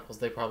brass knuckles,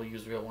 they probably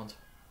used real ones.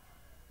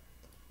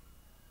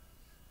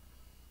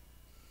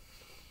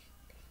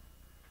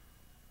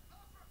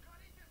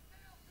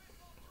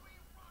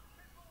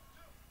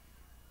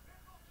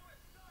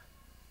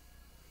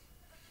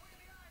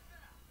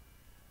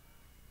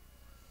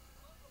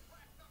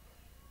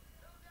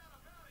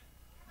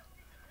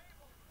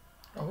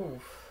 Oh.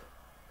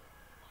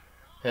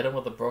 Hit him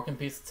with a broken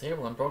piece of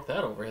table and broke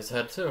that over his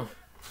head, too.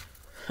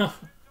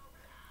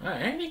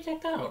 Alright, and he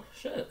kicked out.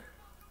 Shit.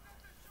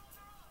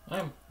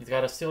 He's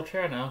got a steel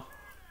chair now.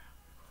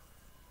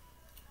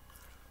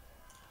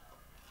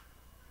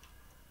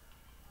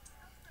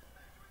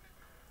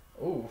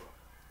 Ooh.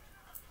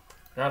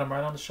 Got him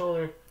right on the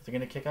shoulder. Is he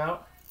gonna kick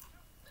out?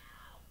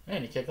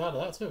 And he kicked out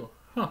of that, too.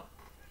 Huh.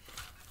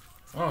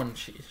 Oh, and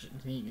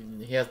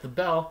he has the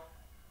bell.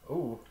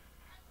 Ooh.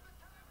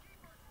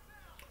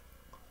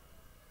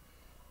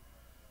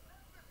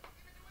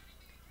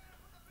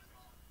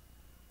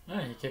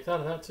 Yeah, he kicked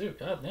out of that too.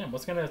 God damn,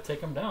 what's gonna take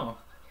him down?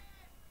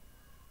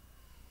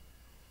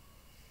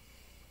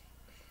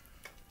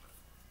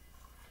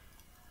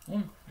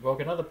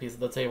 Broke another piece of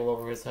the table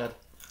over his head.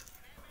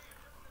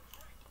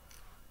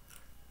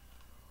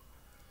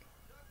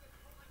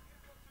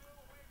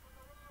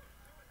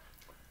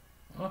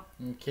 Oh,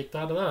 and kicked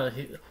out of that.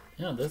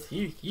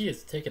 He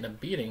is taking a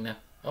beating now.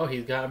 Oh,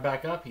 he's gotten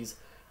back up. He's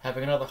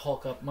having another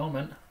Hulk up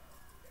moment.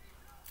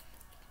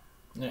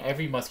 You know,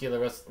 every muscular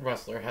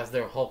wrestler has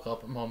their Hulk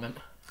up moment.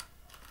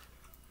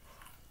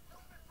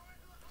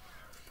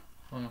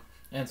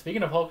 And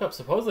speaking of Hulk up,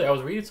 supposedly I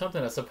was reading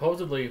something that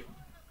supposedly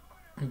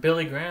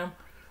Billy Graham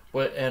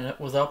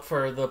was up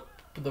for the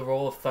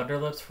role of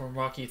Thunderlips from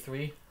Rocky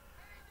 3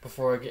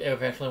 before it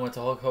eventually went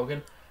to Hulk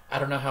Hogan. I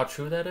don't know how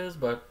true that is,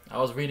 but I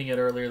was reading it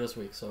earlier this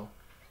week, so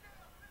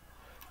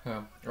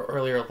or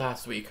earlier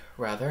last week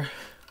rather.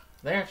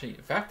 In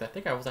fact, I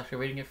think I was actually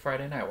reading it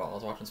Friday night while I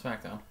was watching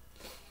SmackDown.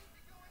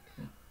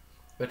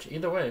 Which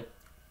either way,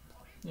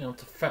 you know,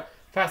 it's a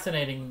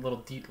fascinating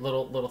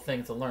little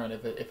thing to learn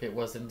if it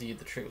was indeed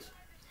the truth.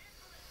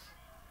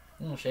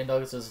 You know, Shane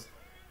Douglas is,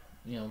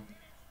 you know,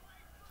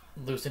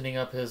 loosening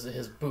up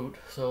his boot,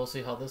 so we'll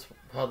see how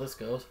this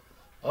goes.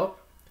 Oh,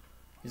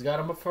 he's got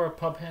him up for a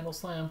pump handle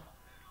slam.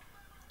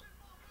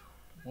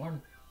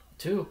 1,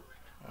 2,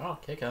 oh,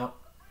 kick out.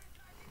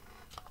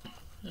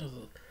 This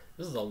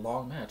is a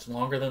long match,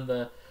 longer than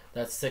that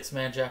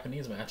 6-man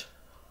Japanese match.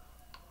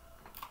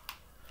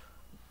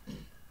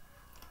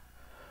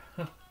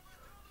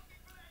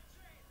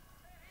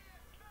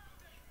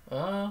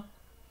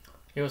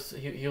 He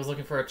was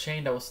looking for a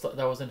chain that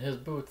was in his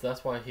boot.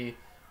 That's why he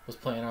was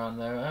playing around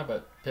there.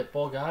 But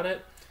Pitbull got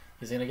it.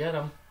 He's gonna get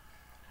him.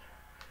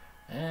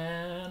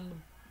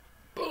 And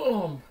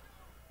boom!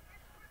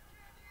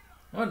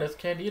 Oh, that's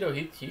Candido.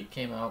 He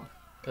came out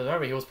because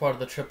remember he was part of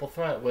the triple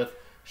threat with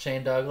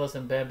Shane Douglas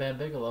and Bam Bam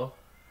Bigelow.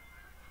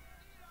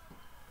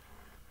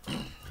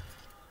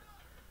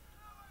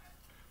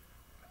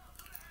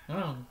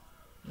 Oh,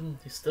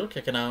 he's still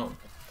kicking out.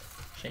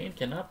 Shane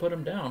cannot put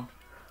him down.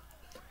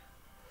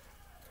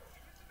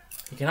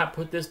 He cannot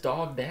put this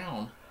dog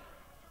down.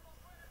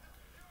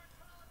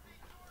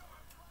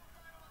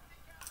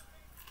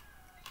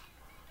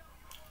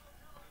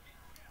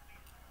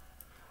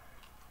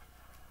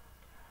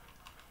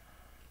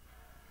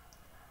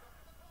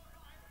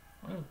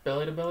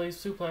 Belly to belly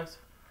suplex.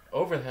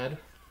 Overhead.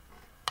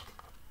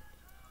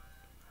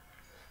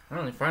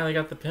 Oh, he finally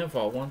got the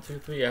pinfall. 1, 2,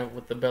 3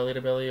 with the belly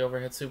to belly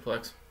overhead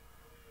suplex.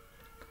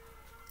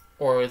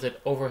 Or is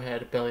it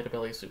overhead belly to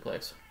belly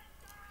suplex?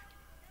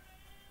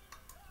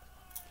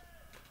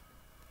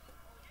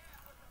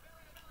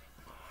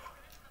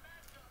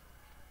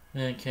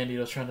 And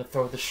Candido's trying to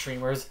throw the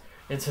streamers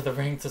into the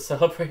ring to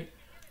celebrate.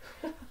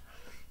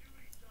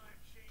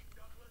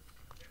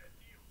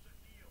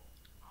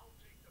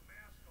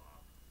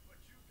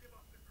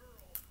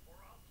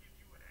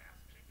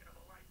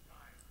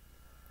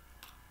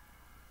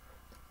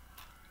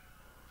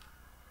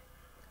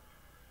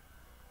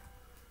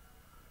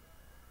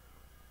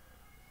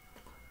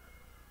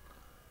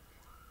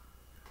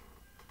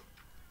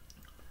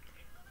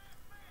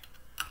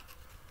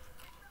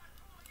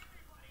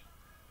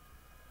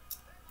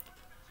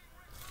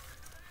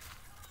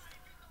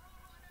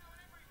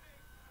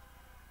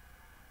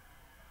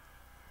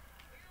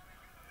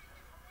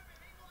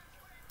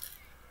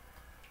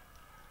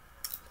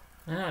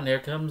 And here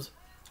comes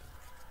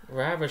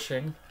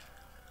Ravishing.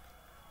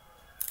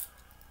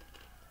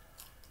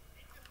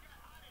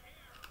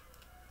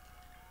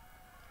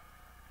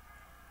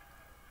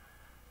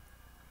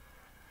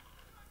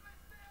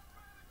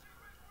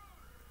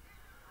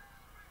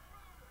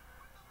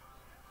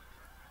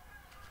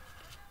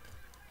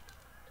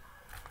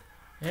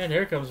 And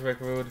here comes Rick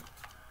Rude.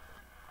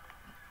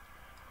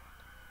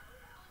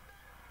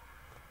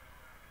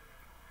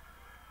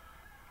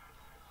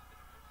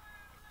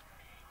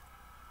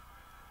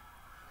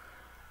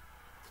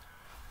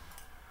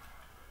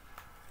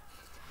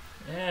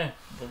 Yeah,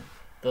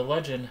 the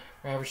legend,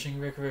 Ravishing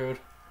Rick Rude.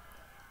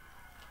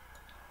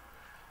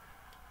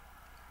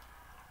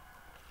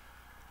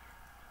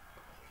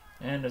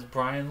 And there's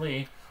Brian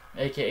Lee,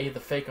 aka the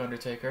Fake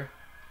Undertaker.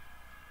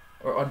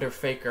 Or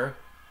Underfaker.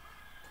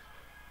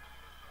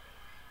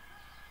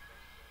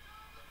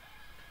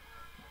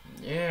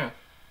 Yeah.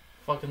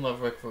 Fucking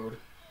love Rick Rude.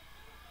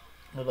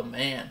 You're the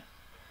man.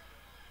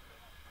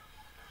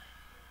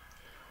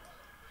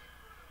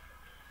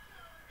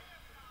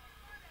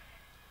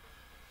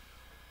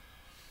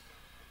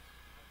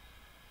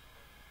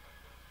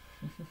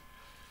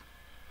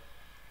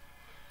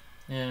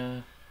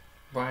 Yeah.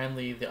 Brian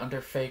Lee, the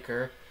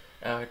Underfaker,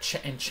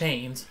 in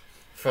chains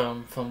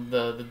from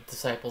the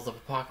Disciples of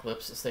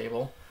Apocalypse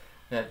stable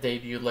that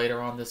debuted later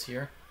on this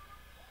year.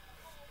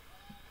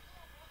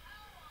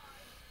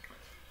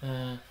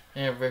 And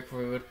Rick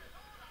Rude.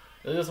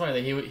 It's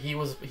funny that he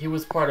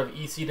was part of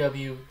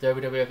ECW,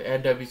 WWF,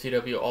 and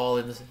WCW all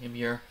in the same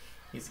year.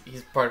 He's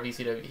part of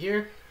ECW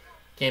here.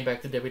 Came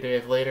back to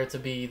WWF later to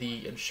be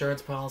the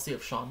insurance policy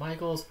of Shawn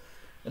Michaels,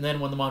 and then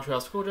when the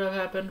Montreal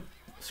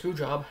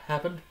Screwjob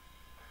happened,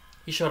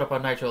 he showed up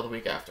on Nitro the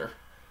week after.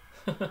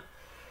 uh,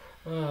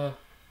 well,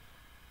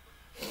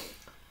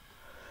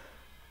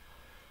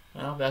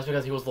 that's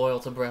because he was loyal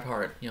to Bret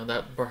Hart. You know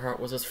that Bret Hart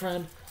was his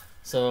friend,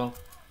 so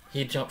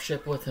he jumped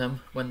ship with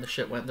him when the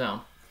shit went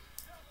down.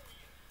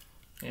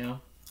 You know,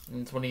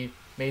 and it's when he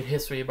made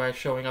history by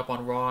showing up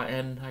on Raw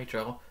and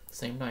Nitro the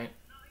same night.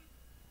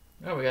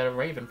 Oh, we got a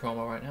Raven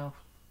promo right now.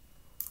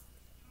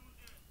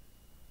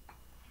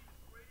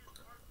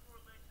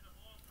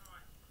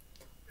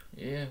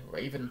 Yeah,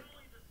 Raven.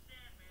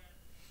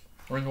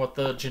 I wonder what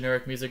the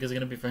generic music is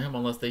going to be for him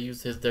unless they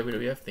use his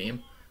WWF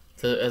theme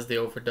as the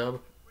overdub.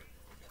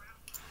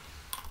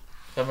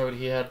 I remember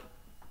he had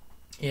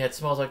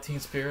 "Smells Like Teen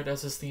Spirit"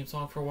 as his theme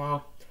song for a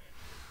while,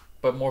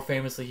 but more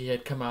famously he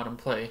had "Come Out and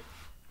Play"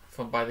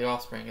 by The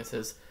Offspring as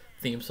his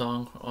theme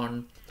song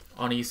on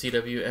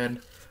ECW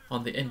and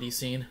on the indie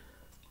scene.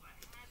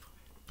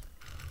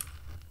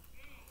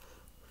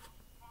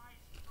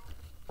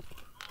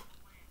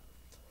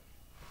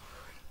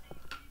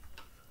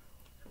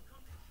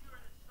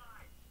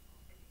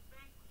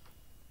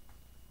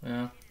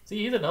 Yeah.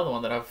 See, he's another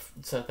one that I've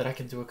said that I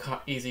can do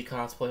a easy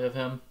cosplay of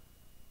him.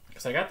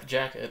 Because I got the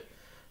jacket.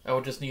 I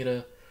would just need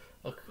a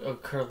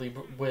curly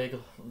wig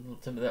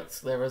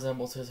that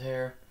resembles his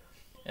hair.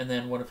 And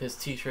then one of his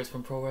t-shirts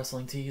from Pro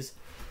Wrestling Tees.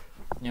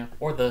 Yeah.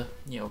 Or the,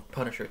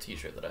 Punisher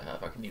t-shirt that I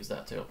have. I can use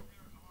that too.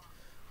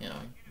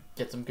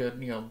 Get some good,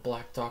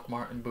 black Doc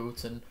Martin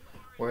boots and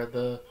wear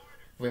the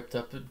ripped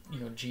up,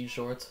 jean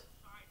shorts.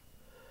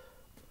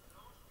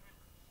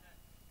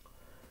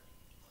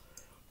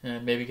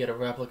 And maybe get a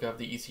replica of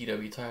the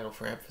ECW title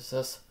for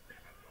emphasis.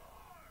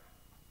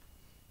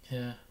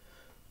 Yeah.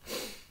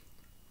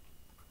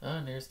 Oh,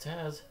 and there's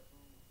Taz.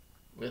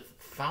 With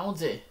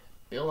Fonzie.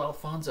 Bill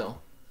Alfonso.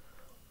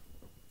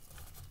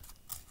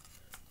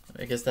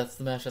 I guess that's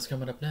the match that's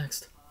coming up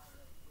next.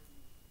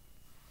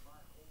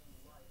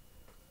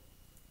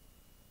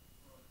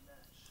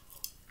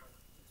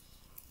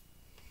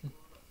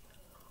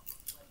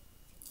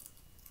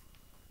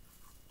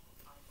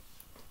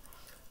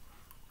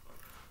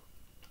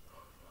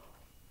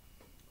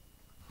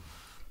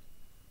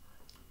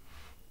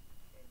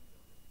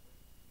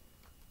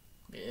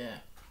 Yeah.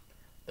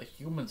 The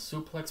human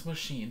suplex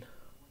machine.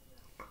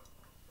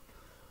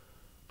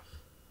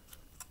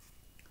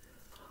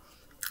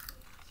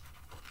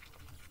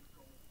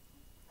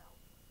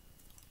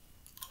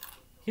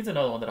 He's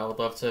another one that I would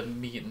love to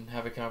meet and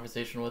have a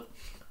conversation with,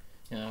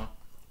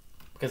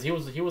 because he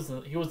was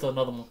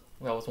another one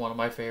that was one of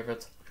my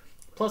favorites.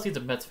 Plus, he's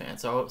a Mets fan,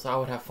 so I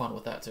would have fun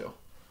with that too.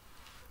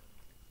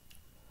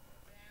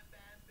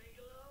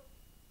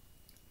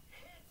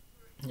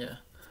 Yeah.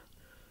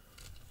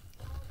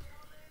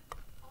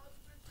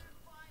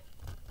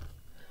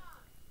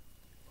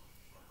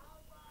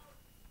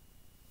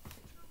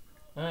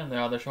 And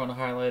now they're showing a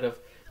highlight of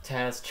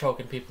Taz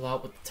choking people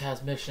out with the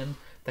Taz mission,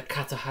 the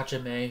Kata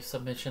Hajime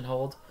submission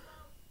hold.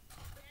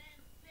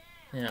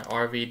 Yeah,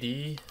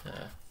 RVD,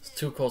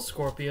 Too Cold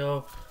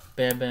Scorpio,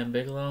 Bam Bam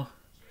Bigelow.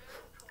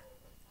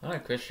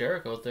 Chris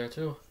Jericho's there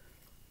too.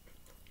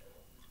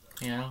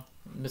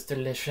 Mr.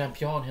 Le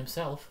Champion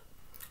himself.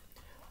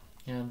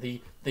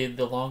 The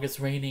longest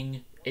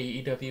reigning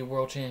AEW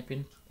World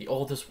Champion, the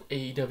oldest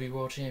AEW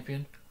World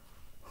Champion.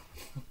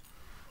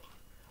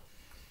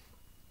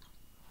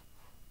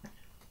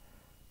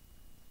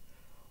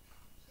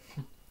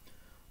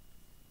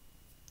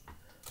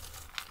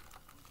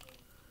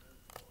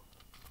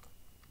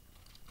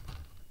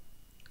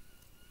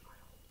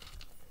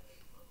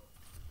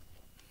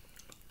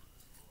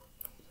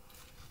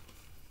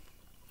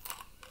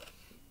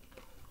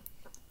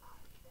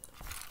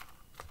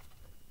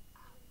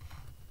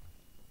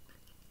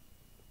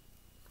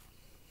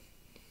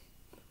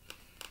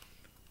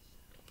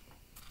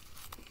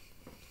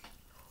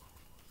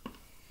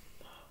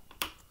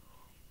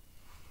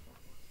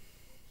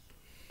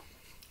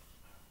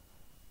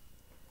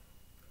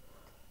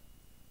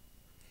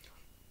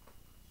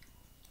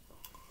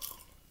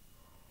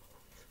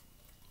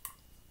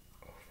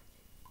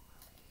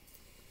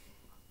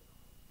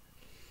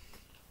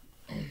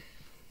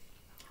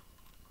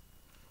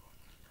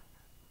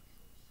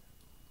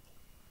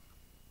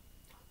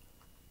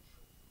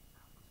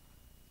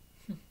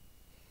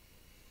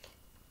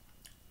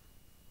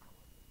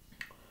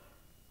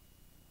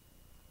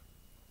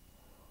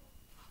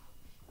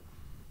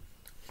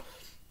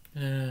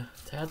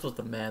 Taz was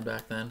the man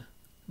back then.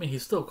 I mean,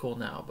 he's still cool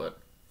now, but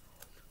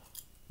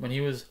when he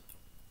was...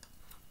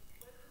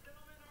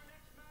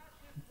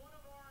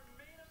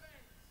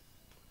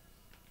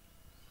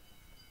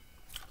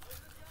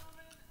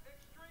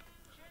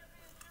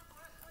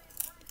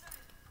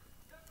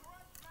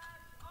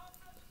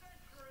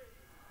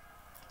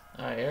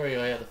 Alright, here we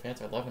go. Yeah, the fans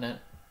are loving it.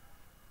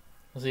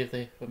 Let's see if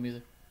they put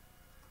music.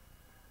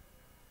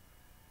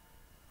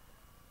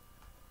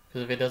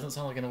 Because if it doesn't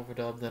sound like an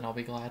overdub, then I'll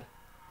be glad.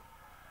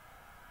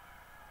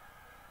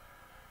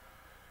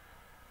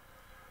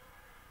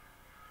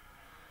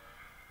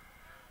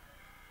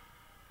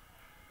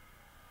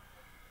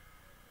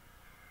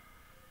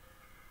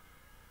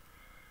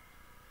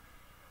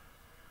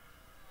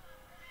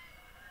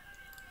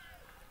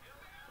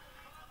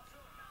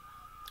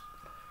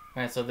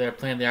 Alright, so they're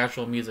playing the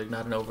actual music,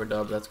 not an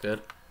overdub. That's good.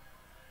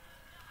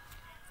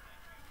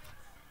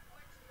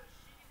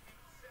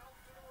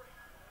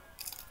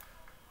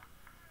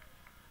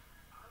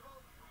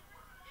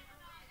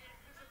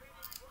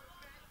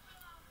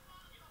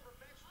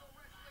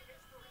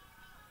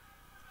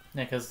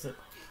 Yeah, because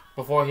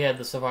before he had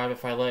the Survivor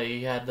Filet,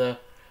 he had the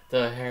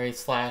Harry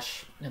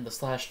Slash and the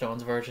Slash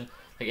Stones version,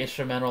 like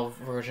instrumental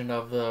version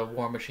of the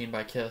War Machine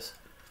by Kiss,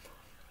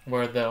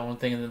 where the only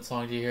thing in the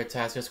song you hear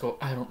Taz just go,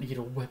 "I don't need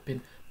a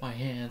weapon, my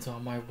hands are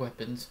my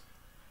weapons."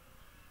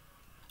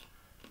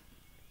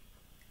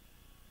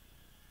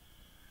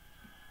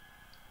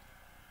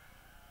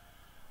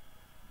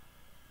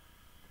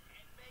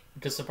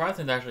 It's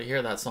surprising to actually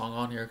hear that song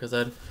on here, because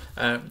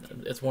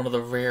it's one of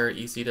the rare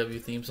ECW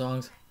theme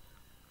songs.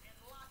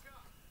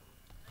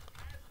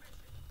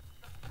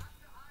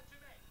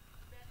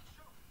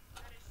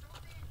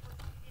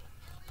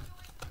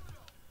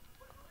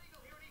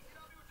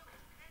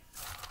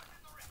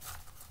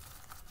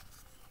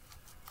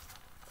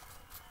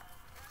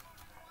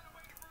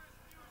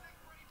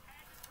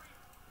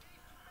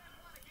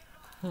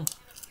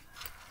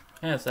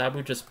 Yeah,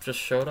 Sabu just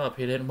showed up.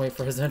 He didn't wait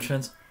for his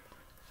entrance.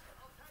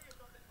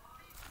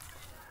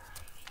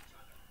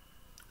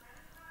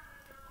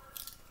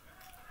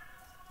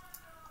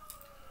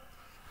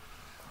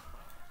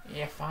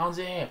 Yeah, found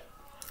it.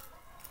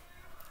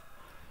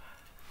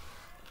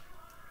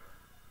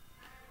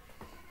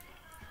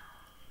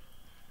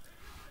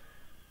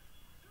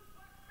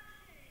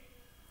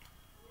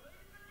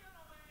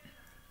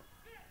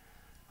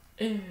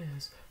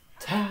 Is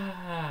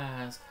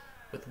Taz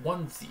with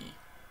one Z.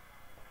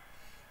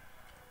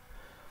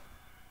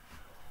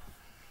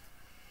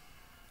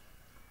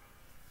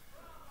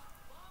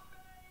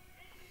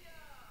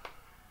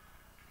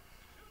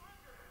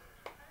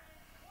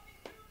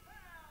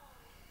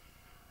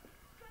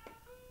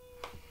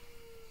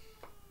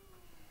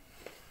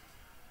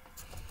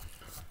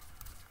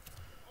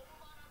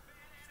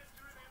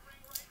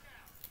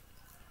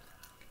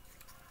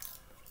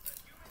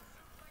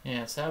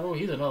 Yeah, Sabu,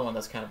 he's another one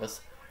that's kind of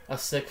a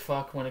sick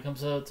fuck when it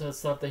comes to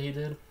stuff that he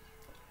did.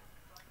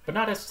 But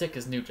not as sick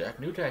as New Jack.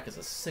 New Jack is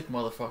a sick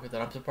motherfucker that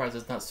I'm surprised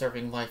is not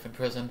serving life in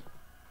prison.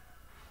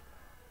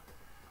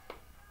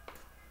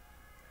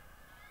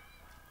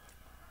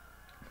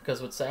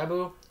 Because with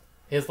Sabu,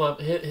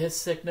 his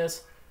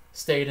sickness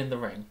stayed in the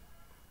ring.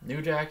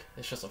 New Jack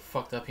is just a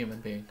fucked up human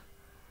being.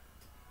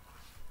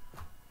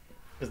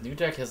 Because New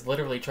Jack has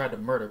literally tried to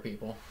murder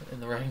people in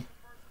the ring.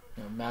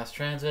 You know, Mass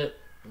Transit,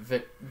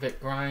 Vic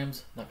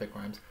Grimes, not Vic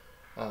Grimes.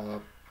 I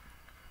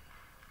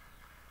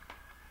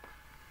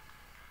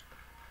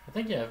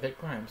think, yeah, Vic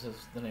Grimes is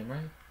the name,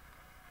 right?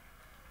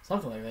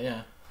 Something like that,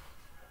 yeah.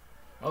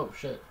 Oh,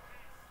 shit.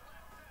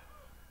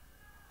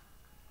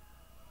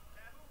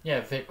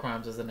 Yeah, Vic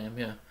Grimes is the name,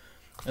 yeah.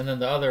 And then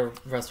the other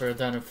wrestler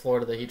down in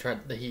Florida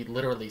that he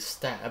literally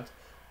stabbed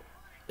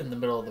in the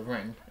middle of the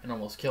ring and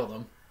almost killed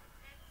him.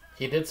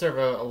 He did serve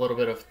a little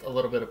bit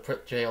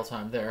of jail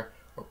time there,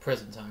 or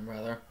prison time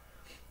rather.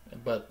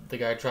 But the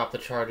guy dropped the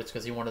charges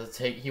because he wanted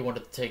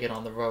to take it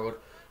on the road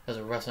as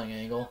a wrestling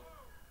angle.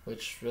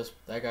 Which,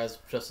 that guy's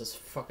just as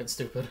fucking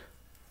stupid.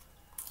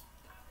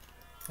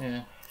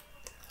 Yeah.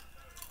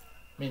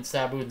 I mean,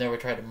 Sabu never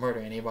tried to murder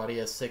anybody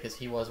as sick as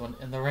he was when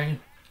in the ring.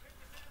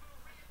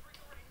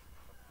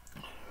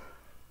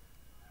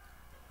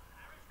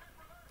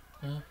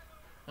 Yeah.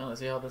 Well, let's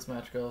see how this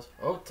match goes.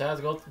 Oh,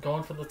 Taz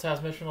going for the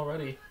Taz mission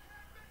already.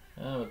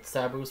 Oh,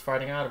 Sabu's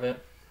fighting out of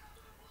it.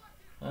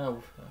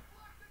 Oh,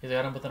 he's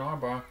got him with an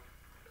armbar.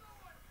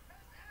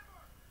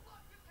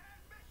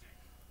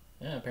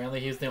 Yeah, apparently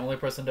he's the only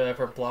person to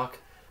ever block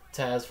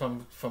Taz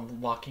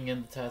from locking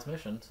in the Taz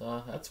mission,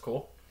 so that's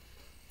cool.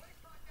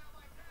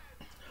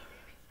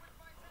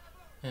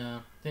 Yeah,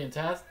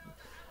 Taz,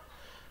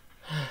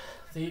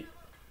 he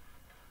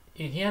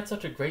had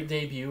such a great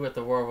debut at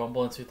the Royal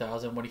Rumble in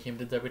 2000 when he came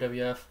to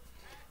WWF,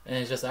 and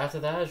it's just after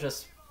that, it's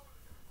just,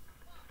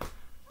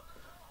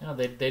 you know,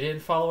 they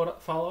didn't follow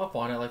up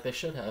on it like they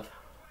should have.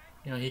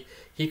 You know,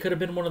 he could have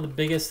been one of the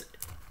biggest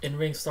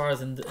in-ring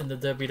stars in the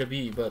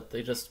WWE, but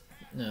they just,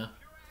 yeah.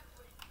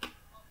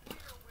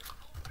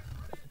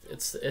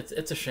 It's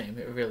a shame.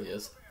 It really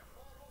is.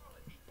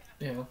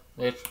 You know,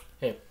 which,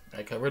 hey,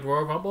 I covered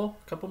Royal Rumble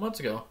a couple months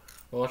ago.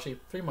 Well, actually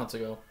 3 months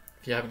ago.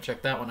 If you haven't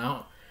checked that one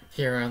out,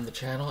 here on the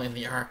channel in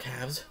the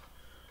archives.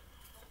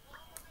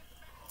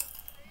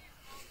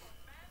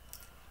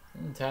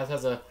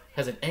 Taz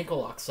has an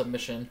ankle lock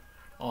submission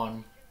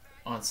on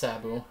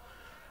Sabu.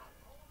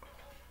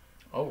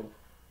 Oh.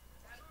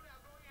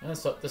 Yeah,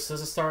 so this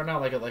is starting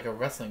out like a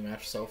wrestling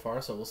match so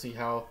far, so we'll see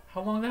how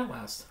long that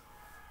lasts.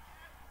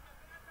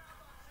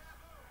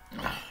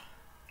 Yeah.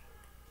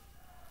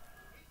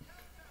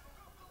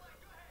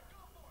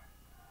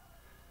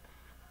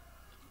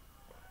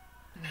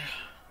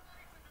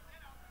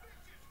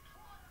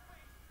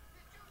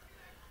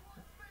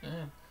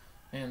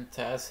 And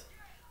Taz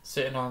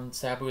sitting on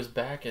Sabu's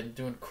back and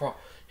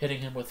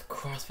hitting him with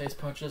crossface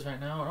punches right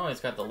now. Oh,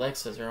 he's got the leg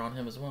scissor on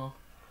him as well.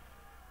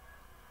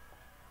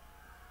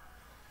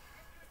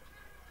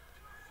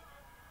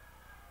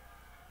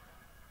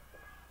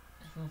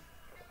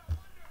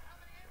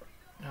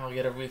 I'll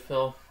get a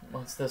refill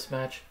once this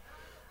match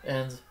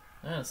ends.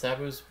 And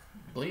Sabu's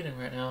bleeding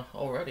right now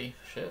already.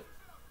 Shit.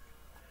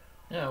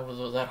 Yeah,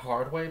 was that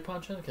hard way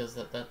punching? Because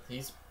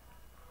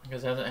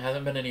because there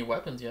hasn't been any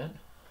weapons yet.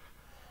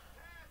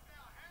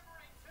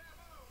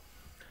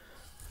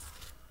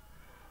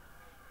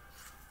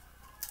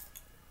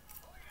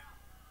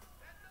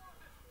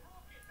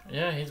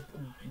 Yeah, he's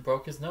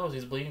broke his nose.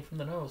 He's bleeding from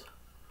the nose.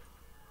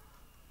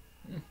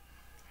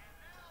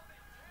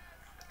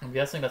 I'm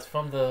guessing that's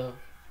from the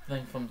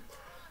thing from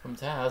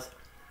Taz.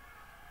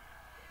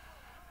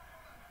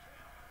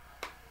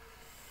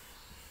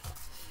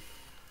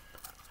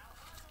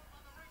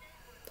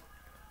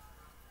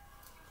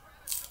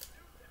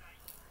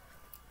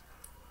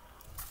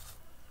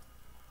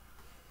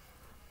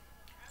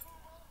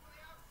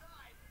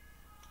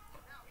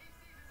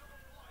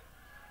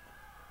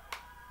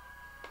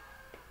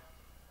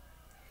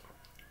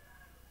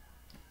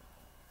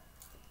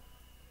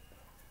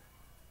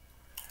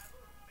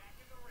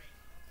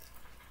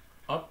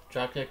 Up,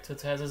 dropkick to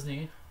Taz's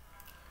knee.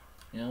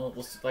 You know,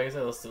 like I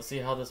said, let's see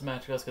how this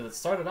match goes because it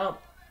started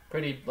out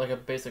pretty like a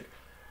basic,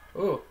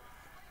 ooh,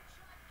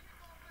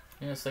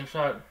 you know,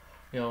 slingshot,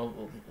 you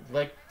know,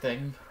 leg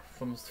thing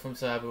from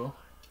Sabu.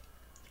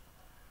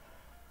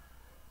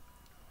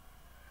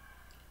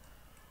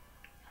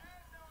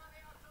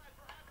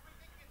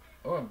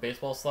 Oh, and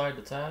baseball slide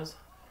to Taz.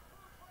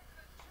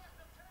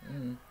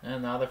 And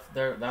now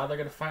they're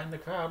gonna fight in the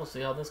crowd. We'll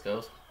see how this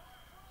goes.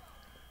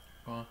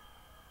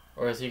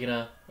 Or is he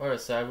gonna? Or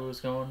is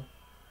Sabu's going?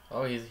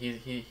 Oh,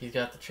 he's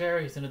got the chair.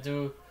 He's gonna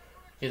do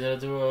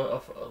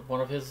one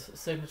of his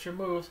signature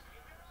moves,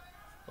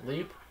 a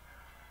leap,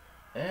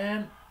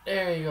 and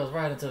there he goes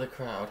right into the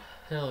crowd.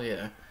 Hell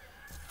yeah,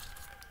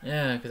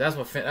 yeah, because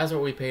that's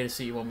what we pay to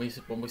see when we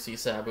see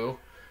Sabu,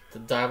 to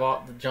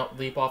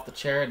leap off the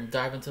chair and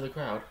dive into the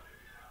crowd.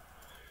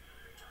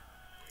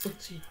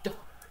 EC dub.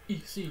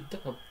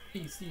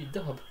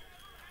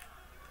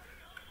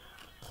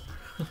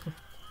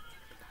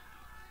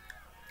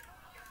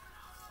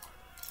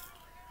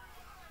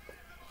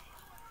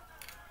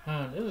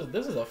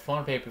 This is a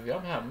fun pay-per-view.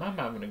 I'm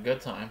having a good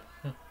time.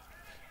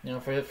 You know,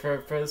 for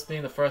this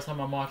being the first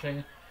time I'm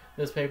watching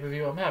this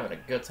pay-per-view, I'm having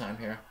a good time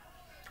here.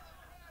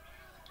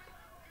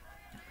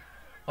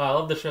 Oh, I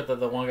love the shirt that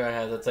the one guy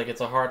has.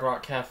 It's a Hard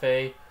Rock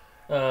Cafe,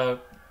 you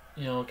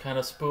know, kind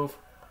of spoof,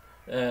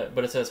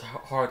 but it says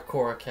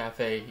Hardcore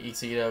Cafe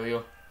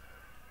ECW.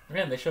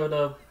 Again, they showed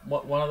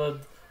one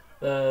of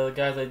the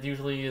guys that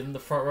usually is in the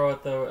front row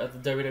at the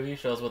WWE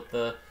shows with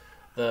the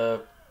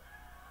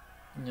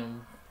you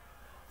know.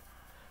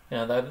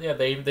 Yeah,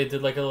 they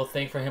did like a little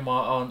thing for him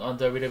on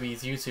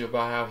WWE's YouTube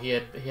about how he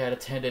had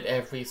attended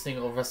every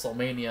single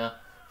WrestleMania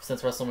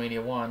since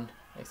WrestleMania 1,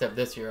 except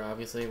this year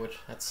obviously, which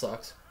that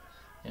sucks.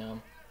 Yeah,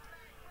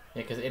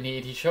 because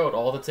he showed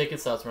all the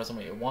ticket stubs from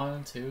WrestleMania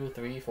 1, 2,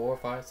 3, 4,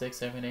 5, 6,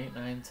 7, 8,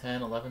 9,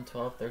 10, 11,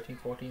 12, 13,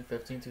 14,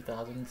 15,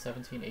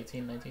 2017,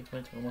 18, 19,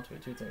 20, 21,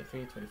 22,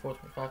 23, 24,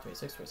 25,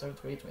 26, 27,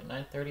 28,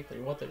 29, 30,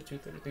 31, 32,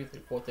 33,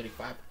 34,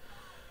 35.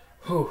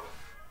 Whew.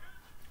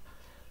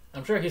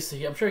 I'm sure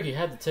he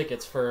had the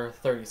tickets for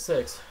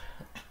 36,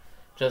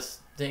 just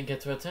didn't get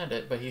to attend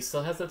it. But he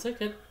still has the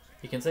ticket.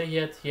 He can say he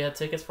had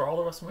tickets for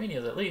all the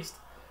WrestleManias at least.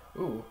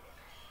 Ooh,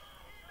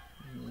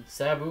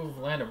 Sabu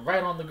landed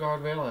right on the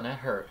guardrail and that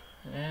hurt.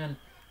 And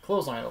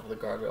clothesline over the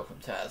guardrail from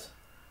Taz.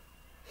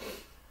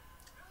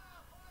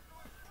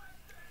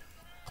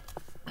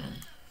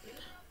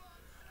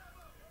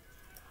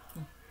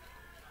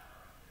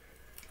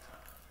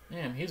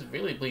 Damn, he's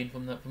really bleeding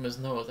from his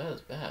nose. That is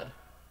bad.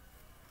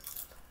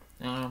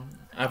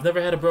 I've never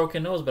had a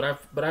broken nose,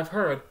 but I've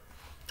heard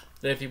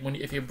that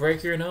if you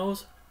break your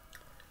nose,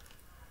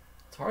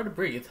 it's hard to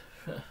breathe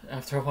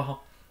after a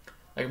while.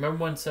 Like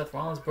remember when Seth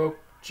Rollins broke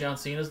John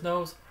Cena's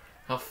nose?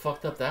 How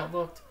fucked up that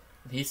looked.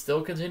 And he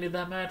still continued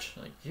that match.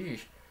 Like,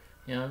 geez,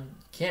 you know,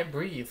 you can't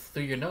breathe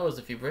through your nose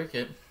if you break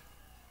it.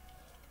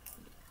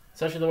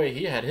 Especially the way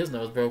he had his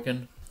nose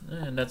broken.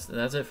 And that's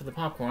it for the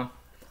popcorn.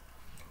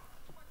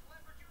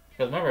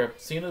 Because remember,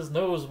 Cena's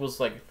nose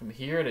was like from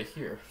here to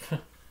here.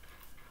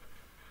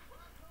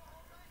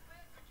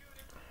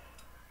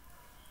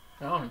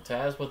 Oh, and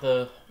Taz with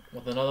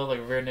another like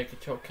rear naked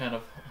choke kind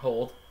of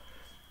hold.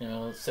 You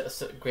know,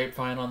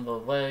 grapevine on the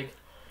leg,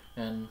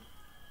 and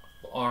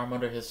arm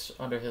under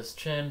his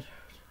chin.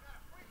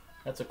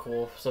 That's a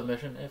cool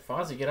submission. Hey,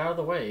 Fonzie, get out of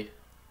the way.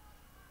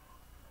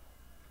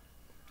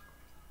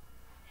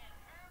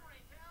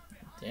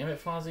 Damn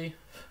it, Fonzie.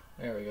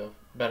 There we go.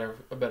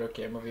 A better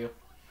camera view.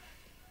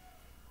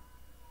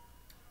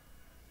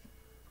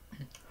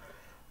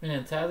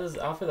 Man, Taz's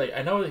outfit, like,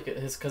 I know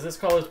his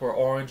colors were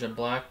orange and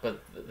black,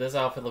 but this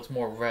outfit looks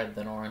more red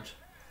than orange.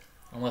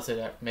 Unless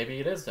maybe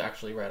it is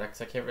actually red, because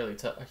I can't really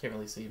tell. I can't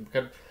really see.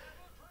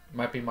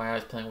 Might be my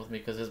eyes playing with me,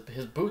 because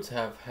his boots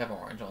have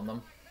orange on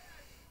them.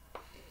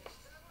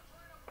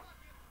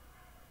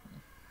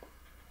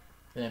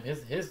 Damn,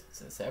 his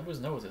Sabu's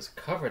nose is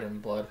covered in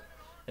blood,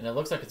 and it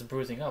looks like it's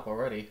bruising up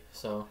already.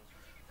 So,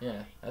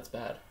 yeah, that's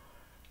bad.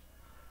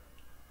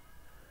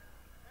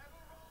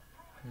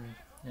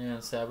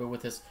 And Sabu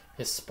with his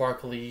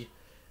sparkly,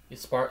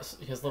 his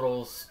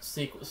little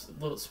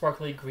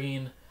sparkly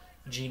green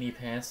genie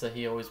pants that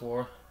he always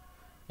wore.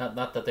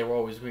 Not that they were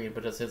always green,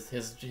 but just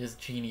his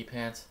genie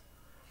pants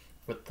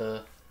with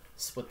the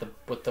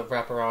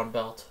wraparound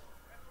belt.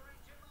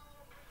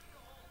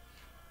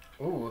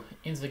 Ooh,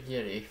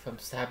 Inzagiri from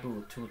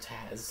Sabu to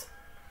Taz.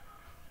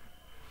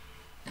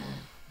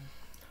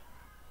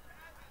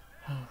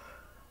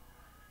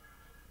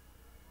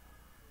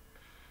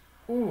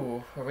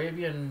 Ooh,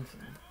 Arabian,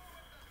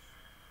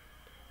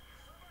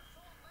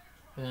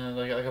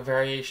 like a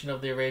variation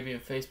of the Arabian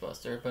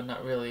Facebuster, but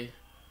not really.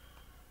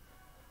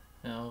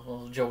 You know,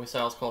 well, Joey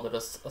Styles called it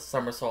a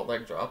somersault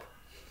leg drop,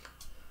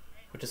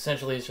 which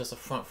essentially is just a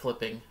front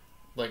flipping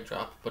leg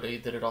drop, but he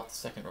did it off the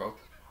second rope.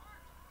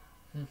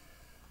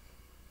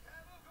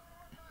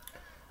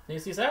 You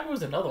see,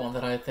 Sabu's another one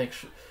that I think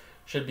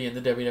should be in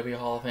the WWE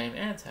Hall of Fame,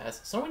 and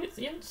Taz.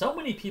 So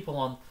many people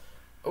on.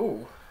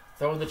 Ooh,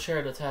 throwing the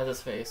chair to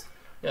Taz's face.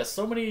 Yeah,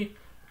 so many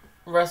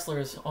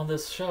wrestlers on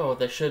this show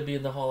that should be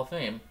in the Hall of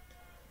Fame.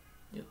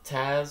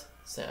 Taz,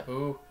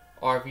 Sabu,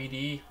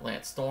 RVD,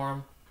 Lance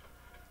Storm,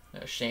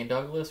 Shane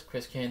Douglas,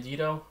 Chris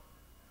Candido,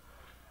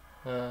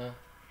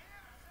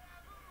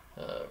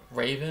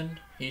 Raven.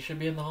 He should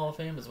be in the Hall of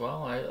Fame as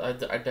well. I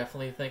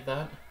definitely think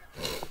that.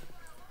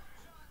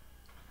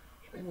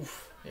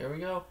 Oof, here we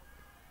go.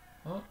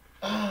 Oh,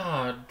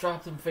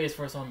 dropped him face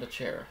first on the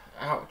chair.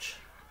 Ouch.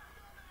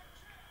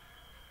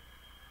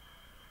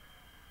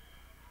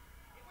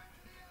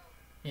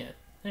 Yeah,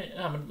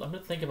 I'm gonna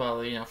think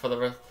about it, for the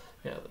rest.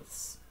 Yeah,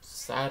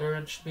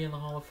 Saturn should be in the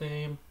Hall of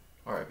Fame.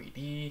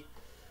 RVD,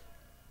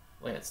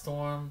 Lance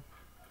Storm,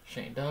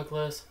 Shane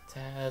Douglas,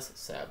 Taz,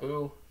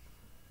 Sabu,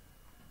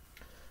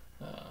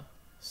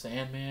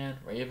 Sandman,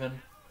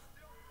 Raven.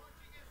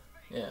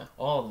 Yeah,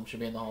 all of them should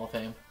be in the Hall of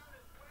Fame.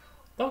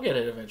 They'll get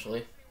it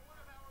eventually.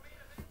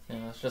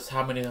 It's just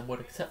how many of them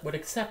would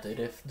accept it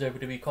if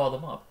WWE called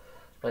them up.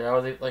 Like I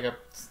was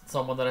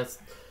someone that I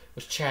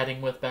was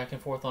chatting with back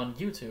and forth on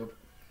YouTube.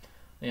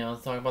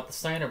 Talking about the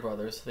Steiner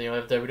brothers.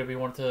 If WWE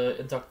wanted to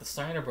induct the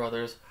Steiner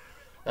brothers,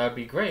 that would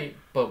be great.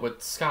 But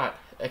would Scott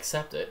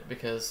accept it?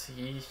 Because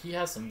he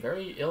has some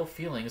very ill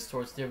feelings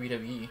towards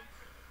WWE.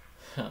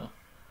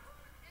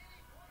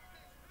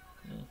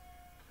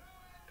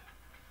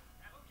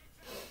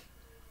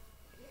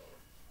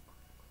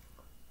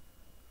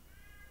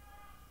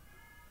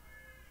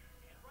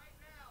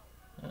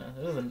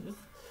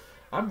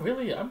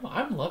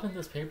 I'm loving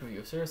this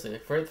pay-per-view, seriously.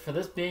 For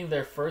this being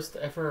their first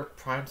ever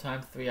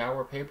primetime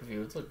 3-hour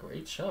pay-per-view, it's a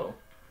great show.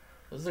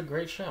 This is a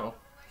great show.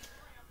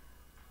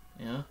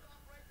 Yeah.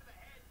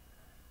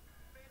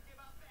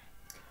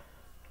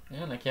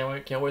 Yeah, and I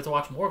can't wait to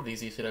watch more of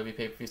these ECW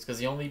pay-per-views, because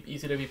the only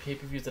ECW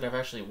pay-per-views that I've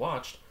actually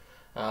watched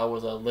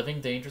was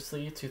Living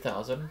Dangerously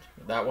 2000.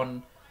 That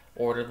one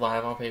ordered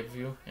live on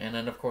pay-per-view, and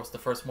then of course the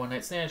first One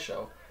Night Stand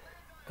show,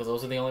 because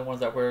those are the only ones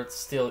that were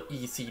still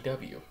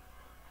ECW.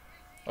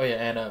 Oh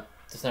yeah, and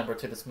December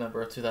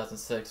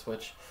 2006,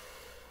 which,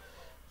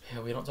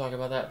 yeah, we don't talk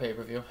about that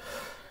pay-per-view.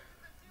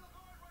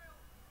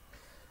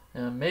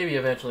 And maybe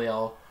eventually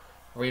I'll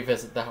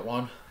revisit that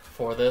one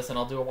for this, and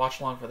I'll do a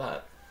watch-along for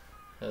that.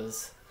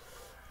 Because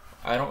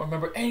I don't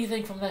remember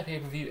anything from that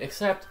pay-per-view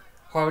except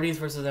Hardy's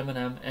versus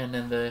Eminem, and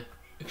then the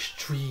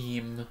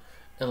Extreme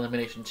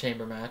Elimination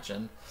Chamber match,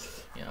 and,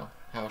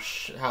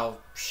 how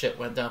shit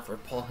went down for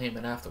Paul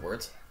Heyman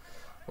afterwards,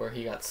 where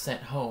he got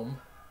sent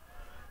home.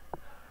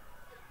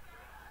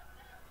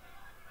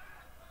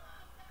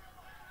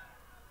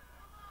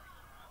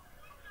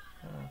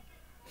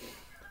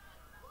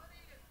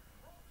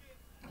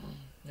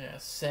 Yeah,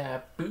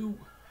 Sabu.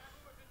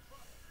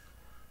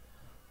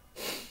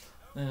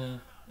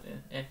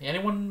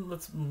 Anyone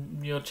that's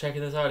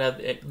checking this out,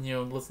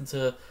 listen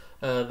to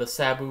the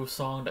Sabu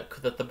song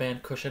that the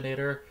band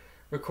Cushionator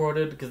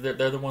recorded, because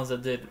they're the ones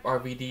that did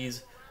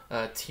RVD's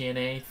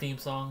TNA theme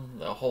song,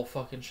 the whole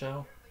fucking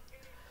show.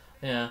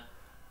 Yeah.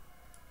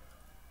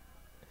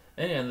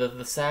 And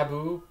the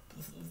Sabu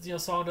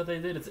song that they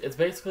did, it's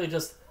basically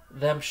just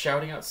them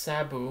shouting out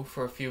Sabu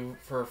for a few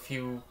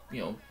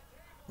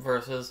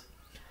verses,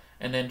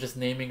 and then just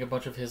naming a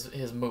bunch of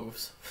his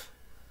moves.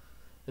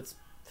 It's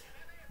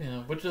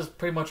which is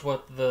pretty much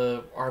what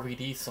the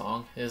RVD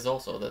song is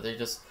also, that they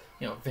just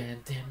Van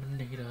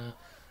Daminator,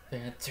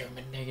 Van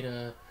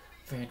Terminator,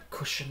 Van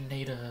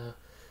Cushionator,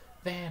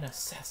 Van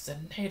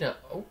Assassinator.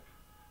 Oh,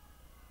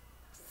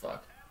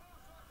 fuck.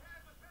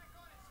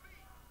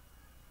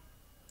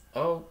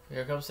 Oh,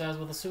 here comes Saz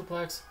with a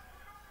suplex.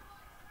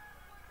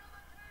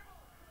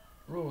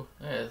 Ooh,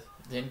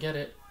 didn't get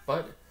it,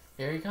 but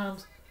here he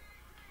comes.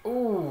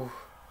 Ooh,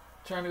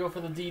 trying to go for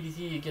the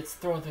DDT, gets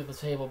thrown through the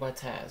table by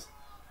Taz.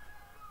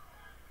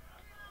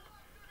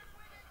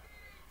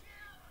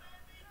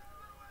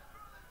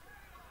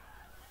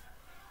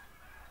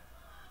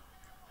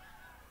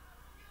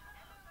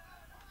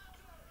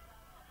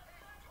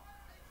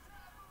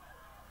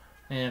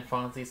 And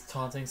Fonzie's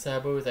taunting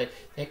Sabu. He's like,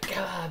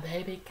 come on,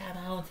 baby, come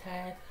on,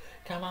 Taz.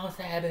 Come on,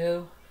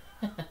 Sabu.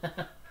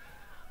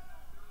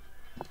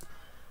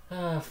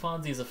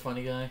 Fonzie's a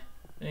funny guy.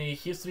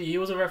 He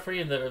was a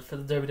referee for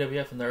the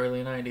WWF in the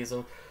early '90s.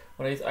 So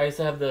when I used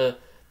to have the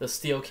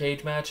steel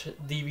cage match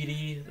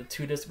DVD, the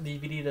 2-disc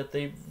DVD that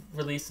they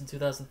released in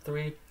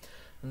 2003,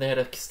 and they had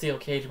a steel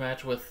cage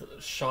match with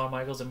Shawn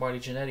Michaels and Marty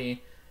Jannetty.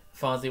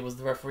 Fonzie was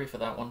the referee for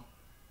that one.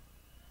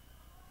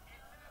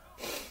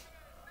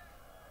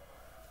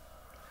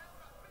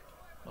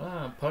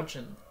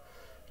 Punching,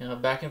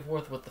 back and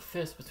forth with the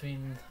fist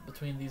between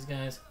these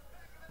guys.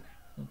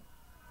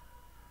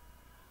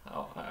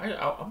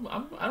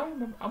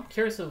 I'm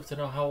curious to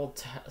know how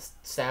old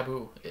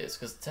Sabu is,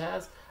 because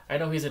Taz, I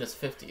know he's in his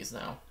 50s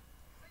now,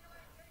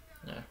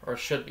 or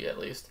should be at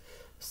least.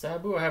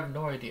 Sabu, I have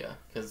no idea,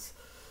 because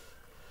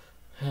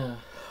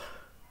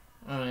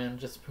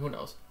just who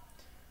knows?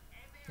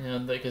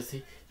 Because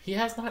he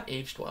has not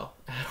aged well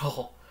at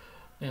all.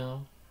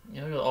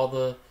 All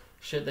the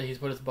shit that he's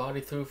put his body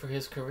through for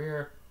his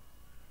career.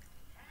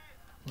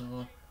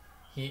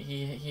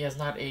 He has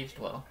not aged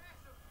well.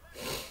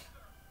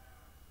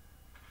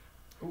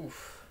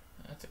 Oof,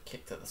 that's a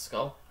kick to the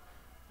skull.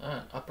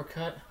 An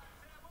uppercut.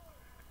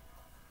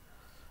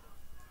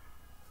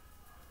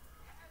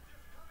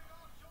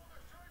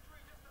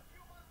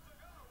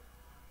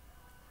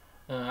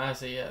 I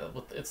see. Yeah,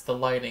 it's the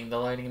lighting. The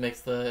lighting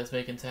is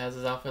making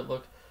Taz's outfit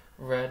look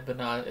red, but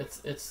not.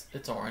 It's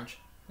orange.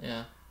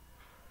 Yeah.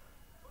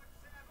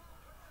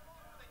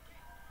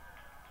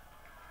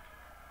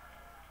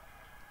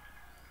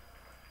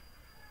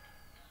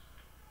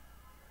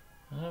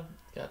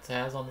 Got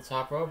Taz on the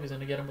top rope. He's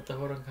gonna get him with the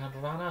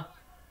Hurricanrana.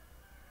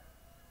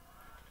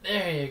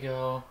 There you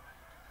go.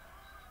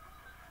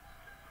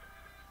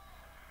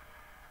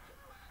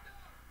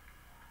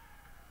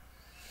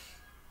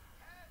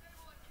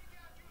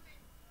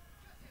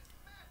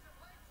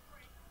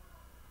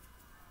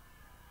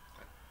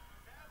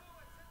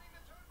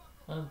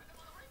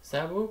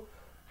 Sabu.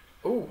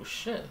 Oh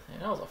shit!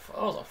 That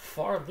was a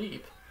far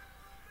leap.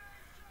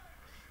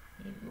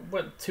 He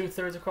went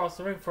 2/3 across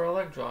the ring for a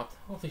leg drop.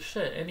 Holy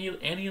shit! And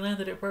he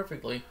landed it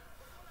perfectly.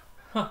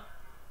 Huh.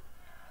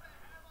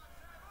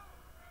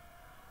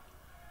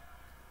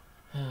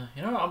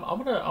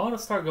 I'm gonna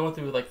start going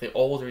through like the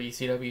older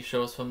ECW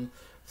shows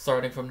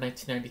starting from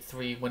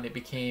 1993 when it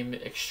became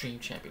Extreme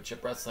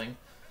Championship Wrestling.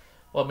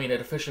 Well, I mean,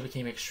 it officially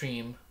became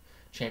Extreme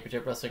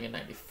Championship Wrestling in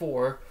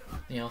 '94.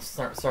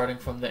 Starting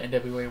from the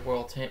NWA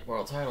World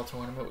Title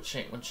Tournament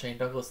when Shane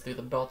Douglas threw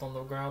the belt on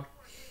the ground.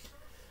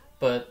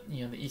 But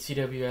the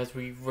ECW as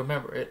we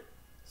remember it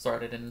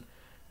started in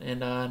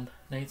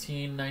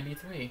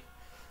 1993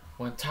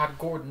 when Todd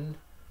Gordon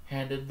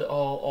handed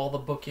all the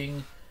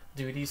booking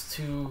duties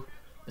to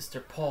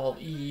Mr. Paul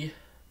E.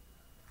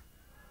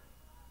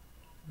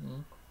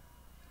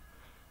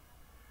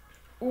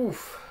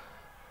 Oof.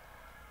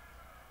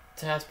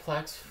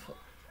 Tazplex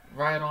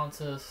right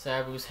onto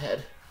Sabu's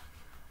head.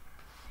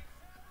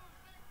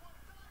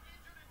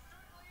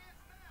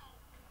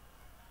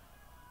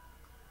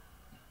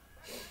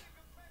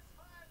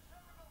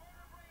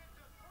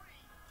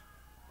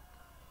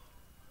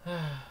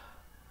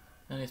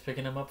 And he's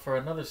picking him up for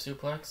another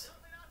suplex.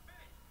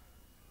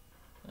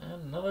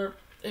 And another.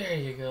 There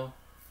you go.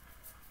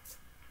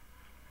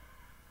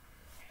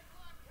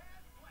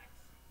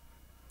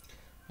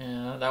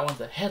 Yeah, that one's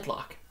a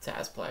headlock,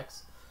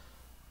 Tazplex.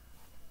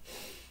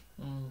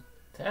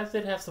 Taz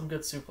did have some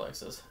good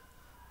suplexes.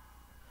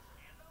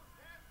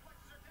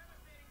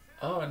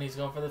 Oh, and he's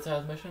going for the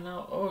Taz mission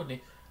now. Oh,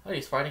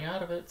 he's fighting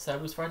out of it.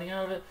 Sabu's fighting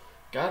out of it.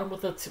 Got him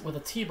with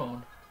a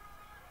T-bone.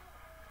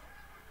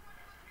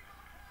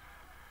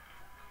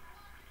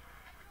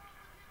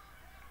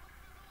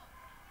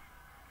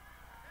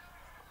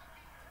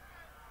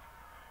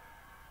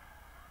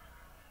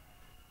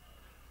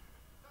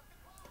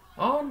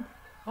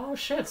 Oh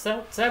shit!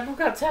 Sabu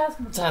got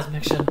Taz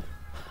mission.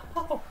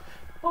 Oh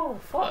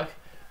fuck.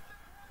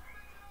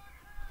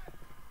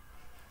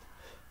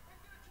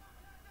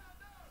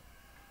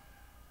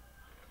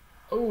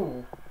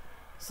 Ooh,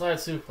 side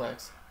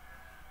suplex.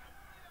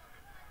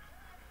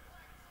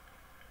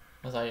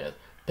 That's how you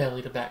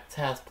belly to back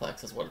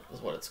Tazplex is what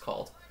it's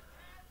called.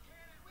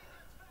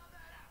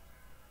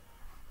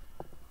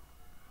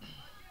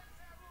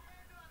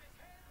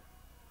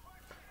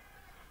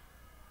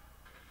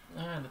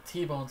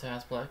 T-bone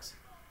Tazplex.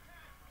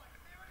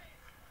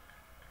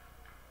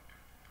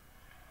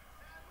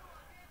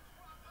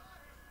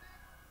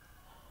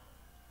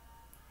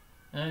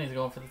 And he's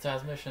going for the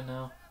Taz mission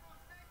now.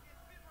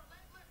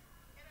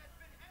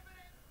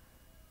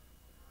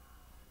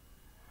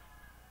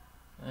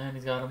 And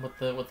he's got him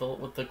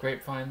with the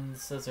grapevine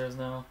scissors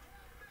now.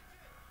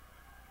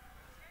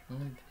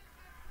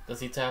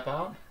 Does he tap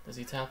out? Does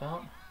he tap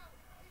out?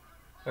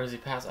 Or does he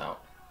pass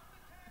out?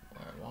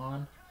 Alright,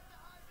 1,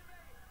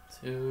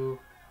 2,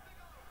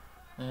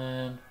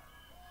 and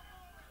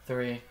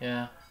 3.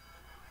 Yeah.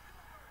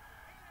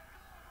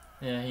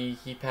 Yeah,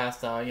 he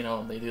passed out. You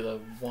know, they do the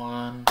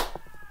 1,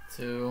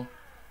 2,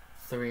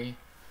 3.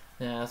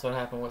 Yeah, that's what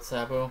happened with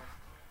Sabu.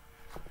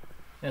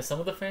 Yeah, some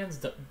of the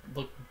fans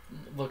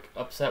look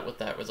upset with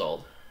that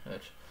result.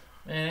 Which,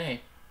 man,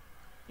 hey,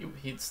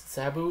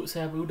 Sabu is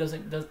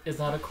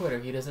not a quitter.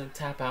 He doesn't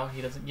tap out.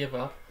 He doesn't give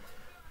up.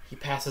 He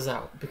passes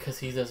out because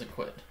he doesn't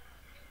quit.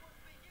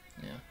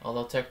 Yeah,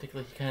 although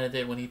technically he kind of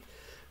did when he,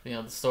 you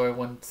know, the story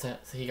when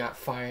he got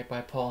fired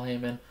by Paul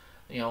Heyman,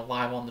 you know,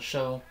 live on the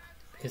show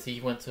because he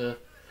went to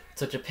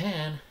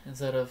Japan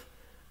instead of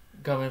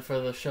going for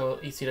the show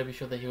ECW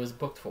show that he was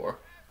booked for.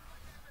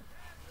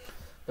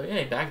 But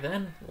yeah, back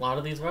then a lot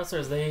of these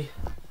wrestlers they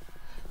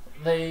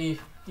you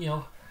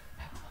know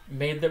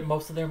made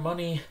most of their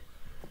money,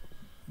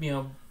 you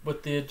know,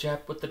 with the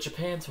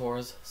Japan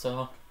tours.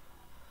 So.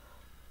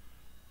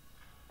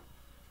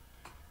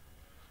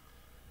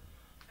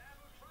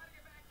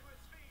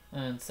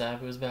 And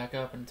Sabu's back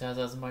up, and Taz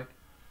has the mic.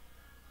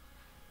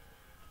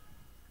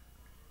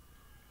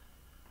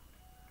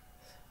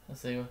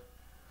 Let's see.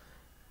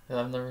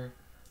 I've never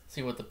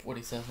see what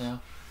he says now.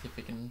 See if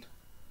we can.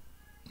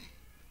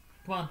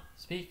 Come on,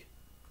 speak.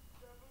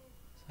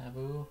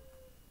 Sabu.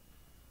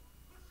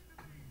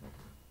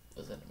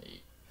 Listen to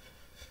me.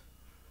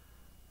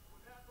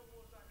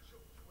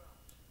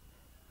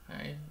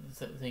 Alright,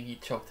 I think he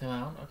choked him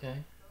out. Okay.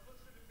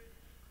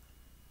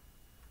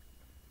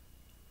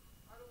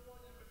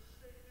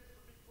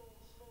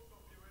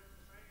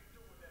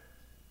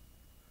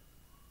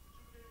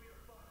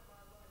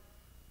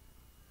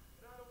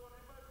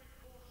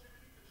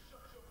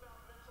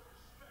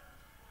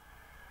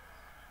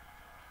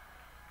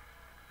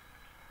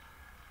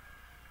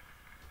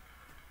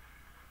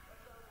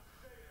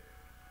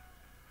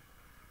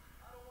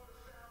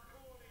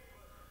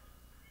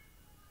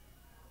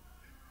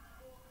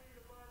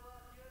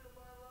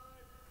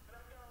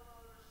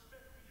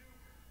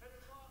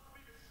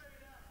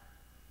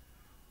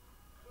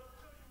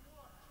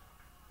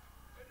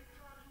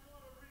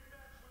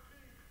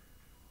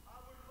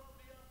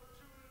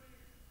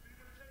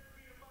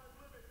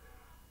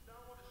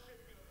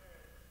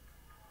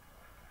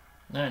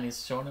 And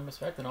he's showing him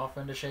respect and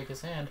offering to shake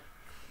his hand.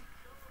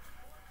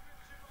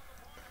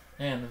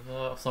 And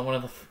someone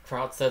in the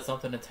crowd said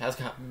something, and Taz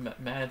got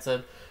mad and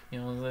said, you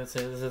know, they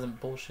say this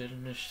isn't bullshit,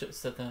 and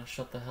just sit down and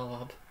shut the hell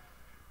up.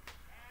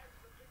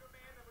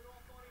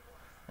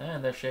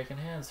 And they're shaking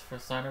hands for a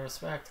sign of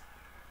respect.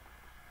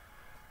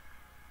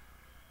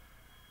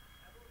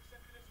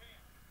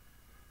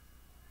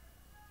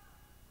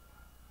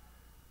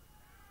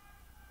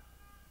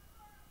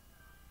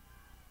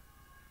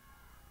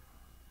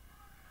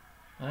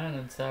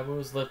 And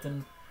Sabu's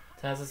lifting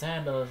Taz's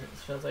hand.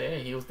 Shows like,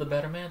 hey, he was the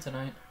better man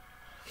tonight.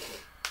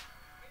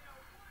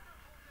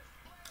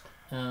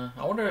 I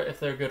wonder if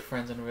they're good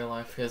friends in real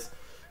life, because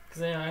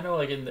I know,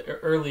 like, in the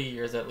early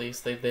years at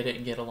least, they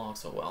didn't get along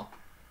so well.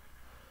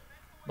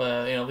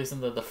 But you know, at least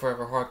in the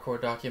Forever Hardcore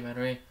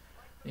documentary,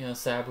 you know,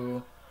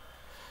 Sabu,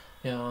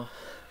 you know,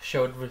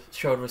 showed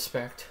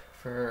respect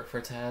for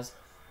Taz.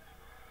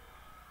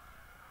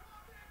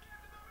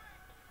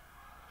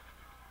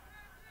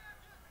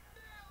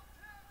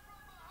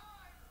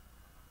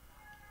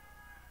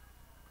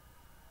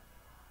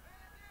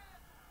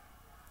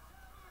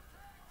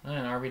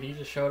 And RVD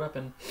just showed up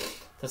and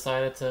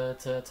decided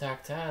to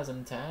attack Taz,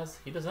 and Taz,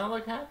 he does not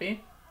look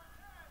happy.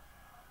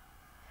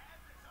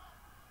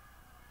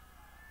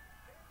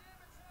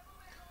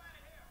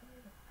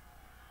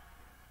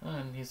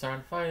 And he's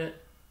starting to fight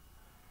it.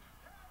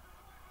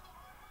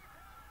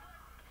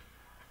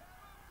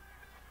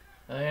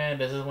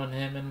 And this is when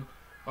him and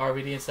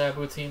RVD and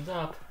Sabu teamed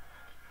up.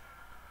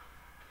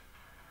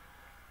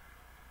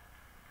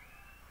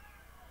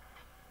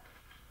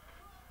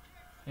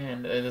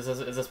 And is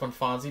this when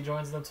Fonzie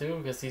joins them too?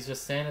 Because he's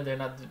just standing there,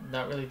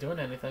 not really doing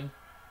anything.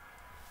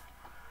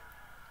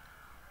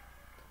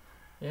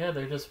 Yeah,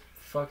 they're just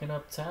fucking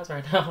up Taz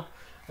right now.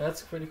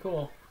 That's pretty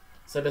cool.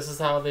 So this is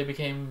how they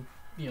became,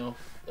 you know,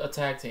 a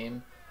tag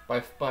team,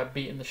 by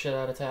beating the shit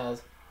out of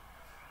Taz.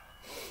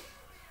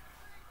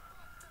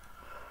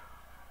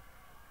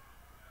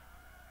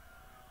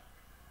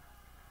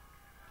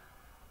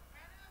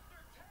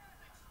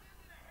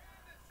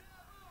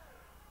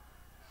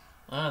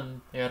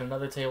 And they got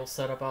another table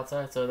set up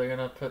outside, so they're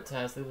gonna put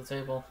Taz through the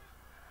table.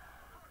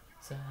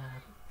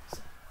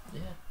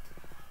 Yeah.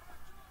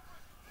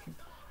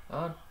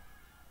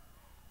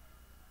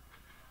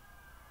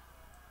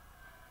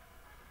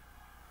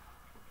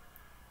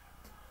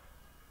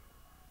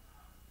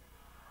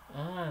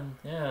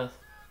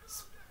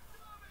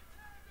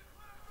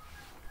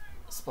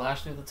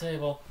 Splash through the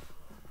table.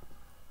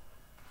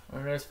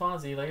 And there's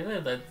Fonzie, like I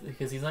said, that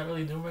because he's not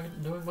really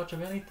doing much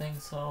of anything,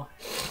 so.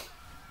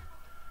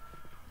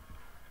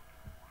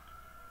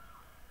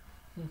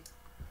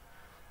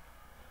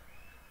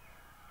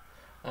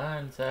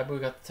 And Sabu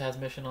got the Taz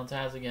mission on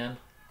Taz again.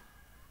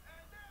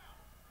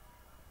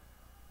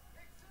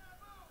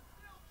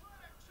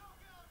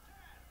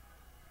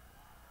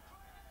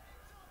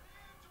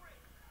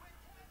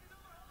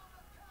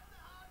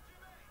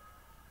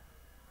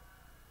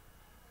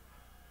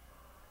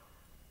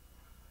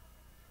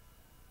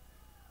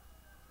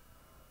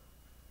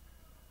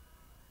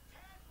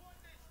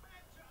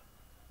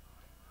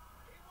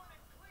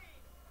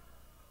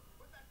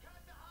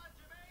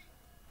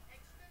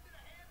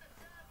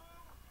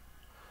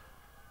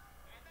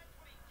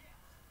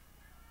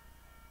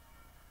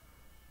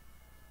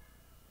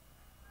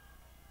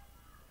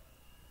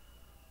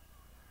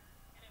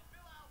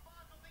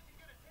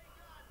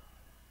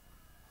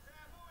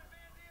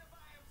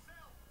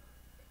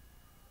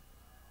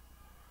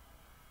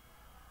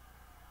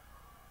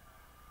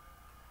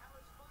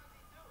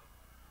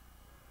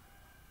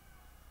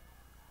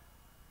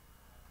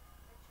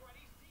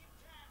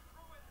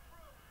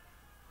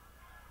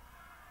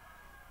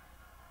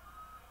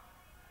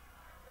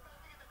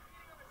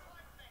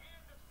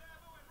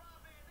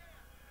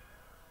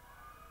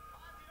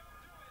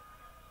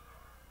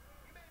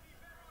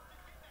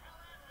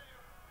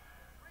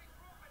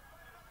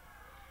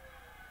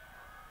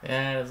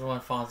 Yeah, it was when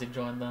Fonzie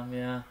joined them,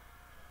 yeah.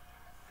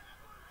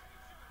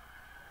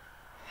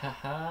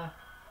 Haha.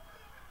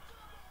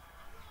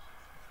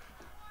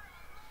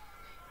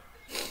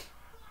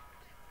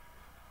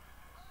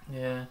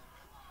 Yeah.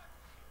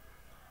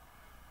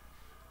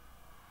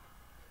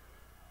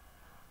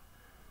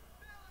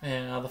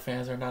 And now the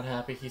fans are not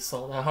happy he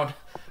sold out.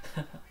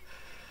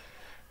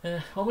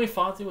 Only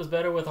Fonzie was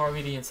better with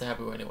RVD and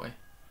Sabu anyway.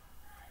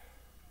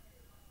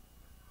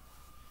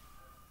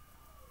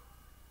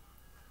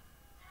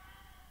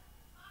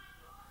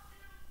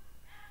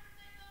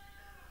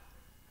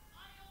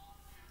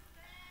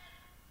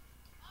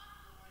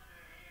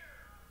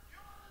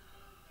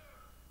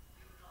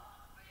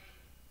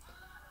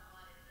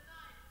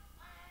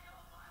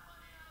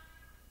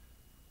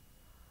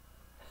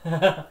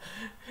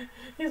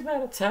 He's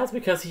mad at Taz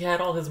because he had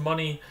all his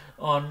money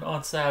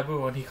on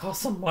Sabu and he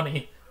cost some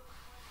money.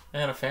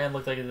 And a fan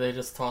looked like they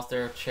just tossed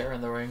their chair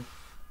in the ring.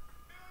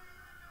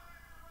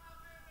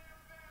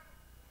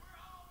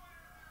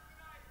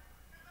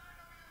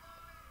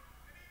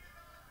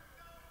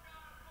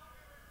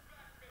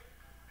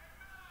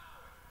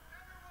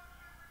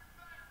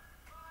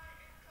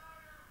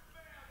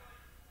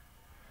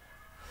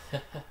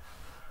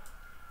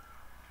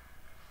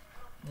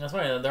 That's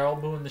right. They're all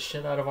booing the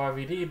shit out of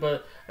RVD,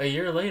 but a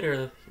year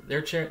later,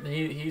 they're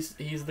he's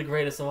the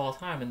greatest of all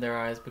time in their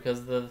eyes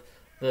because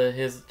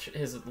his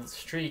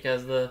streak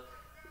as the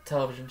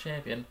television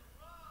champion.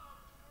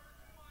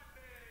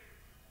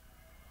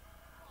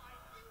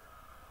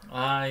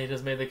 He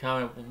just made the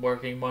comment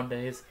working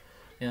Mondays,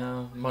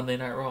 Monday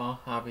Night Raw,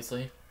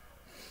 obviously.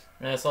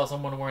 And I saw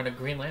someone wearing a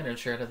Green Lantern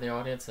shirt in the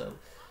audience, so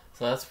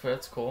that's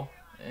cool.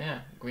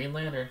 Yeah, Green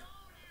Lantern.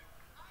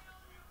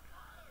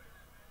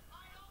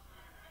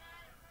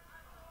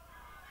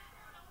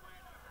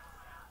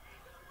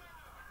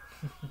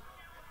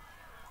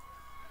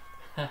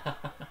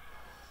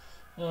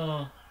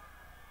 Oh,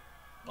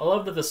 I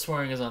love that the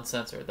swearing is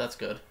uncensored. That's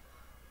good.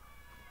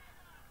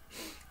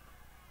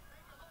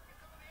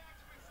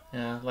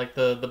 Yeah, like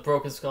the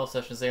Broken Skull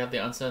sessions, they have the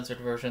uncensored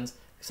versions,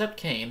 except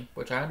Kane,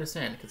 which I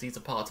understand because he's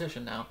a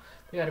politician now.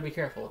 They got to be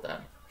careful with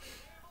that.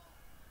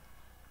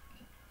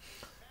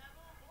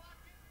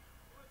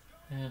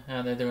 Yeah,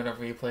 and they're doing a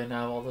replay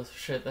now of all the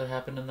shit that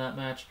happened in that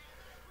match.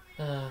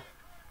 But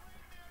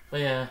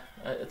yeah,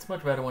 it's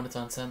much better when it's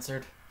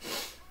uncensored.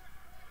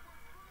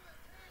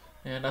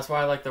 And that's why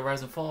I like the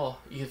Rise and Fall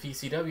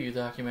ECW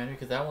documentary,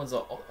 because that one's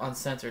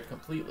uncensored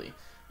completely,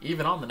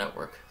 even on the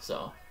network.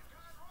 So,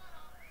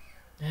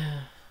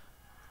 yeah.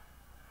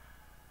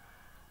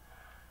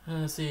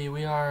 Let's see,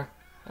 alright,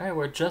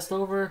 we're just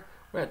over,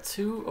 we're at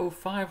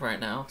 2:05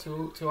 right now,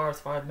 2 hours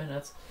 5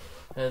 minutes.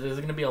 This is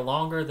going to be a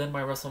longer than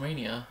my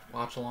WrestleMania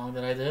watch along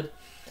that I did.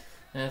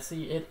 And let's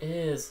see, it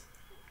is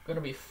going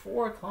to be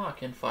 4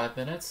 o'clock in 5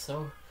 minutes,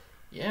 so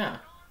yeah,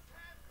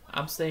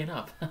 I'm staying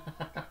up.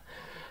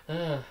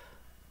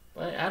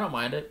 But I don't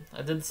mind it.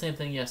 I did the same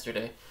thing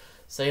yesterday.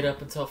 Stayed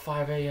up until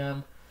 5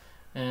 a.m.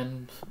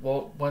 and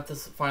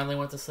finally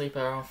went to sleep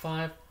at around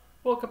 5.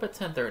 Woke up at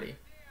 10:30.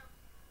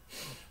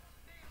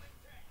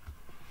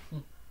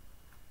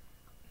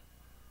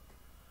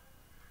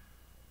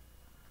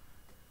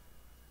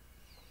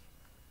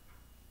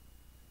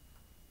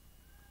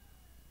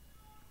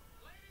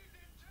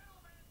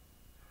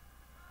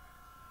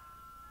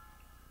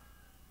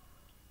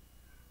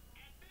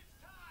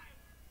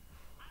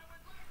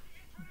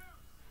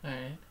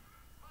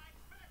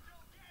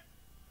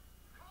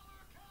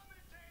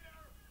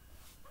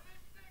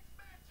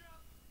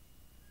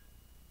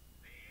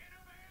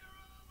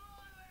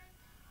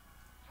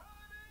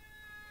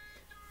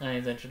 Alright.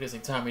 Reigns introducing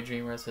Tommy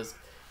Dreamer as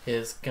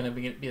his gonna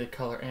be the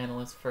color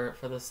analyst for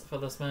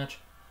this match.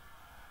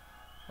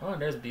 Oh,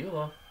 and there's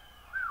Beulah.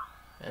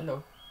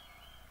 Hello.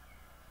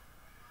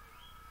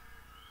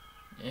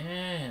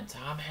 And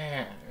Tom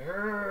Hand.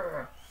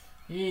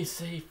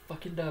 EC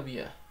fucking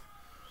W.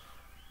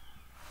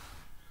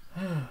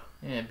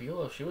 Yeah,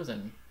 Beulah, she was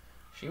in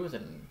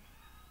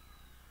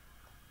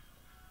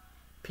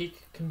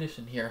peak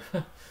condition here.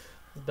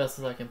 As best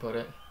as I can put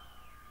it.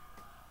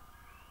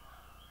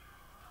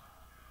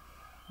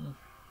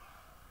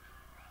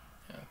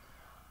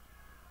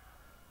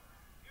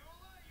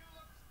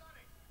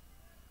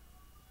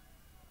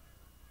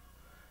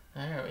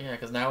 Yeah,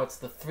 because now it's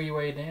the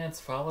three-way dance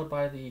followed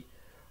by the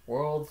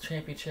World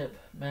Championship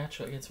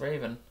match against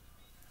Raven.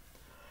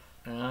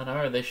 And I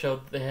heard they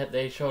showed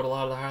a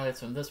lot of the highlights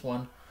from this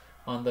one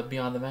on the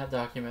Beyond the Mat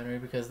documentary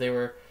because they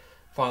were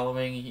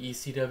following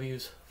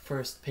ECW's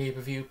first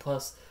pay-per-view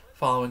plus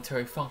following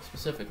Terry Funk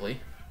specifically.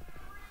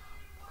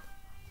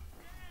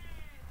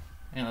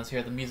 And let's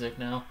hear the music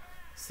now.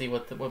 See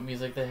what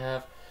music they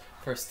have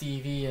for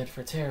Stevie and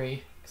for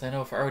Terry. Because I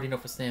already know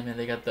for Sandman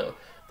they got the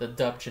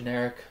dub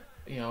generic,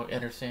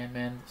 Enter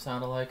Sandman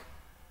sound alike.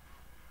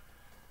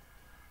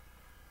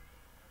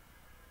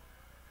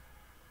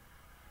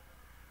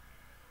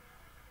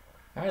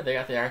 Alright, they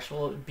got the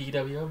actual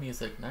BWO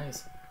music.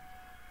 Nice.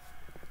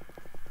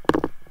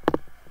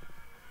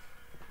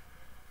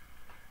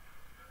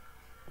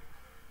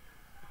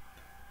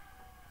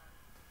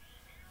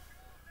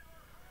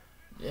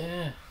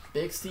 Yeah,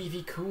 Big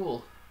Stevie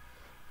cool.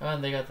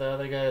 And they got the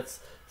other guy that's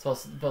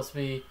supposed to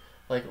be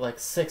like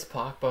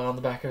 6-Pac, but on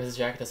the back of his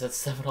jacket it said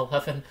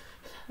 7-Eleven.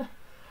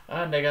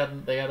 And they got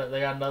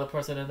another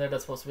person in there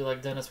that's supposed to be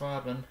like Dennis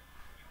Rodman.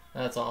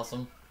 That's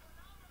awesome.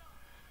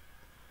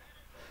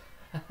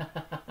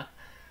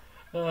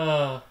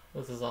 Oh,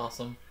 this is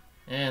awesome.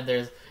 And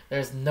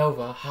there's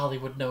Nova,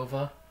 Hollywood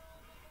Nova.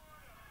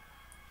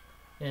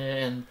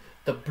 And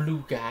the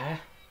blue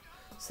guy.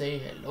 Say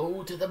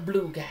hello to the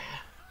blue guy.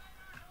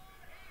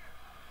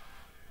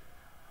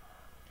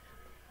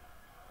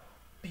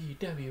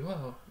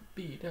 BWO,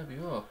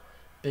 BWO.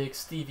 Big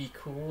Stevie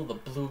Cool, the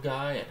blue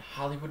guy, and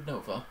Hollywood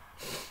Nova.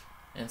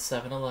 And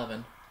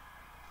 7-Eleven.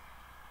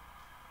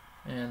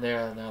 And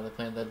now they're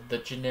playing the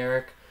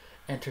generic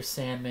Enter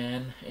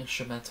Sandman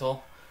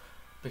instrumental.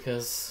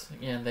 Because,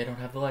 again, they don't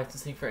have the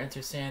licensing for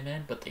Enter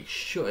Sandman, but they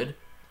should.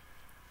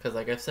 Because,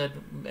 like I've said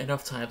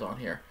enough times on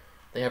here,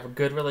 they have a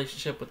good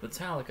relationship with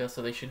Metallica,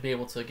 so they should be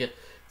able to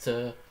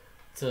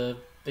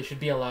they should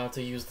be allowed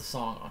to use the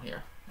song on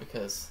here.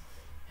 Because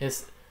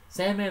his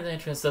Sandman's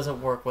entrance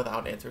doesn't work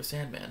without Enter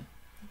Sandman.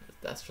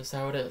 That's just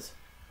how it is.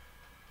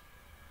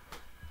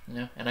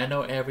 Yeah, and I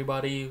know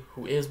everybody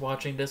who is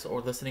watching this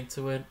or listening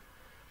to it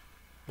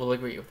will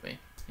agree with me.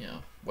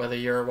 Whether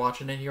you're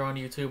watching it here on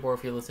YouTube or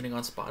if you're listening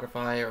on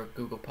Spotify or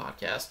Google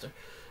Podcast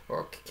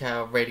or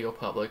Radio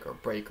Public or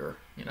Breaker,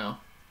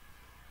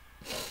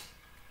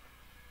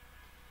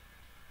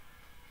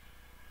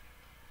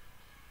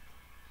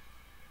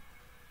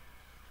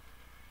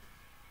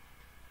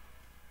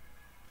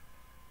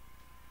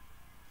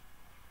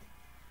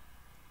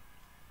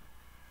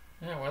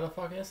 Yeah, where the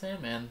fuck is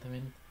Sandman? I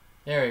mean,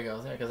 there he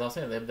goes. Yeah, because I was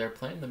saying they're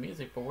playing the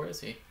music, but where is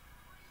he?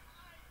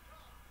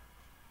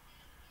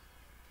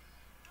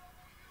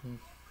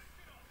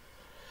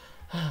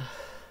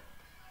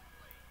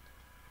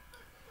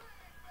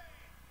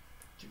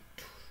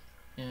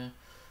 Yeah,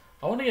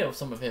 I want to get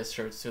some of his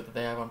shirts too that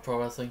they have on Pro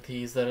Wrestling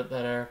Tees that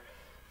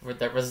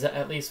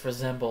at least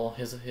resemble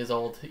his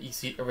old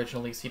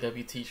original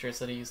ECW T-shirts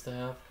that he used to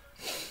have.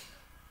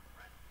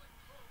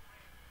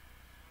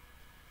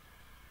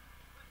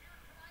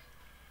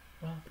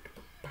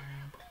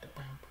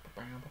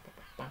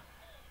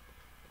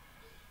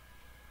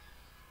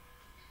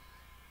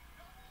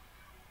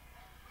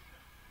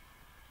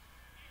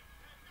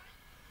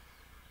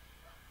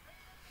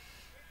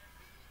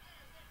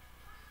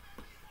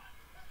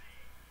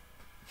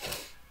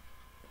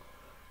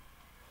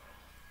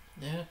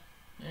 Yeah,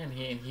 and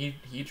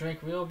he drank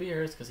real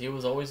beers because he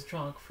was always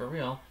drunk for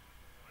real.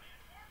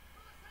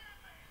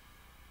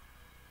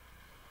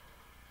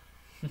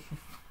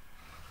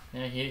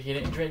 Yeah, he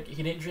didn't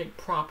drink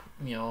prop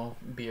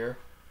beer,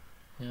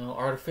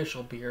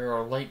 artificial beer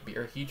or light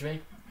beer. He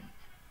drank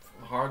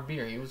hard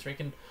beer. He was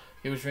drinking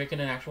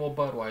an actual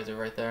Budweiser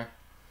right there,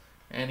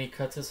 and he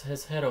cuts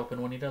his head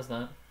open when he does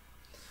that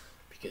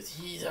because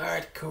he's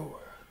hardcore.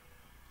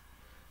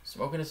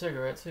 Smoking a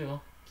cigarette too.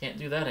 Can't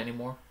do that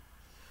anymore.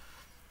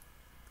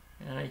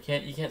 You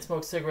can't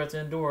smoke cigarettes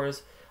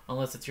indoors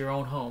unless it's your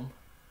own home,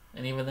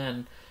 and even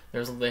then,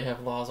 they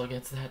have laws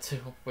against that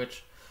too.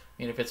 Which,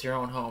 I mean, if it's your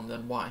own home,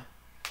 then why?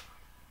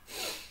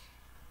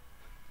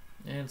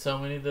 And so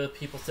many of the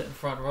people sitting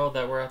front row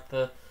that were at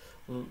the,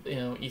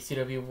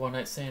 ECW One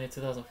Night Stand in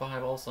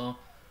 2005 also,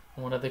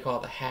 the one that they call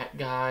the Hat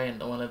Guy,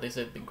 and the one that they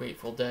said the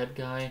Grateful Dead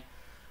guy.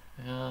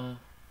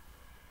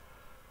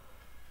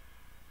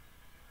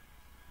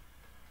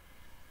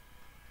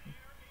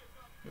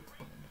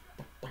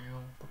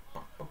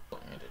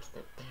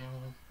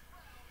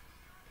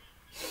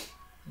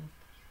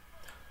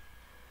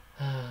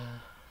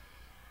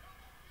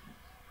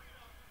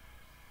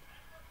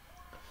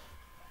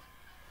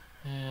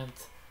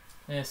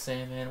 And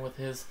Sandman with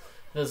the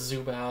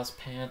Zubaz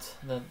pant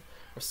that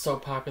were so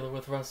popular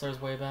with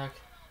wrestlers way back.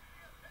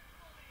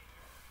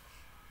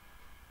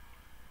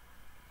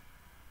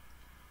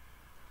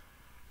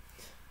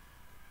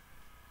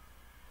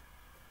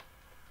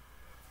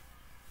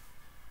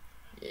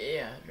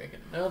 Yeah, drink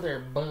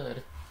another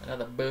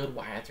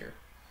Budweiser.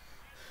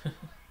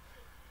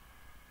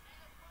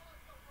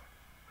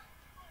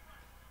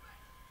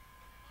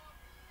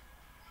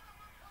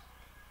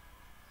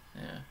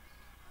 Yeah,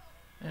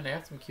 and they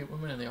have some cute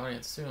women in the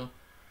audience too.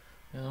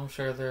 I'm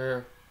sure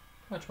they're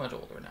much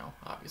older now.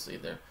 Obviously,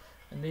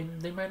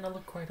 and they might not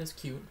look quite as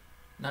cute.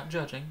 Not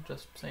judging,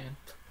 just saying.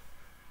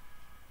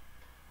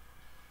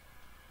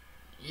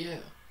 Yeah.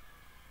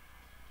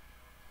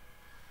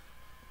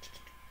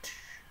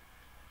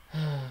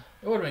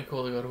 It would have been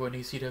cool to go to an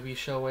ECW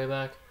show way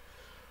back.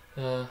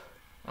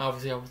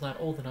 Obviously, I was not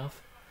old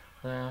enough.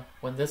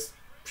 When this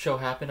show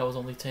happened, I was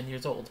only 10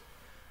 years old.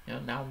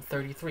 Now I'm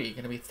 33,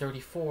 gonna be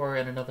 34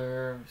 in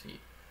another, May,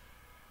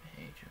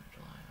 June,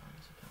 July,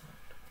 August, September,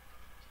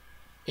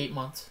 8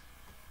 months.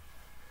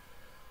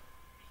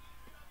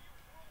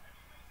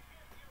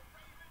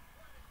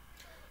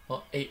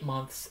 Well, 8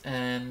 months,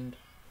 and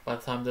by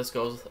the time this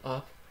goes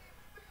up,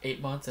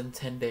 8 months and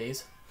 10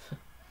 days.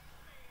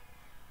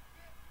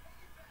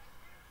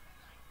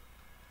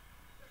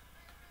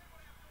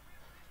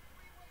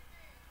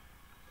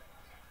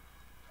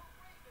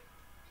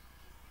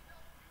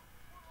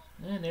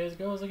 And there it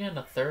goes again,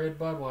 a third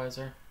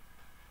Budweiser.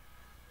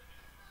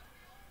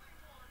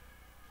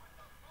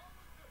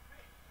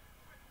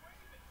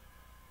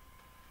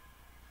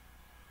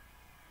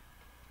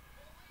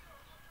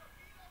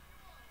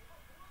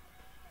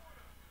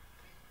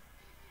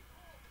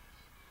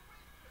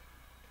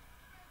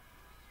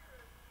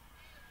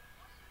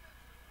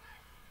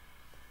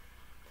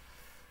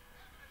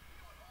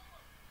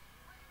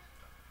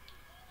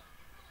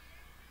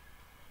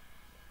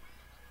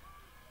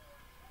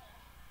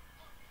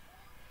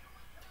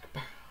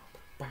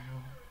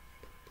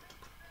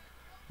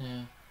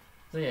 Yeah.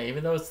 So yeah,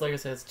 even though it's like I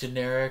said, it's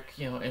generic,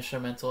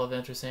 instrumental of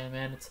Enter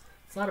Sandman, it's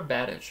not a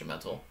bad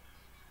instrumental.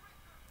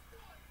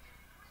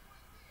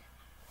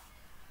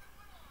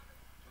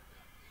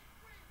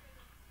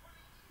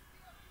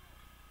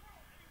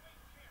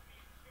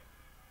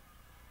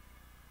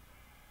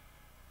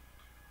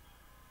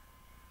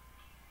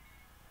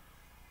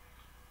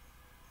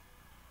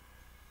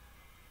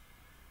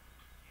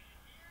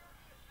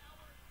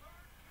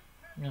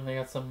 And they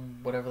got some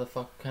whatever the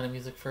fuck kind of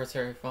music for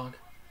Terry Funk.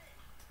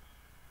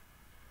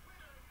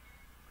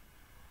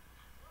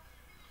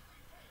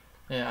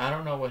 Yeah, I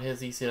don't know what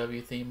his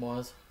ECW theme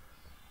was.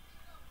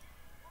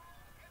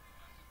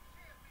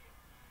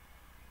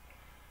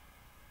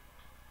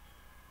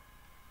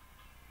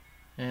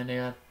 And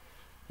yeah,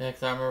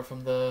 because I remember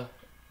from the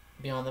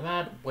Beyond the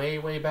Mat,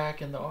 way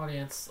back in the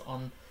audience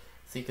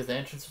see, because the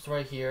entrance was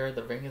right here,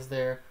 the ring is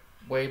there,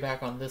 way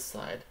back on this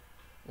side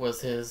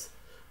was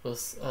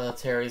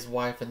Terry's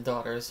wife and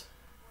daughters.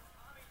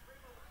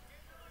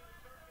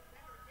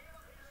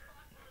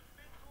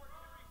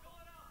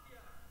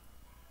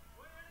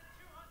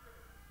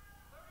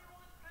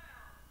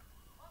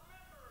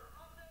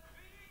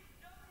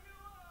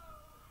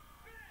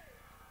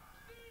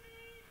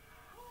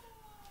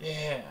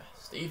 Yeah,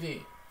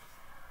 Stevie.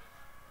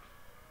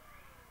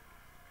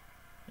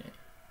 Yeah.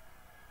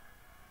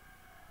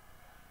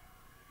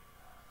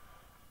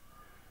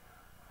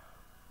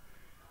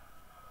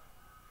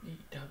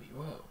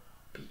 BWO,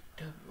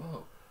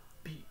 BWO,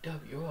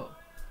 BWO.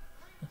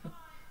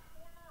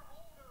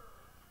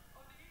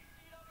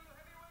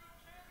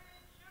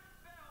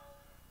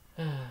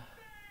 Yeah,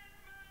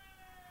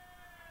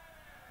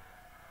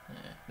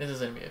 this is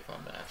gonna be a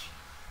fun match.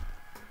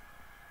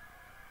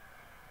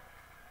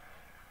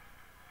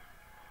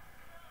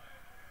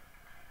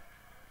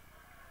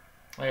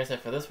 Like I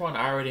said, for this one,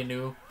 I already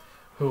knew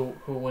who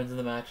wins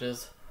the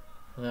matches,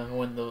 and then who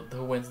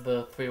wins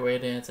the 3-way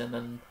dance, and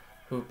then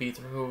who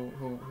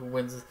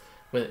wins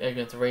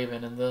against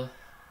Raven and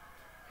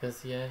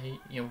because yeah,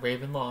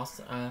 Raven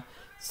lost.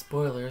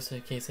 Spoilers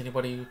in case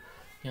anybody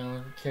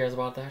cares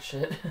about that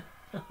shit.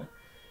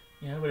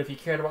 But if you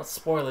cared about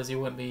spoilers, you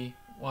wouldn't be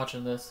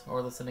watching this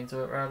or listening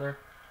to it rather.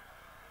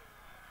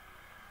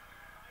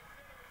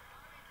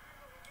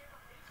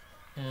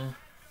 Yeah.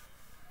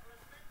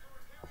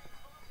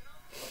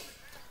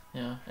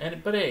 Yeah,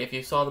 but hey, if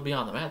you saw the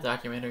Beyond the Mat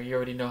documentary, you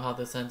already know how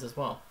this ends as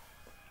well.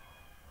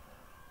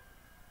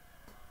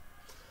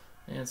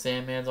 And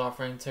Sandman's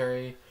offering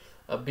Terry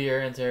a beer,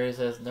 and Terry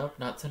says, "Nope,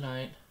 not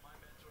tonight."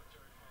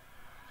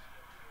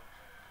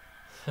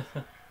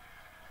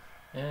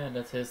 And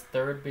that's his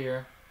third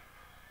beer.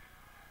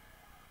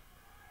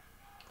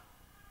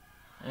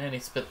 And he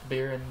spit the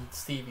beer in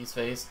Stevie's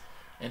face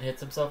and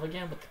hits himself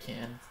again with the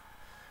can.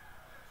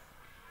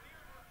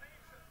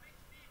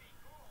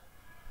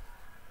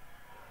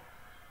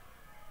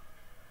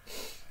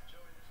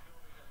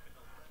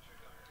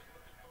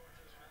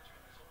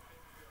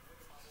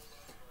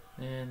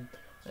 And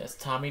there's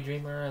Tommy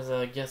Dreamer as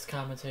a guest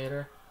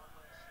commentator.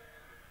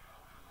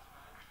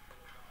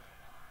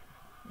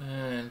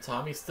 And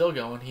Tommy's still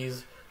going.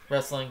 He's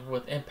wrestling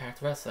with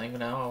Impact Wrestling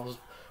now. I was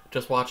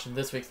just watching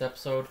this week's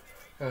episode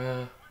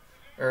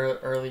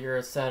earlier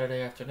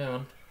Saturday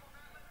afternoon.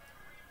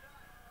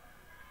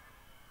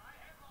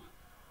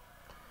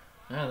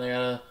 Yeah, they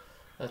got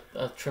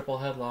a triple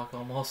headlock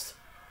almost.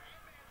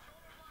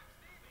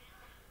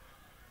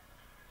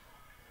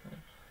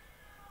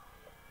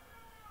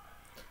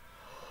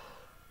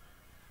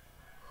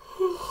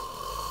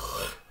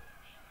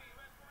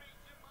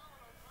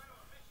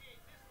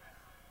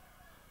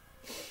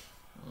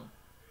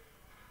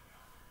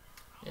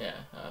 Yeah,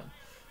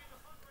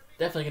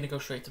 definitely gonna go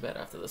straight to bed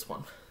after this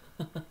one.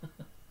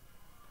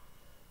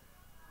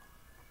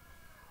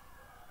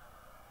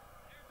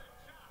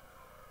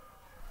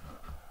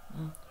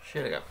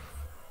 Shit, I got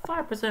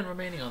 5%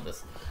 remaining on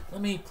this. Let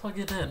me plug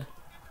it in.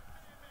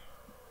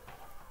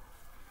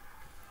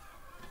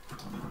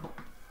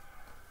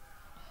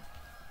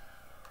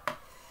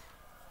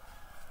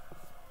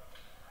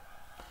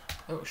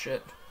 Oh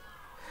shit.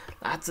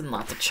 Lots and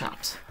lots of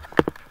chops.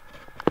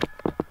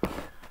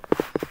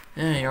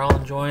 Yeah, you're all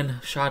enjoying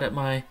a shot at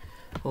my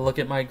look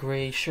at my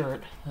gray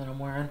shirt that I'm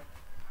wearing.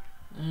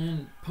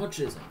 And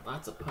punches,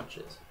 lots of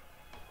punches.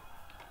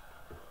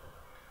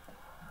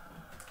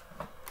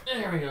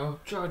 There we go,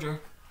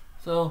 charger.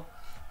 So,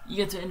 you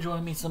get to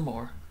enjoy me some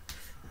more.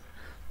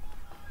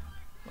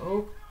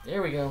 Oh,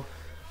 there we go.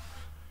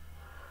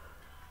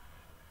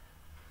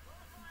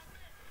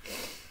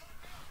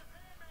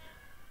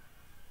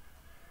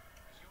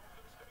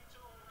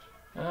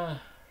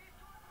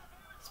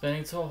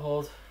 Spinning toe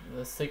hold,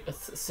 the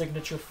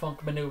signature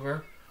funk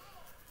maneuver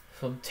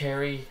from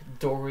Terry,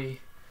 Dory,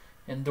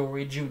 and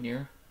Dory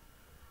Jr.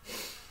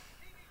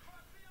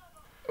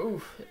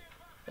 Ooh,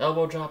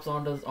 elbow drops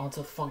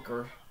onto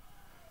Funker.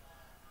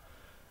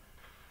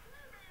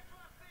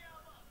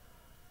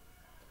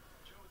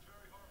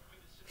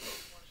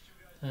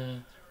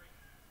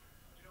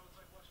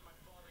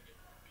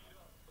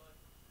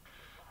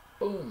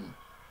 Boom.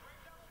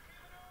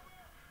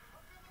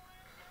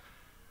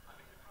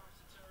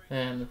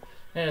 And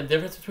the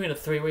difference between a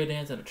three-way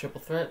dance and a triple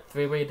threat,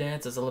 three-way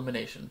dance is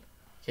elimination,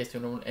 in case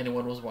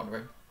anyone was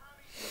wondering.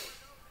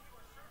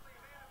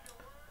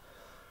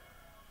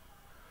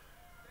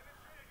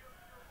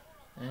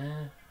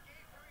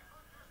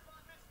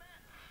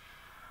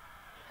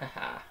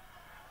 Haha.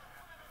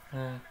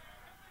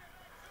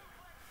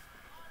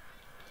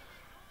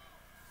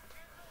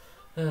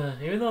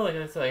 Even though, like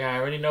I said, I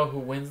already know who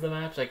wins the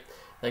match, like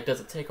does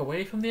it take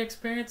away from the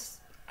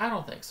experience? I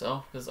don't think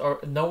so, because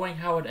knowing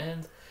how it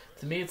ends,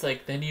 to me, it's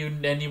like then you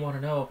want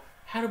to know,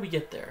 how did we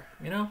get there?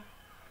 You know,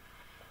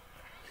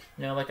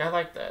 like I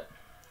like that.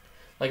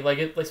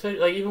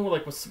 Especially even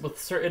with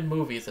certain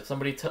movies, if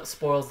somebody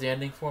spoils the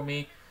ending for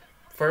me,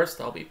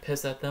 first I'll be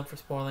pissed at them for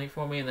spoiling it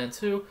for me, and then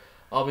two,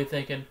 I'll be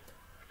thinking,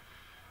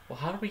 well,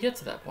 how did we get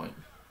to that point?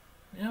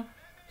 You know,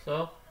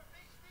 so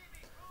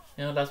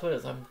that's what it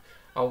is. I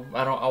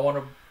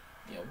want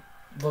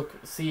to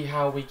see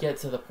how we get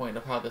to the point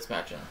of how this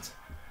match ends.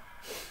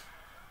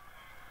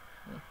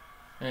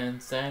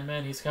 And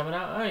Sandman, he's coming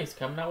out. Oh, he's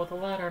coming out with a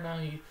ladder now.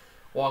 He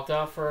walked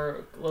out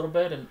for a little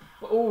bit and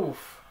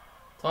oof,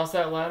 tossed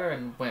that ladder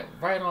and went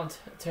right on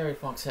Terry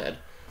Funk's head,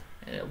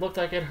 and it looked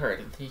like it hurt.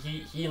 And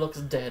he looks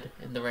dead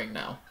in the ring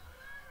now.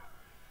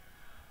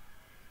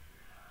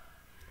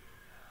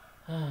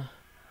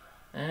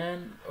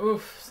 And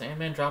oof,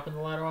 Sandman dropping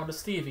the ladder onto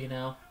Stevie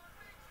now,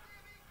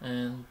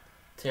 and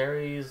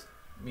Terry's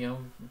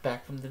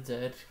back from the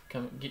dead,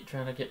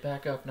 trying to get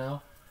back up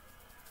now.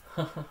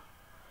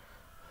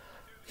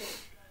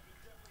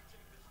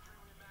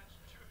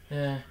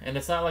 Yeah, and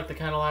it's not like the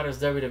kind of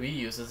ladders WWE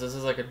uses. This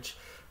is like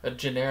a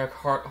generic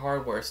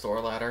hardware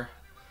store ladder,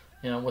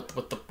 with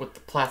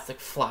the plastic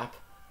flap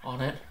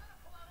on it.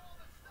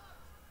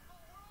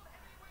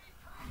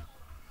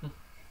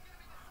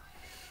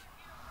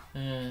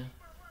 Yeah,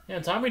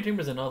 Tommy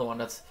Dreamer's another one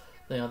that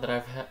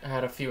I've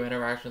had a few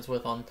interactions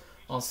with on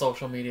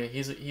social media.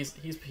 He's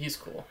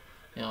cool.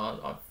 Had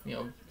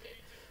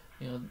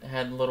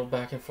a little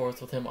back and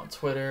forth with him on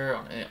Twitter,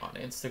 on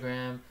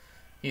Instagram.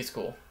 He's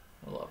cool.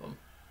 I love him.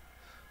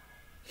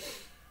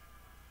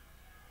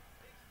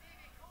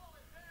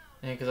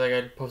 And because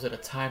I posted a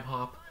time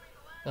hop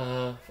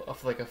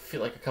of like a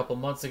couple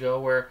months ago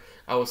where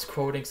I was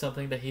quoting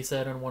something that he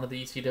said on one of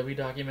the ECW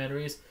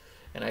documentaries,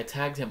 and I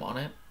tagged him on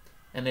it,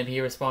 and then he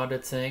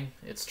responded saying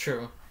it's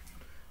true,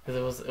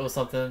 because it was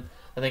something.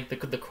 I think the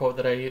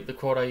quote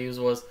I used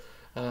was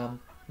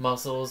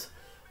muscles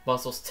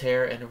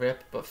tear and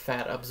rip, but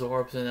fat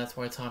absorbs, and that's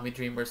why Tommy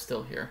Dreamer's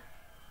still here.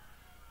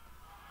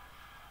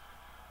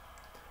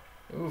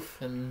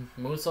 Oof, and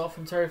moonsault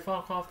from Terry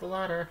Funk off the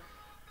ladder.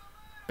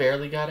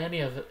 Barely got any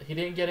of it. He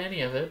didn't get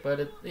any of it,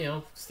 but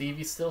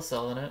Stevie's still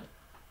selling it.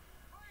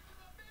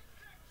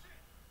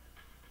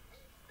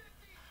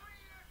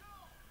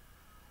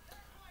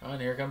 Oh,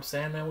 and here comes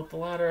Sandman with the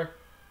ladder.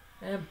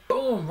 And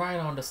boom, right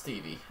onto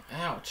Stevie.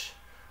 Ouch.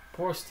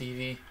 Poor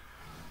Stevie.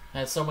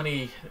 Had so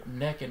many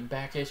neck and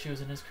back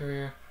issues in his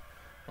career.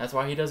 That's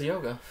why he does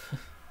yoga.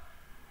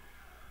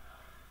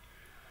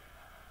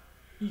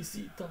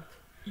 EC dub,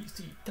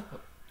 EC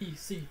dub,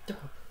 EC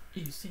dub,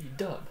 EC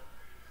dub.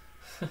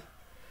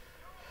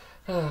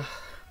 Like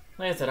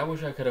I said, I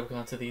wish I could have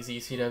gone to these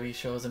ECW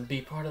shows and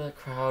be part of that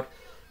crowd,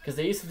 because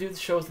they used to do the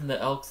shows in the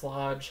Elks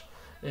Lodge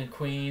in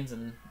Queens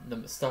and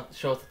the stuff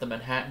shows at the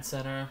Manhattan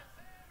Center.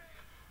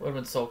 Would have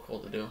been so cool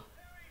to do.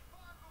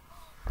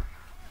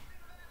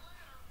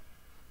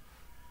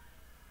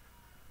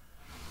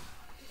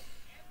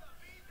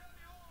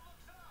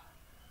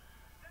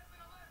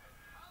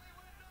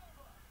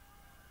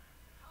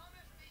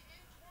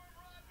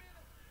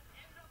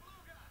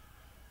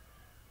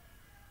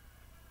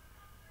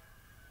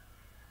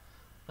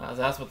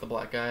 That's what the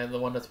black guy, the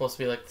one that's supposed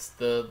to be like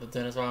the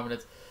Dennis Rodman,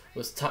 it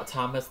was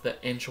Thomas the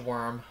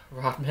Inchworm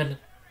Rodman.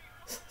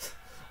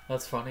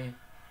 That's funny.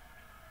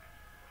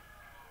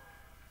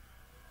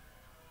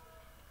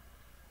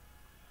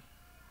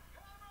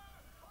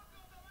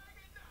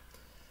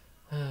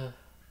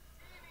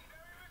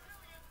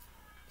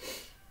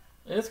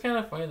 It's kind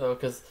of funny though,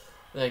 cause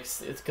like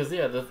it's because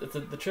yeah,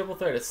 the triple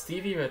threat. It's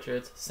Stevie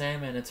Richards,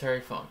 Sandman, and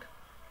Terry Funk.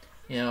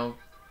 You know,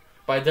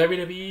 by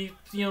WWE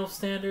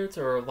standards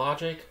or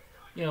logic,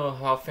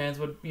 how fans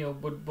would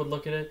would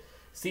look at it.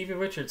 Stevie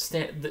Richards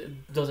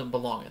doesn't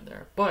belong in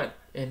there, but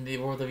in the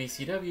world of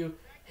ECW,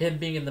 him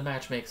being in the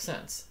match makes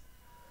sense.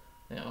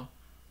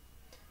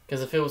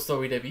 Because if it was still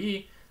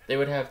WWE, they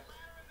would have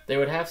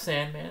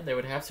Sandman, they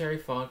would have Terry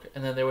Funk,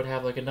 and then they would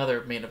have like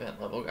another main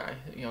event level guy.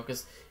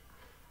 Because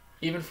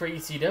even for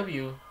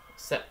ECW,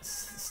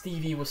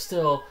 Stevie was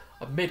still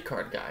a mid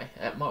card guy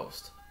at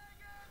most.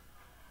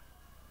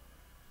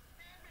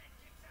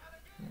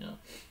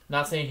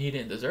 Not saying he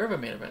didn't deserve a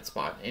main event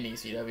spot in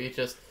ECW.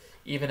 Just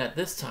even at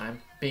this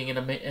time, being in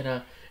a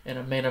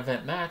main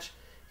event match,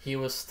 he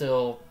was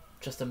still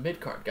just a mid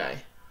card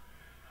guy.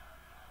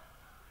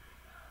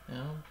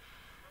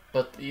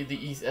 But the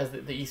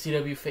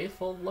ECW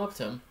faithful loved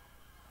him.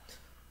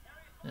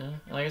 And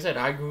like I said,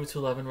 I grew to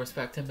love and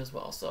respect him as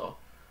well. So,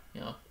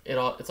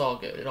 it's all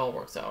good. It all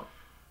works out.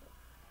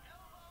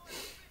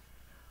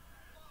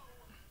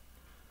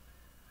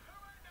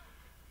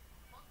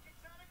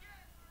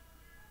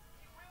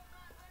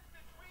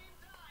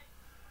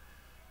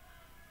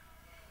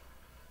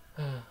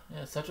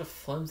 Yeah, it's such a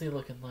flimsy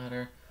looking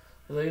ladder.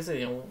 Like I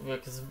said,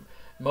 because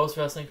most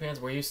wrestling fans,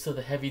 we're used to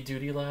the heavy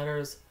duty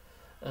ladders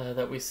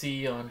that we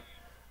see on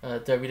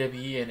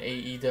WWE and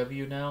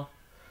AEW now.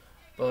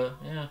 But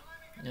yeah,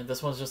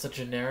 this one's just a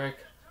generic,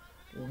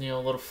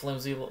 little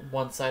flimsy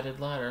one-sided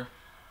ladder.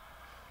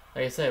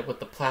 Like I said, with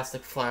the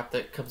plastic flap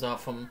that comes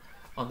out from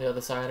on the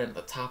other side, and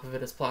the top of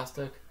it is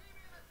plastic.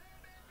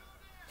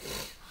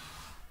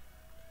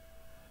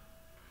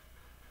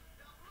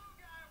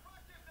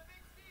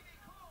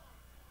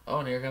 Oh,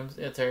 and here comes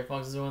Terry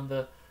Funk is doing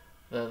the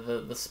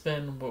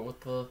spin with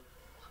the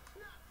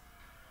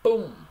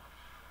boom.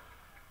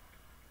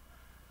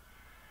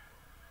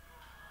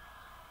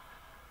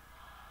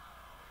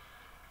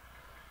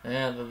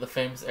 Yeah, the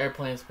famous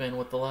airplane spin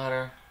with the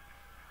ladder.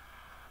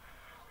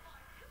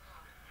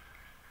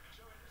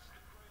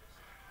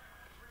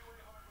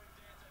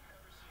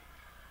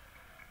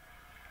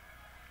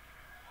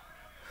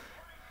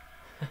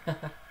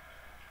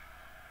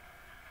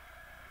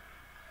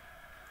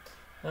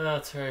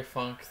 Terry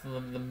Funk, the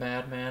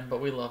madman,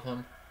 but we love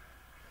him.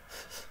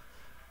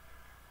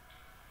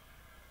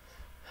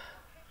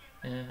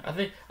 Yeah, I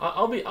think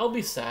I'll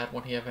be sad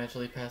when he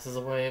eventually passes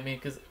away. I mean,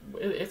 because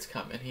it's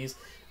coming. He's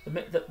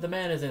the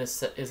man is in his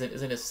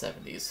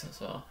 70s.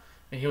 So I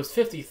mean, he was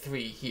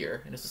 53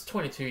 here, and this was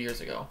 22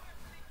 years ago.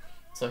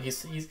 So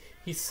he's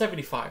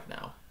 75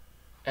 now,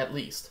 at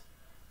least.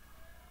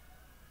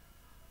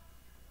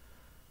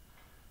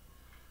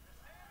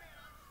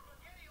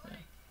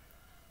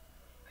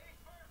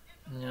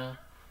 Yeah.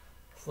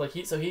 It's like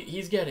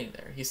he's getting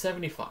there. He's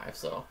 75,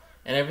 so,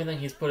 and everything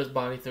he's put his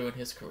body through in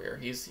his career,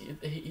 he's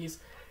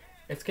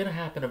it's gonna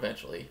happen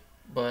eventually.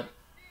 But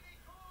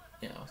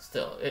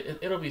still,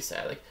 it'll be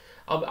sad. Like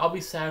I'll be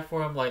sad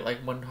for him like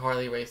when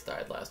Harley Race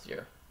died last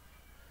year.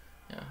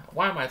 Yeah.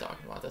 Why am I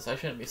talking about this? I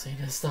shouldn't be saying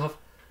this stuff.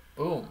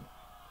 Boom.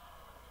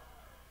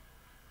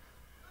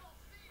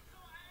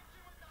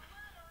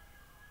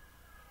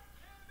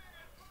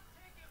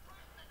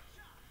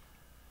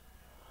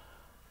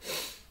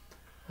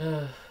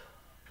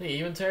 Hey,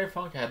 even Terry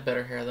Funk had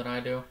better hair than I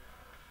do.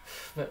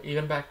 But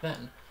even back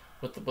then,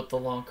 with the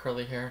long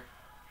curly hair.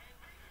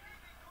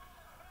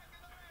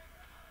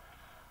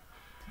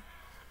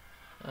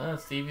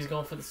 Stevie's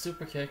going for the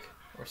super kick,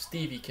 or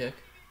Stevie kick.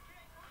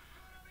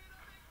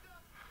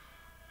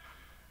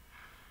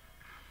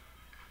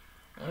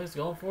 Oh, he's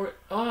going for it.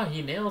 Oh,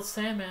 he nailed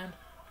Sandman.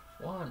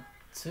 1,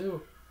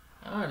 2.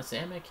 Oh, and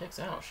Sandman kicks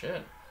out.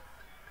 Shit.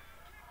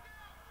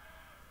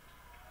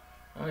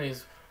 Oh,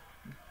 he's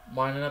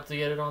winding up to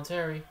get it on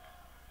Terry.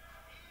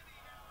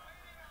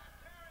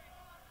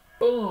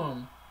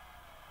 Boom!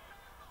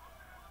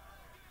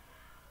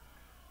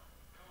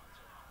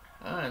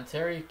 And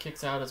Terry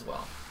kicks out as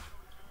well.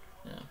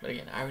 Yeah, but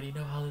again, I already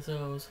know how this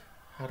goes.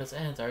 How this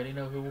ends. I already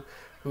know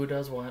who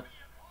does what.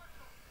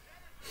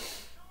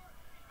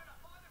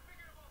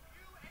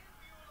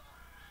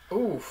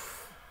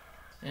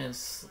 And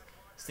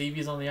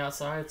Stevie's on the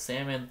outside.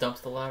 Sandman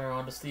dumps the ladder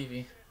onto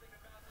Stevie.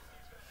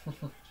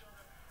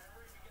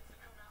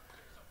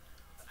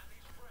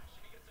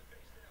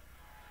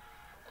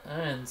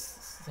 And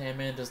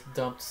Sandman just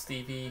dumped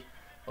Stevie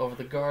over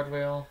the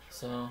guardrail.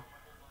 So,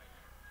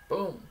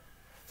 boom.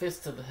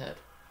 Fist to the head.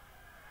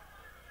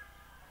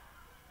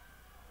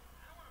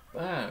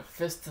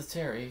 Fist to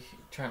Terry,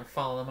 trying to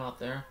follow them out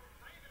there.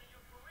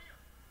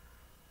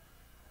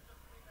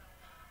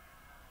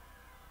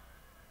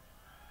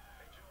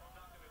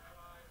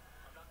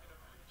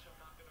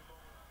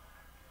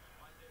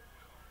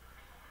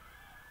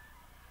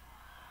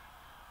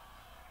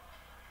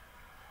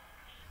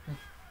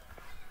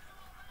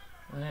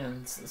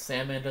 And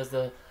Sandman does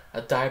a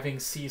diving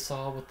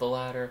seesaw with the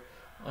ladder,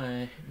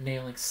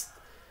 nailing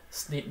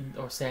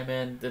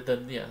Sandman did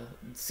the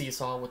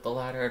seesaw with the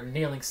ladder,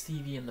 nailing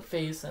Stevie in the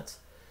face. That's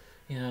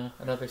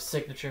another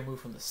signature move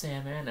from the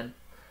Sandman,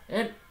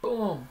 and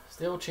boom,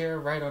 steel chair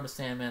right onto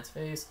Sandman's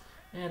face,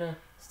 and a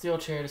steel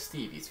chair to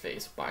Stevie's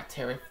face by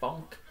Terry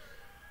Funk,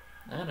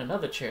 and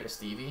another chair to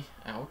Stevie.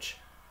 Ouch.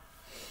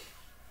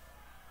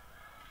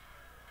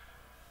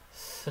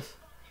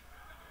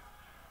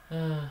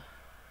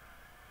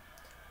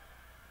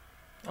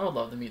 I would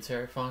love to meet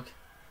Terry Funk.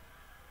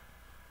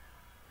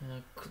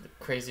 The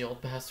crazy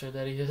old bastard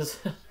that he is.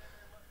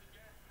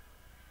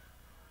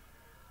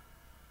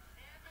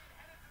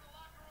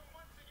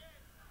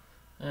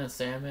 And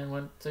Sandman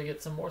went to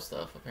get some more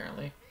stuff,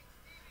 apparently.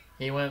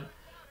 He went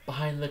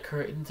behind the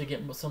curtain to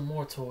get some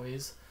more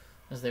toys,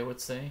 as they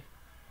would say.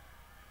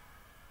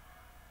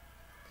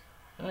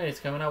 Alright,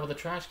 he's coming out with a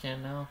trash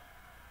can now.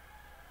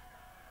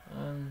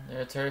 And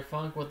there's Terry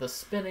Funk with a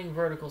spinning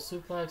vertical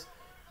suplex.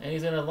 And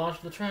he's going to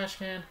launch the trash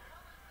can.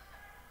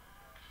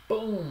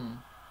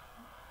 Boom!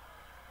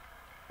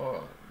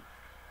 Oh.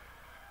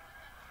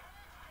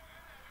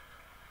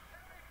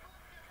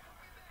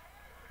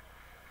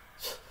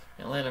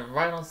 And landed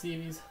right on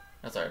Stevie's.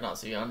 Sorry, not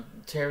Stevie, on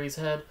Terry's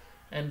head.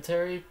 And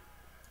Terry,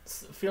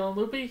 feeling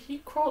loopy,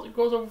 he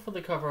goes over for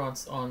the cover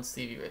on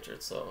Stevie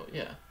Richards. So,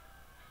 yeah.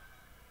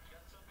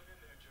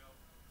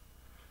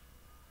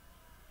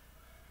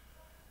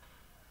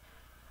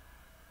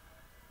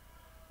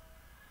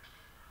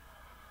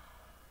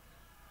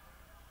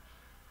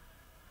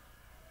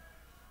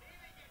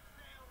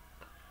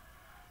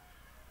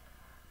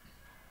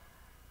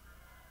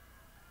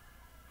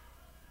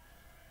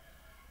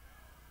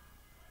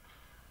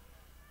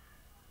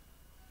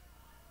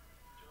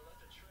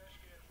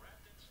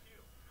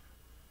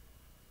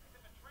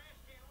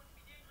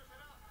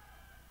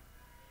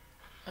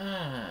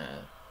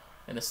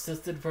 An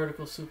assisted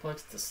vertical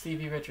suplex to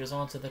Stevie Richards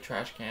onto the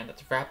trash can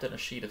that's wrapped in a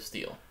sheet of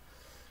steel.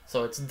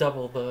 So it's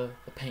double the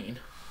pain.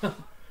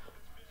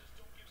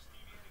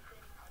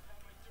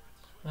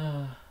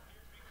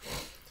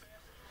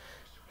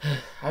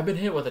 I've been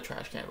hit with a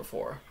trash can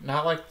before.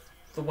 Not like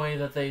the way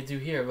that they do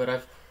here, but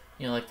I've,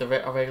 like a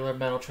regular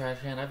metal trash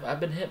can.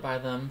 I've been hit by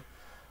them,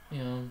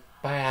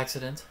 by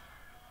accident.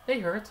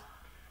 They hurt.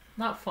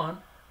 Not fun.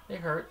 They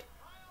hurt.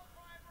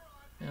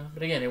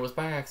 But again, it was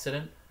by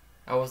accident.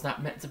 I was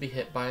not meant to be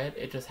hit by it.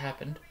 It just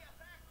happened.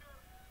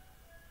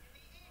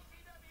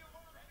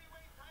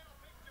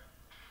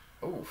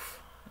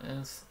 Oof.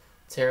 And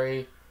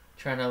Terry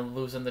trying to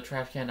loosen the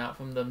trash can out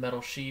from the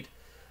metal sheet,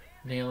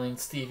 nailing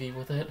Stevie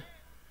with it.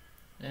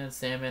 And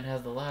Sandman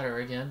has the ladder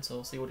again, so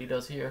we'll see what he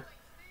does here.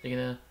 They're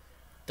gonna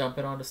dump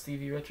it onto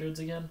Stevie Richards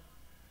again.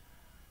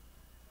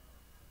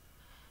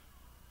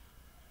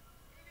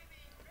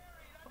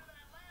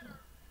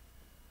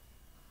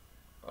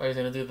 Oh, he's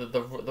gonna do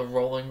the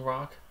rolling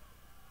rock.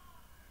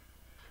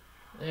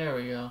 There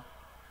we go.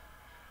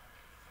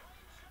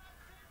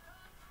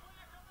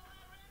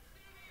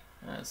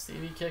 And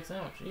Stevie kicks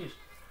out. Jeez.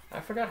 I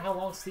forgot how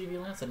long Stevie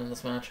lasted in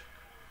this match.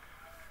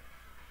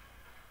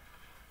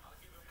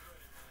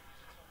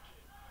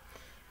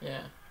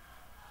 Yeah.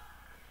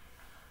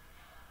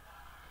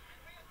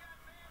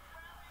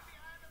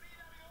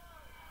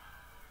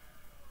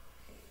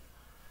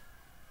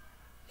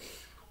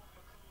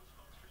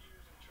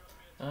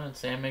 And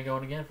Sandman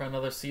going again for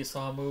another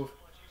seesaw move.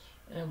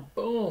 And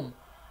boom!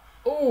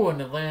 Oh, and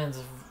it lands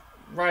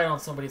right on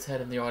somebody's head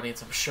in the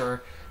audience, I'm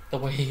sure. The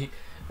way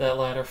that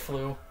ladder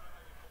flew.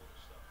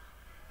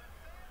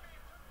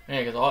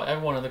 Yeah, because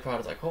everyone in the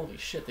crowd is like, holy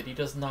shit, did he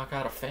just knock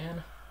out a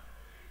fan?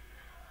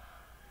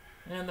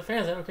 And the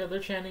fans, I don't care, they're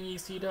chanting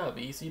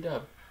ECW,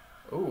 ECW.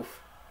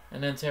 Oof.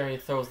 And then Terry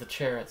throws the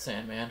chair at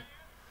Sandman.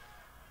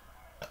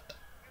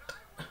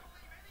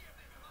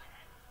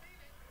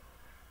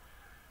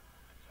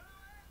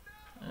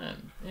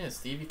 And yeah,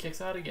 Stevie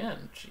kicks out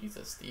again.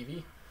 Jesus,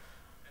 Stevie.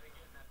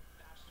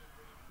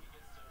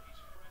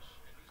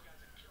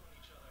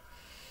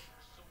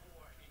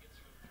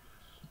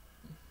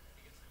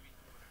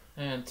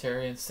 And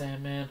Terry and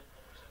Sandman,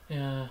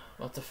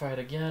 about to fight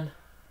again.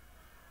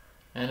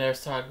 And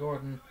there's Todd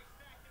Gordon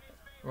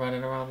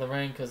running around the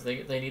ring because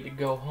they need to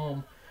go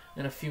home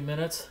in a few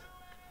minutes.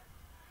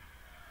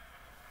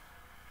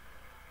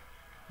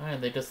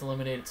 And they just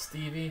eliminated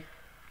Stevie.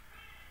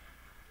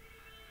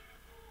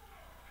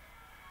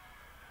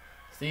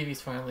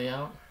 Stevie's finally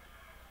out.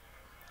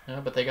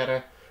 Yeah, but they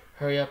gotta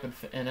hurry up and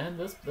end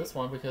this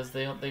one because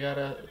they got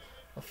a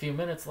few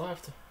minutes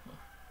left.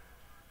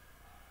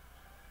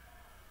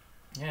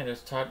 Yeah,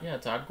 there's Todd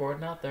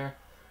Gordon out there,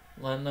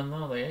 letting them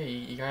know like, hey,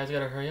 you guys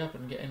gotta hurry up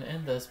and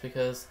end this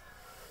because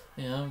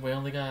we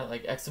only got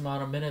like X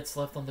amount of minutes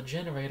left on the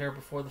generator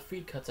before the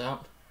feed cuts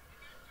out.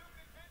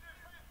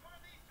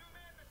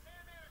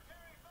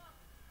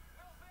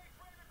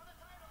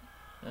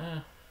 Yeah.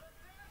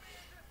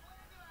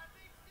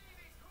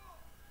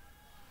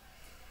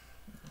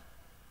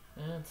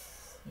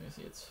 Let me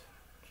see, it's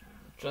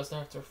just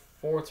after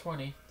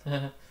 4:20.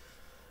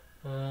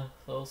 So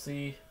we'll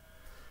see.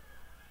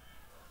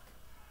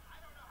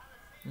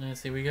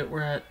 Let's see,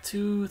 we're at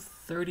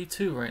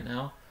 2:32 right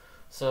now,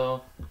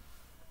 so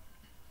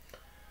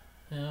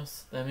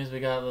yes, that means we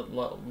got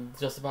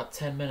just about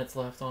 10 minutes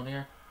left on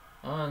here.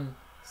 And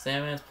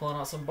Sandman's pulling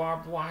out some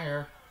barbed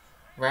wire,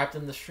 wrapped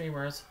in the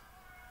streamers.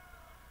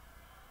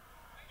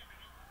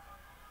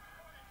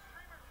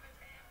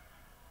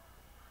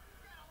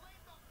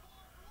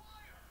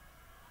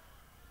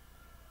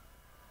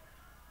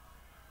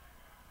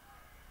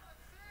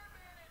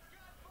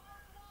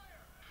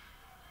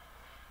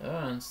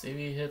 Oh, and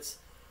Stevie hits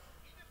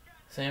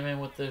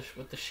Sandman with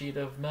the sheet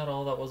of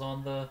metal that was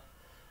on the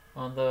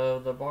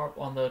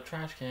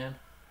trash can,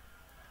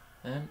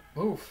 and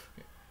oof,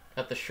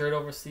 got the shirt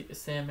over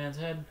Sandman's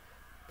head,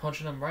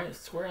 punching him right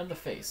square in the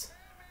face.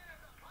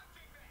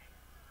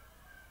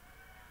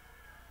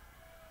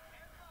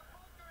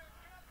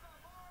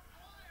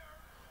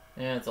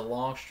 And it's a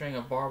long string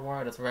of barbed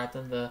wire that's wrapped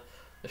in the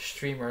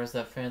streamers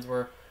that fans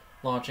were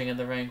launching in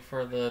the ring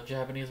for the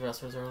Japanese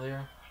wrestlers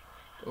earlier.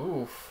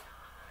 Oof.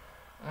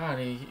 Ah,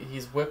 and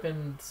he's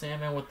whipping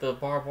Sandman with the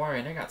barbed wire,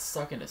 and it got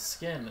stuck in his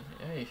skin.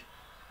 Hey.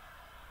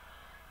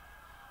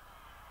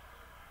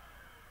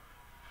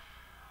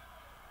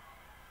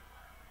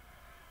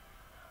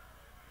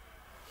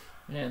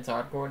 Yeah, and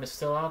Todd Gordon is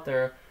still out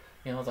there.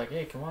 It's like,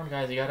 hey, come on,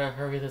 guys, you gotta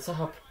hurry this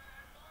up.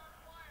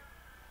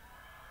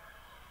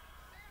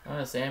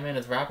 Sandman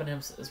is wrapping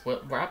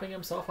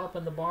himself up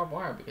in the barbed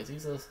wire because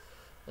he's a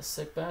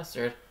sick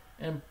bastard.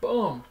 And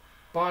boom,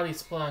 body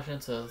splash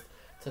into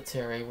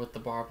Terry with the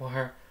barbed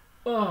wire.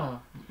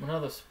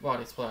 Another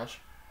body splash.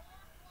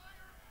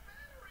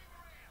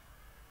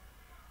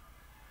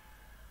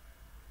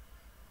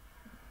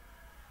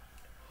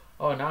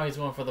 Oh, now he's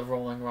going for the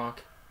rolling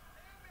rock.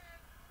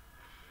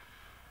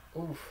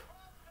 Oof.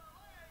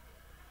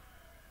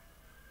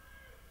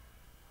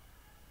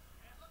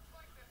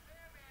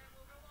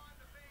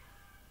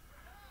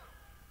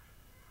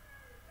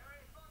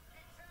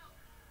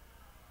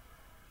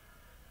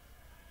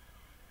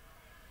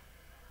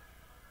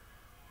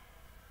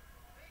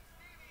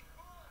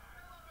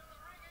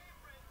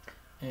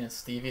 And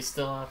Stevie's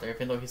still out there,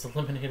 even though he's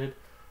eliminated.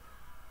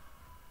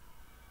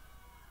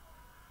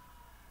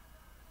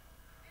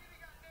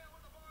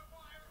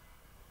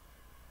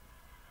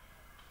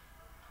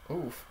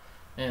 Oof.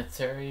 And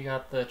Terry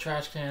got the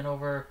trash can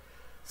over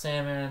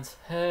Sandman's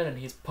head, and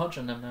he's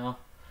punching him now.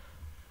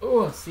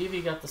 Ooh,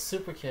 Stevie got the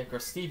super kick, or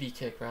Stevie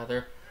kick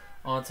rather,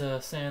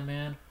 onto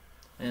Sandman.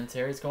 And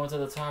Terry's going to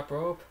the top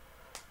rope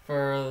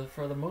for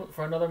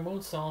another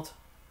moonsault.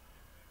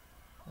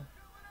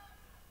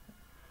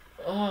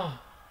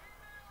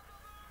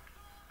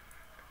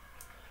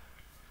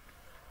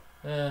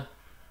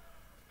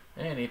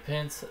 And he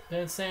pins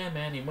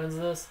Sandman. He wins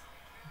this.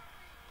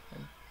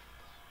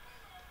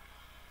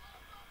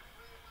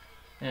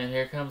 And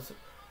here comes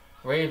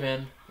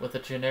Raven with a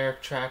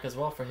generic track as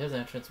well for his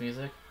entrance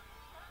music.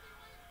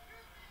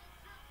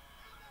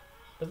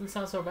 Doesn't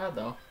sound so bad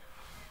though.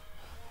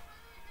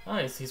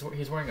 Nice. He's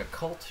wearing a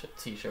Cult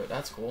t-shirt.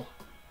 That's cool.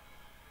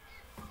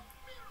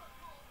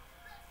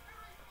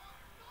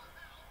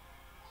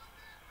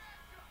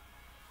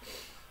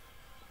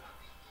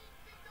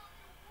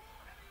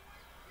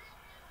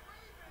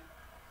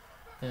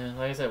 And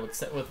like I said,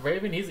 with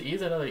Raven,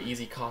 he's another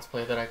easy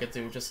cosplay that I could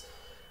do. Just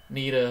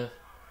need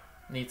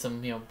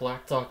some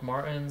Black Doc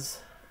Martens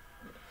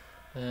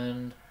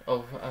and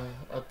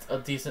a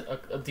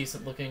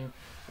decent looking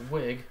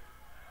wig,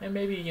 and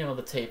maybe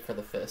the tape for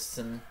the fists,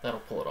 and that'll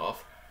pull it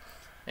off.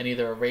 And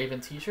either a Raven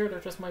t-shirt or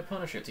just my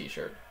Punisher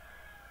t-shirt.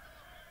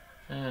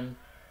 And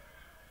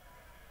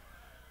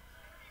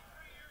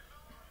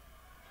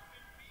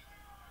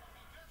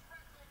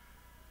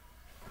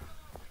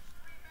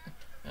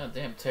god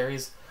damn,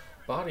 Terry's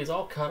body's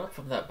all cut up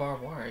from that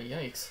barbed wire.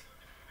 Yikes.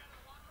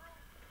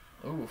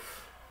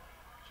 Oof.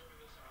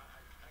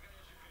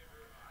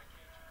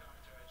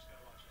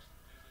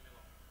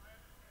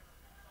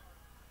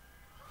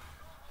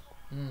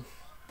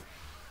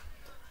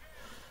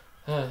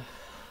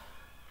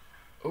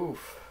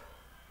 Oof.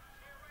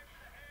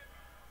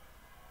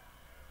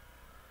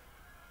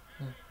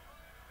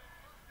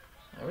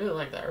 I really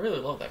like that. I really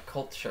love that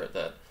Cult shirt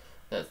that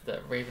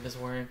Raven is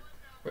wearing.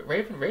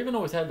 Raven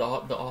always had the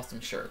awesome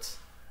shirts.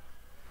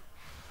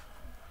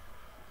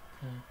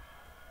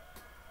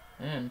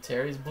 And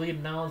Terry's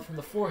bleeding now from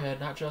the forehead,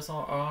 not just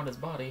on his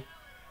body.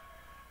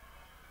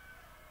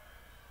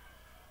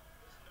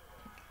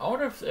 I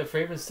wonder if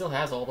Raven still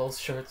has all those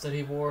shirts that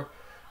he wore.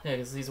 Yeah,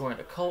 because he's wearing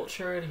a Cult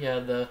shirt. He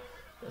had the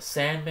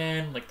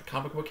Sandman, like the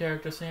comic book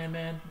character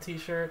Sandman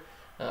T-shirt.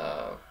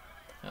 Uh,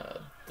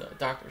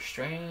 Doctor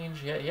Strange.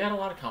 He had a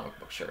lot of comic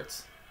book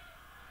shirts.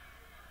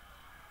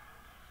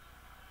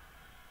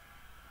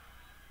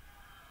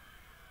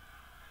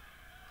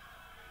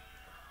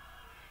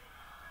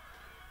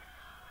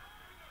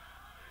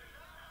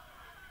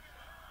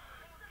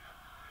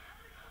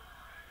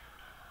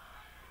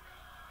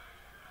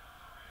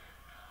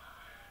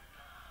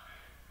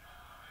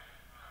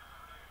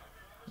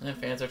 And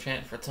fans are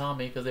chanting for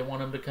Tommy because they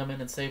want him to come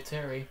in and save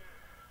Terry.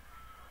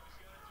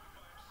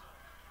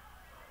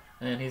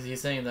 And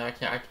he's saying that I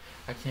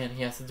can't.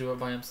 He has to do it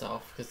by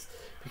himself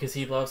because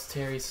he loves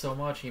Terry so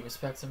much. He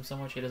respects him so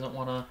much. He doesn't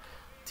want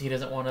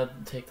to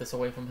take this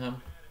away from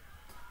him.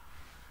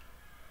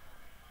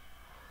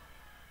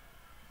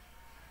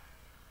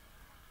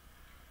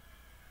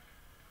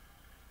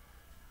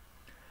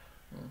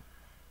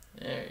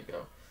 There you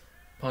go.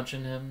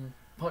 Punching him.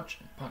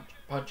 Punching.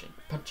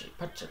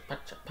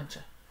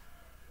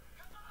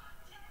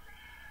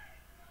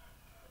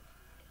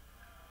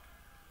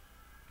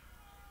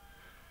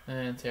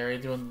 And Terry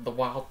doing the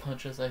wild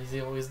punches that he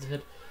always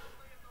did.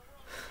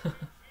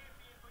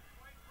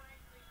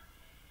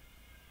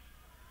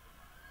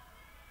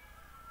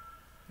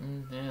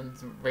 And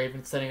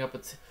Raven setting up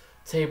a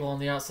table on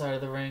the outside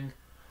of the ring.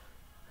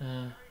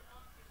 Yeah.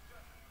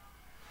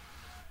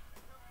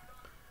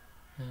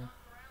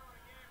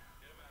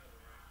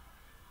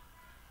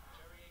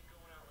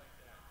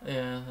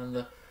 Yeah,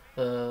 and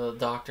the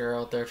doctor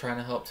out there trying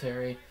to help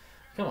Terry.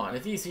 Come on,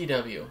 it's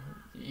ECW.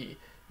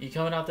 You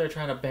coming out there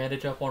trying to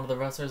bandage up one of the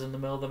wrestlers in the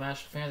middle of the match,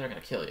 fans are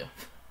gonna kill you.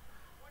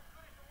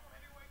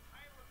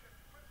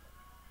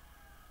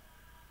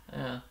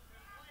 Yeah.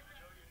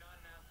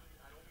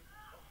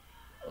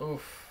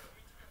 Oof.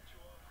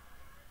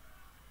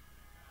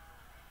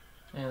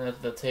 And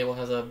the table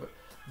has a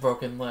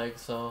broken leg,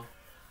 so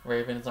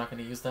Raven is not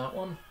going to use that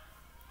one.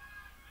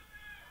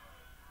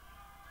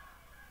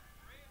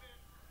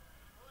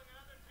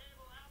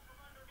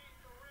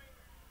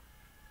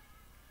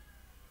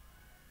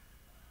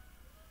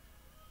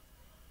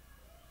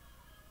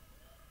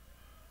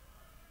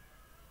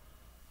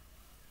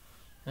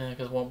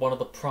 Because one of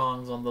the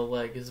prongs on the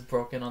leg is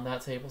broken on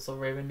that table, so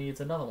Raven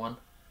needs another one.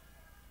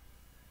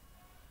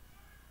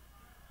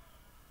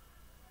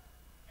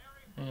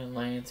 And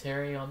laying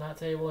Terry on that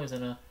table, he's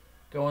going to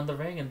go in the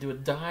ring and do a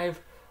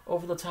dive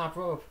over the top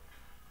rope.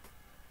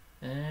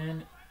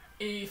 And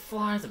he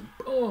flies and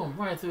boom,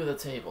 right through the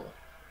table.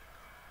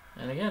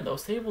 And again,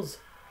 those tables,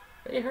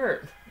 they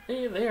hurt.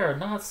 They are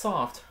not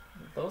soft.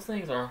 Those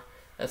things are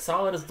as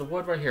solid as the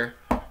wood right here.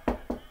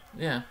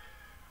 Yeah.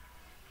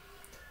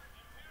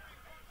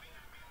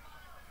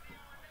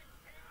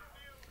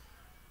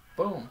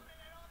 Boom.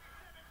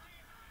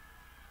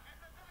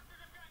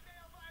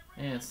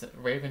 And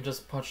Raven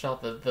just punched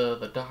out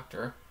the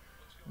doctor.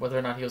 Whether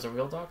or not he was a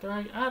real doctor,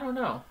 I don't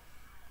know.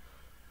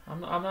 I'm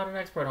not an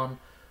expert on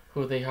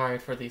who they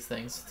hired for these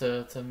things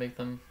to make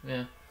them,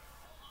 yeah.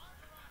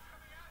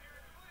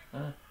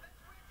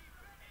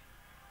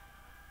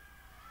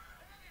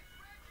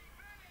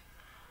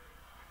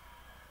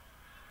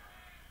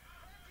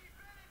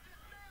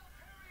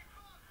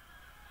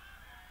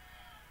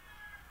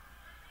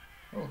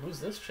 Oh, who's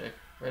this chick?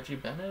 Reggie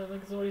Bennett, I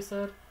think is what he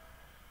said.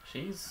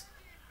 She's...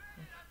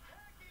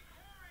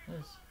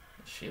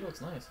 She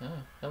looks nice, yeah.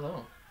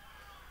 Hello.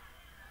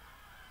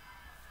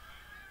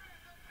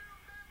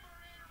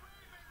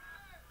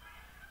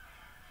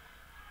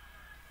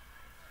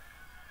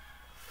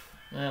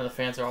 Yeah, the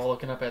fans are all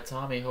looking up at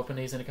Tommy, hoping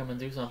he's gonna come and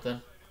do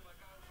something.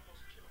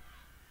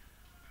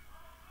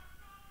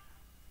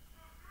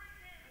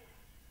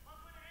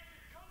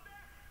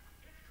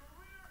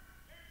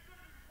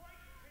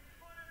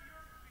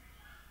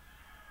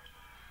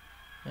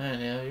 And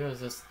yeah, he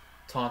was just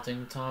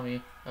taunting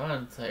Tommy. Oh,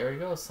 and there he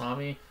goes.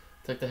 Tommy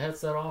took the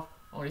headset off.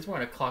 Oh, he's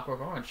wearing a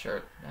Clockwork Orange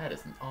shirt. That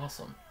is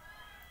awesome.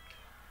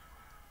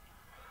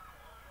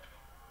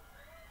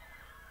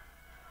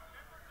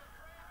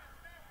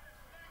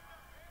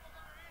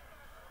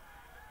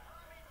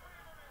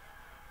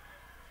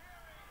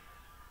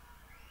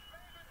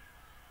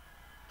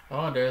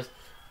 Oh, and there's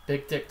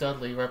Big Dick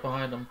Dudley right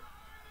behind him.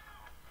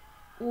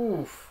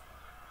 Oof.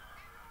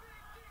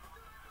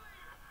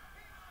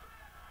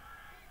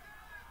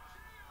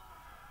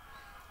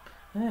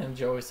 And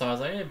Joey Styles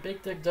like, hey,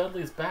 Big Dick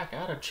Dudley's back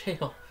out of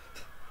jail.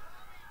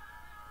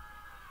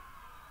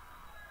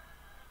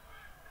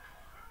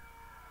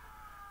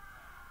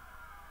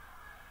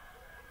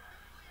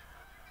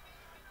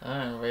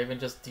 And Raven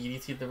just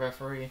DDT'd the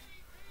referee.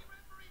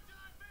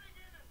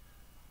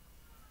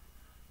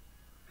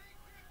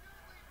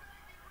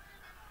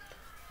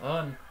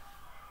 And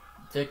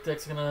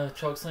Dick's gonna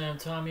chokeslam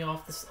Tommy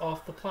off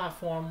the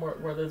platform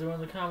where they're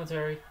doing the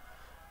commentary.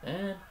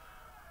 And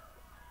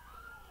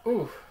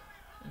oof.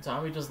 And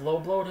Tommy just low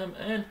blowed him,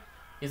 and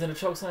he's gonna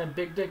chokeslam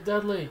Big Dick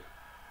Dudley.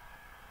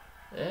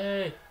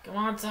 Hey, come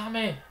on,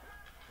 Tommy!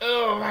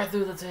 Oh, right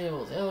through the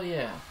tables. Hell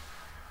yeah.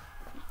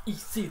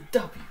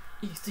 ECW,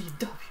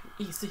 ECW,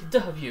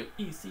 ECW,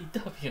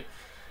 ECW.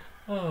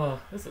 Oh,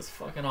 this is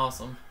fucking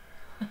awesome.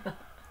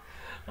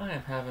 I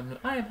am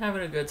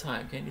having a good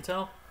time. Can you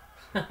tell?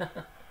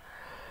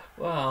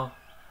 Wow.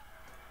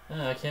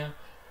 I can't.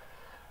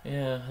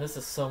 Yeah, this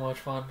is so much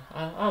fun.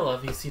 I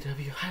love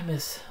ECW. I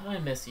miss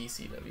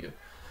ECW.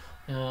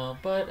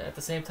 But at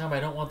the same time, I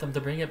don't want them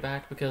to bring it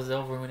back because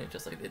they'll ruin it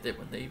just like they did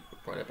when they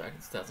brought it back in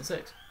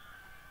 2006.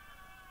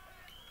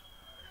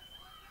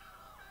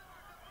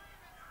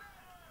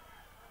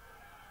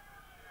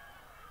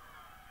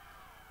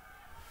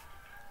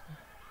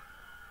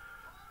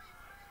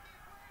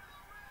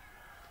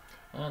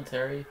 And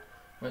Terry,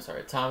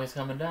 sorry, Tommy's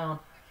coming down.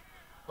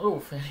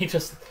 Oof, and he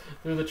just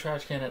threw the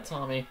trash can at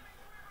Tommy.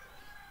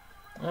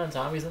 And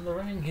Tommy's in the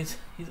ring.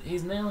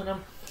 He's nailing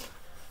him.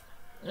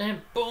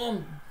 And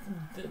boom,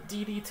 the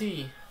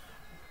DDT.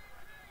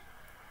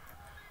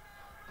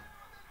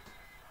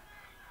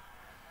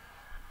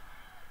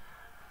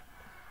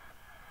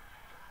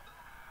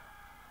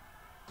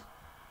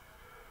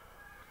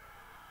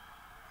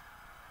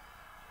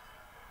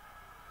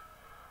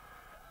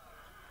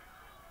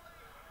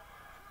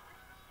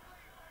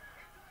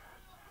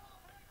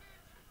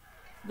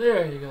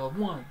 There you go.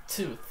 1,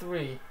 2,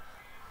 3.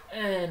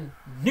 And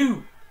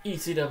new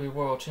ECW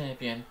World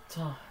Champion,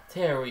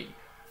 Terry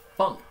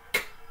Funk.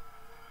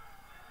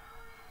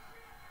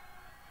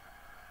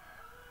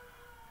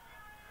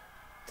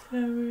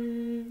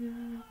 Terry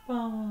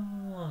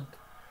Funk.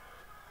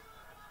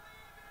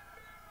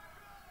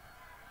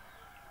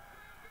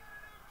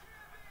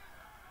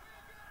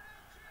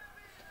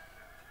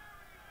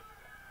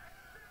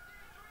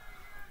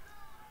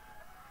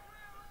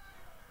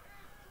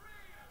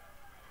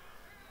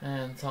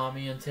 And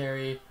Tommy and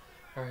Terry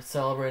are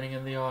celebrating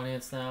in the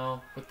audience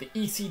now with the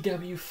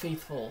ECW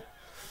faithful.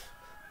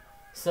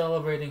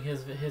 Celebrating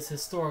his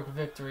historic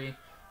victory,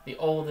 the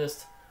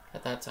oldest,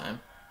 at that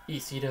time,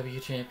 ECW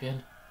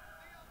champion.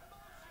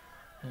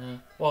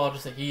 Well, I'll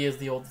just say he is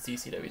the oldest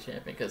ECW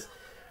champion because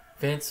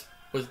Vince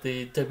was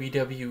the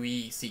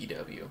WWE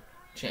CW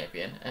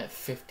champion at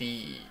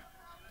 50.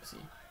 See,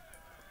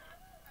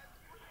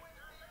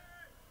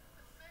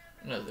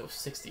 no, there was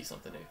 60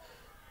 something.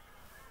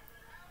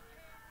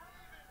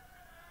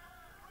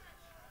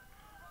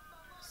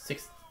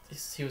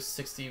 He was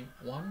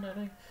 61, I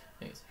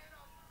think.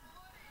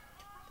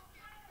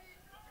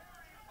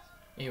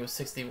 He was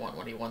 61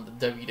 when he won the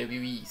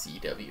WWE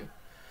CW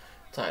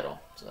title.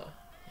 So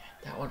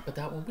yeah,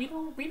 that one we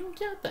don't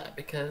get that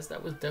because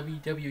that was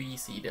WWE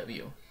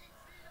CW.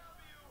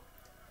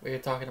 We're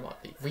talking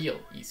about the real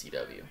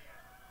ECW.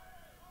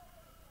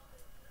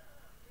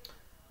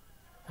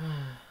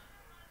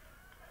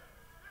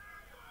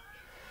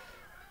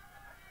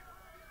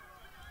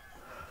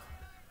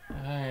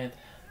 Alright.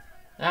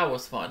 That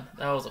was fun.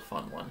 That was a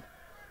fun one.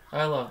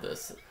 I love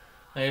this.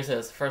 Like I said,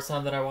 it's the first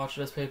time that I watched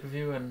this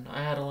pay-per-view, and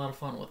I had a lot of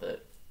fun with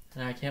it.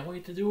 And I can't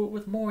wait to do it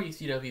with more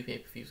ECW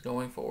pay-per-views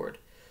going forward.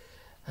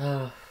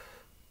 And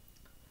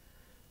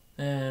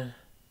I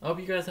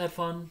hope you guys had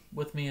fun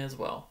with me as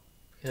well.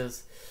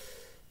 Because,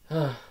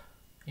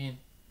 you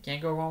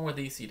can't go wrong with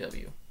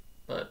ECW.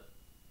 But,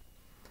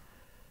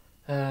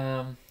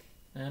 and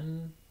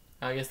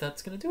I guess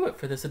that's going to do it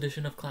for this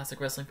edition of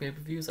Classic Wrestling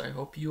Pay-Per-Views. I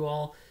hope you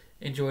all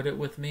enjoyed it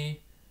with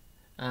me.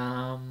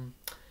 And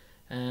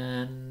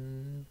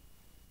then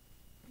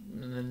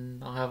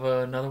I'll have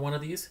another one of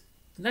these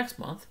next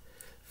month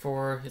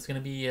it's going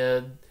to be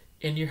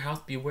In Your House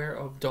Beware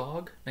of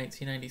Dog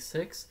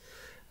 1996,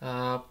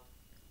 and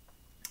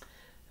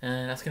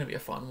that's going to be a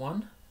fun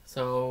one,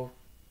 so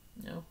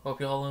hope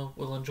you all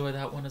will enjoy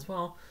that one as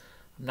well.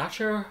 I'm not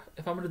sure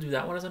if I'm going to do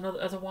that one as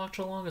a watch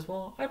along as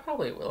well. I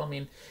probably will. I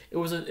mean, it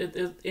was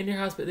the In Your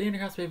House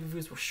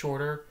pay-per-views were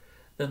shorter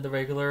than the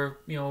regular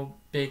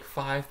big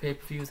 5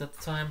 pay-per-views at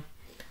the time.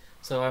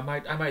 So I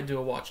might do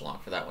a watch along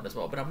for that one as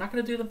well, but I'm not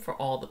going to do them for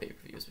all the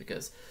pay-per-views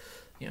because,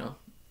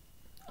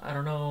 I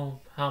don't know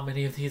how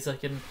many of these I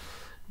can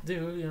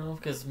do,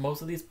 because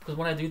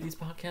when I do these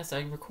podcasts,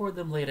 I record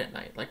them late at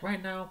night. Like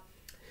right now,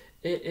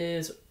 it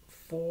is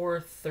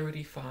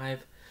 4:35,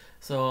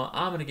 so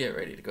I'm gonna get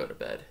ready to go to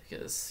bed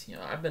because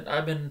I've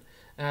been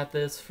at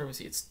this for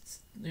it's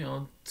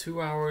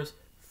 2 hours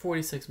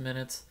 46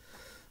 minutes.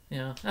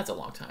 That's a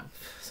long time.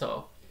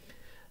 So,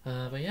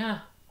 but yeah.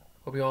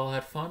 Hope you all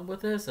had fun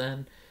with this,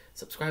 and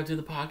subscribe to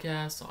the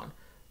podcast on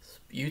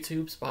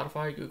YouTube,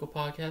 Spotify, Google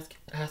Podcasts,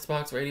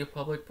 Castbox, Radio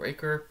Public,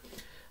 Breaker.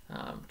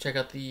 Check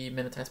out the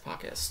Minutize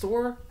Podcast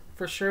store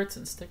for shirts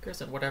and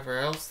stickers and whatever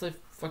else they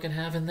fucking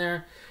have in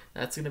there.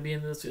 That's gonna be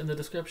in the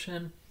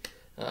description.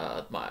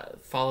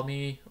 Follow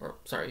me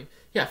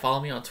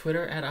on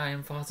Twitter at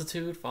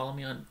IamFossitude. Follow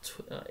me on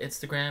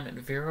Instagram and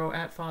Vero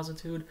at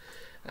Fossitude.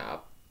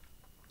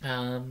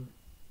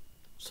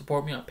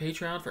 Support me on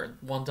Patreon for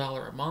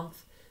 $1 a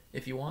month.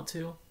 If you want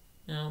to,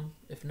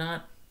 if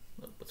not,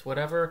 it's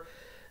whatever.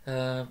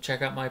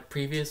 Check out my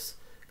previous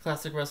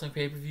classic wrestling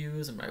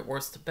pay-per-views and my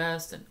worst to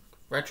best and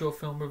retro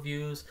film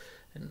reviews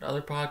and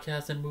other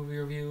podcasts and movie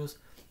reviews.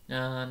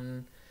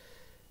 And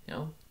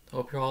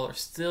Hope you all are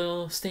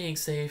still staying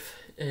safe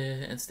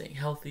and staying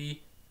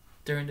healthy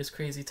during this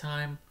crazy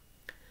time.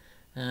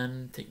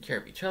 And taking care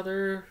of each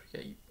other.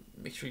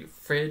 Make sure your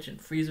fridge and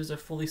freezers are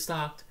fully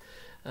stocked.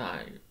 Uh,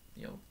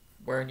 you know,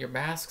 wearing your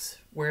masks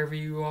wherever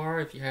you are.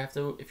 If you have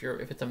to, if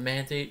it's a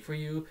mandate for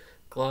you,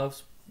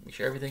 gloves. Make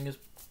sure everything is.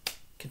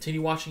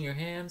 Continue washing your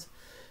hands.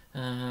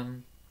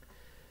 And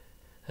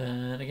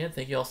again,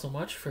 thank you all so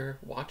much for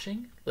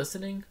watching,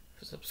 listening,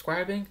 for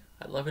subscribing.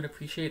 I love and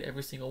appreciate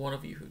every single one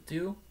of you who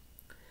do.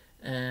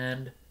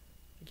 And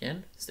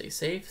again, stay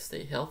safe,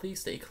 stay healthy,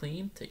 stay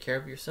clean, take care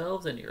of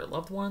yourselves and your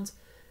loved ones.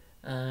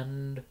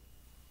 And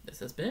this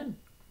has been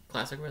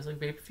Classic Wrestling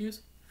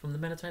Pay-Per-Views from the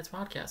Men of Tights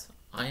Podcast.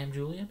 I am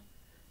Julian,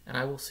 and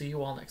I will see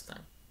you all next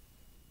time.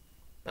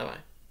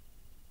 Bye-bye.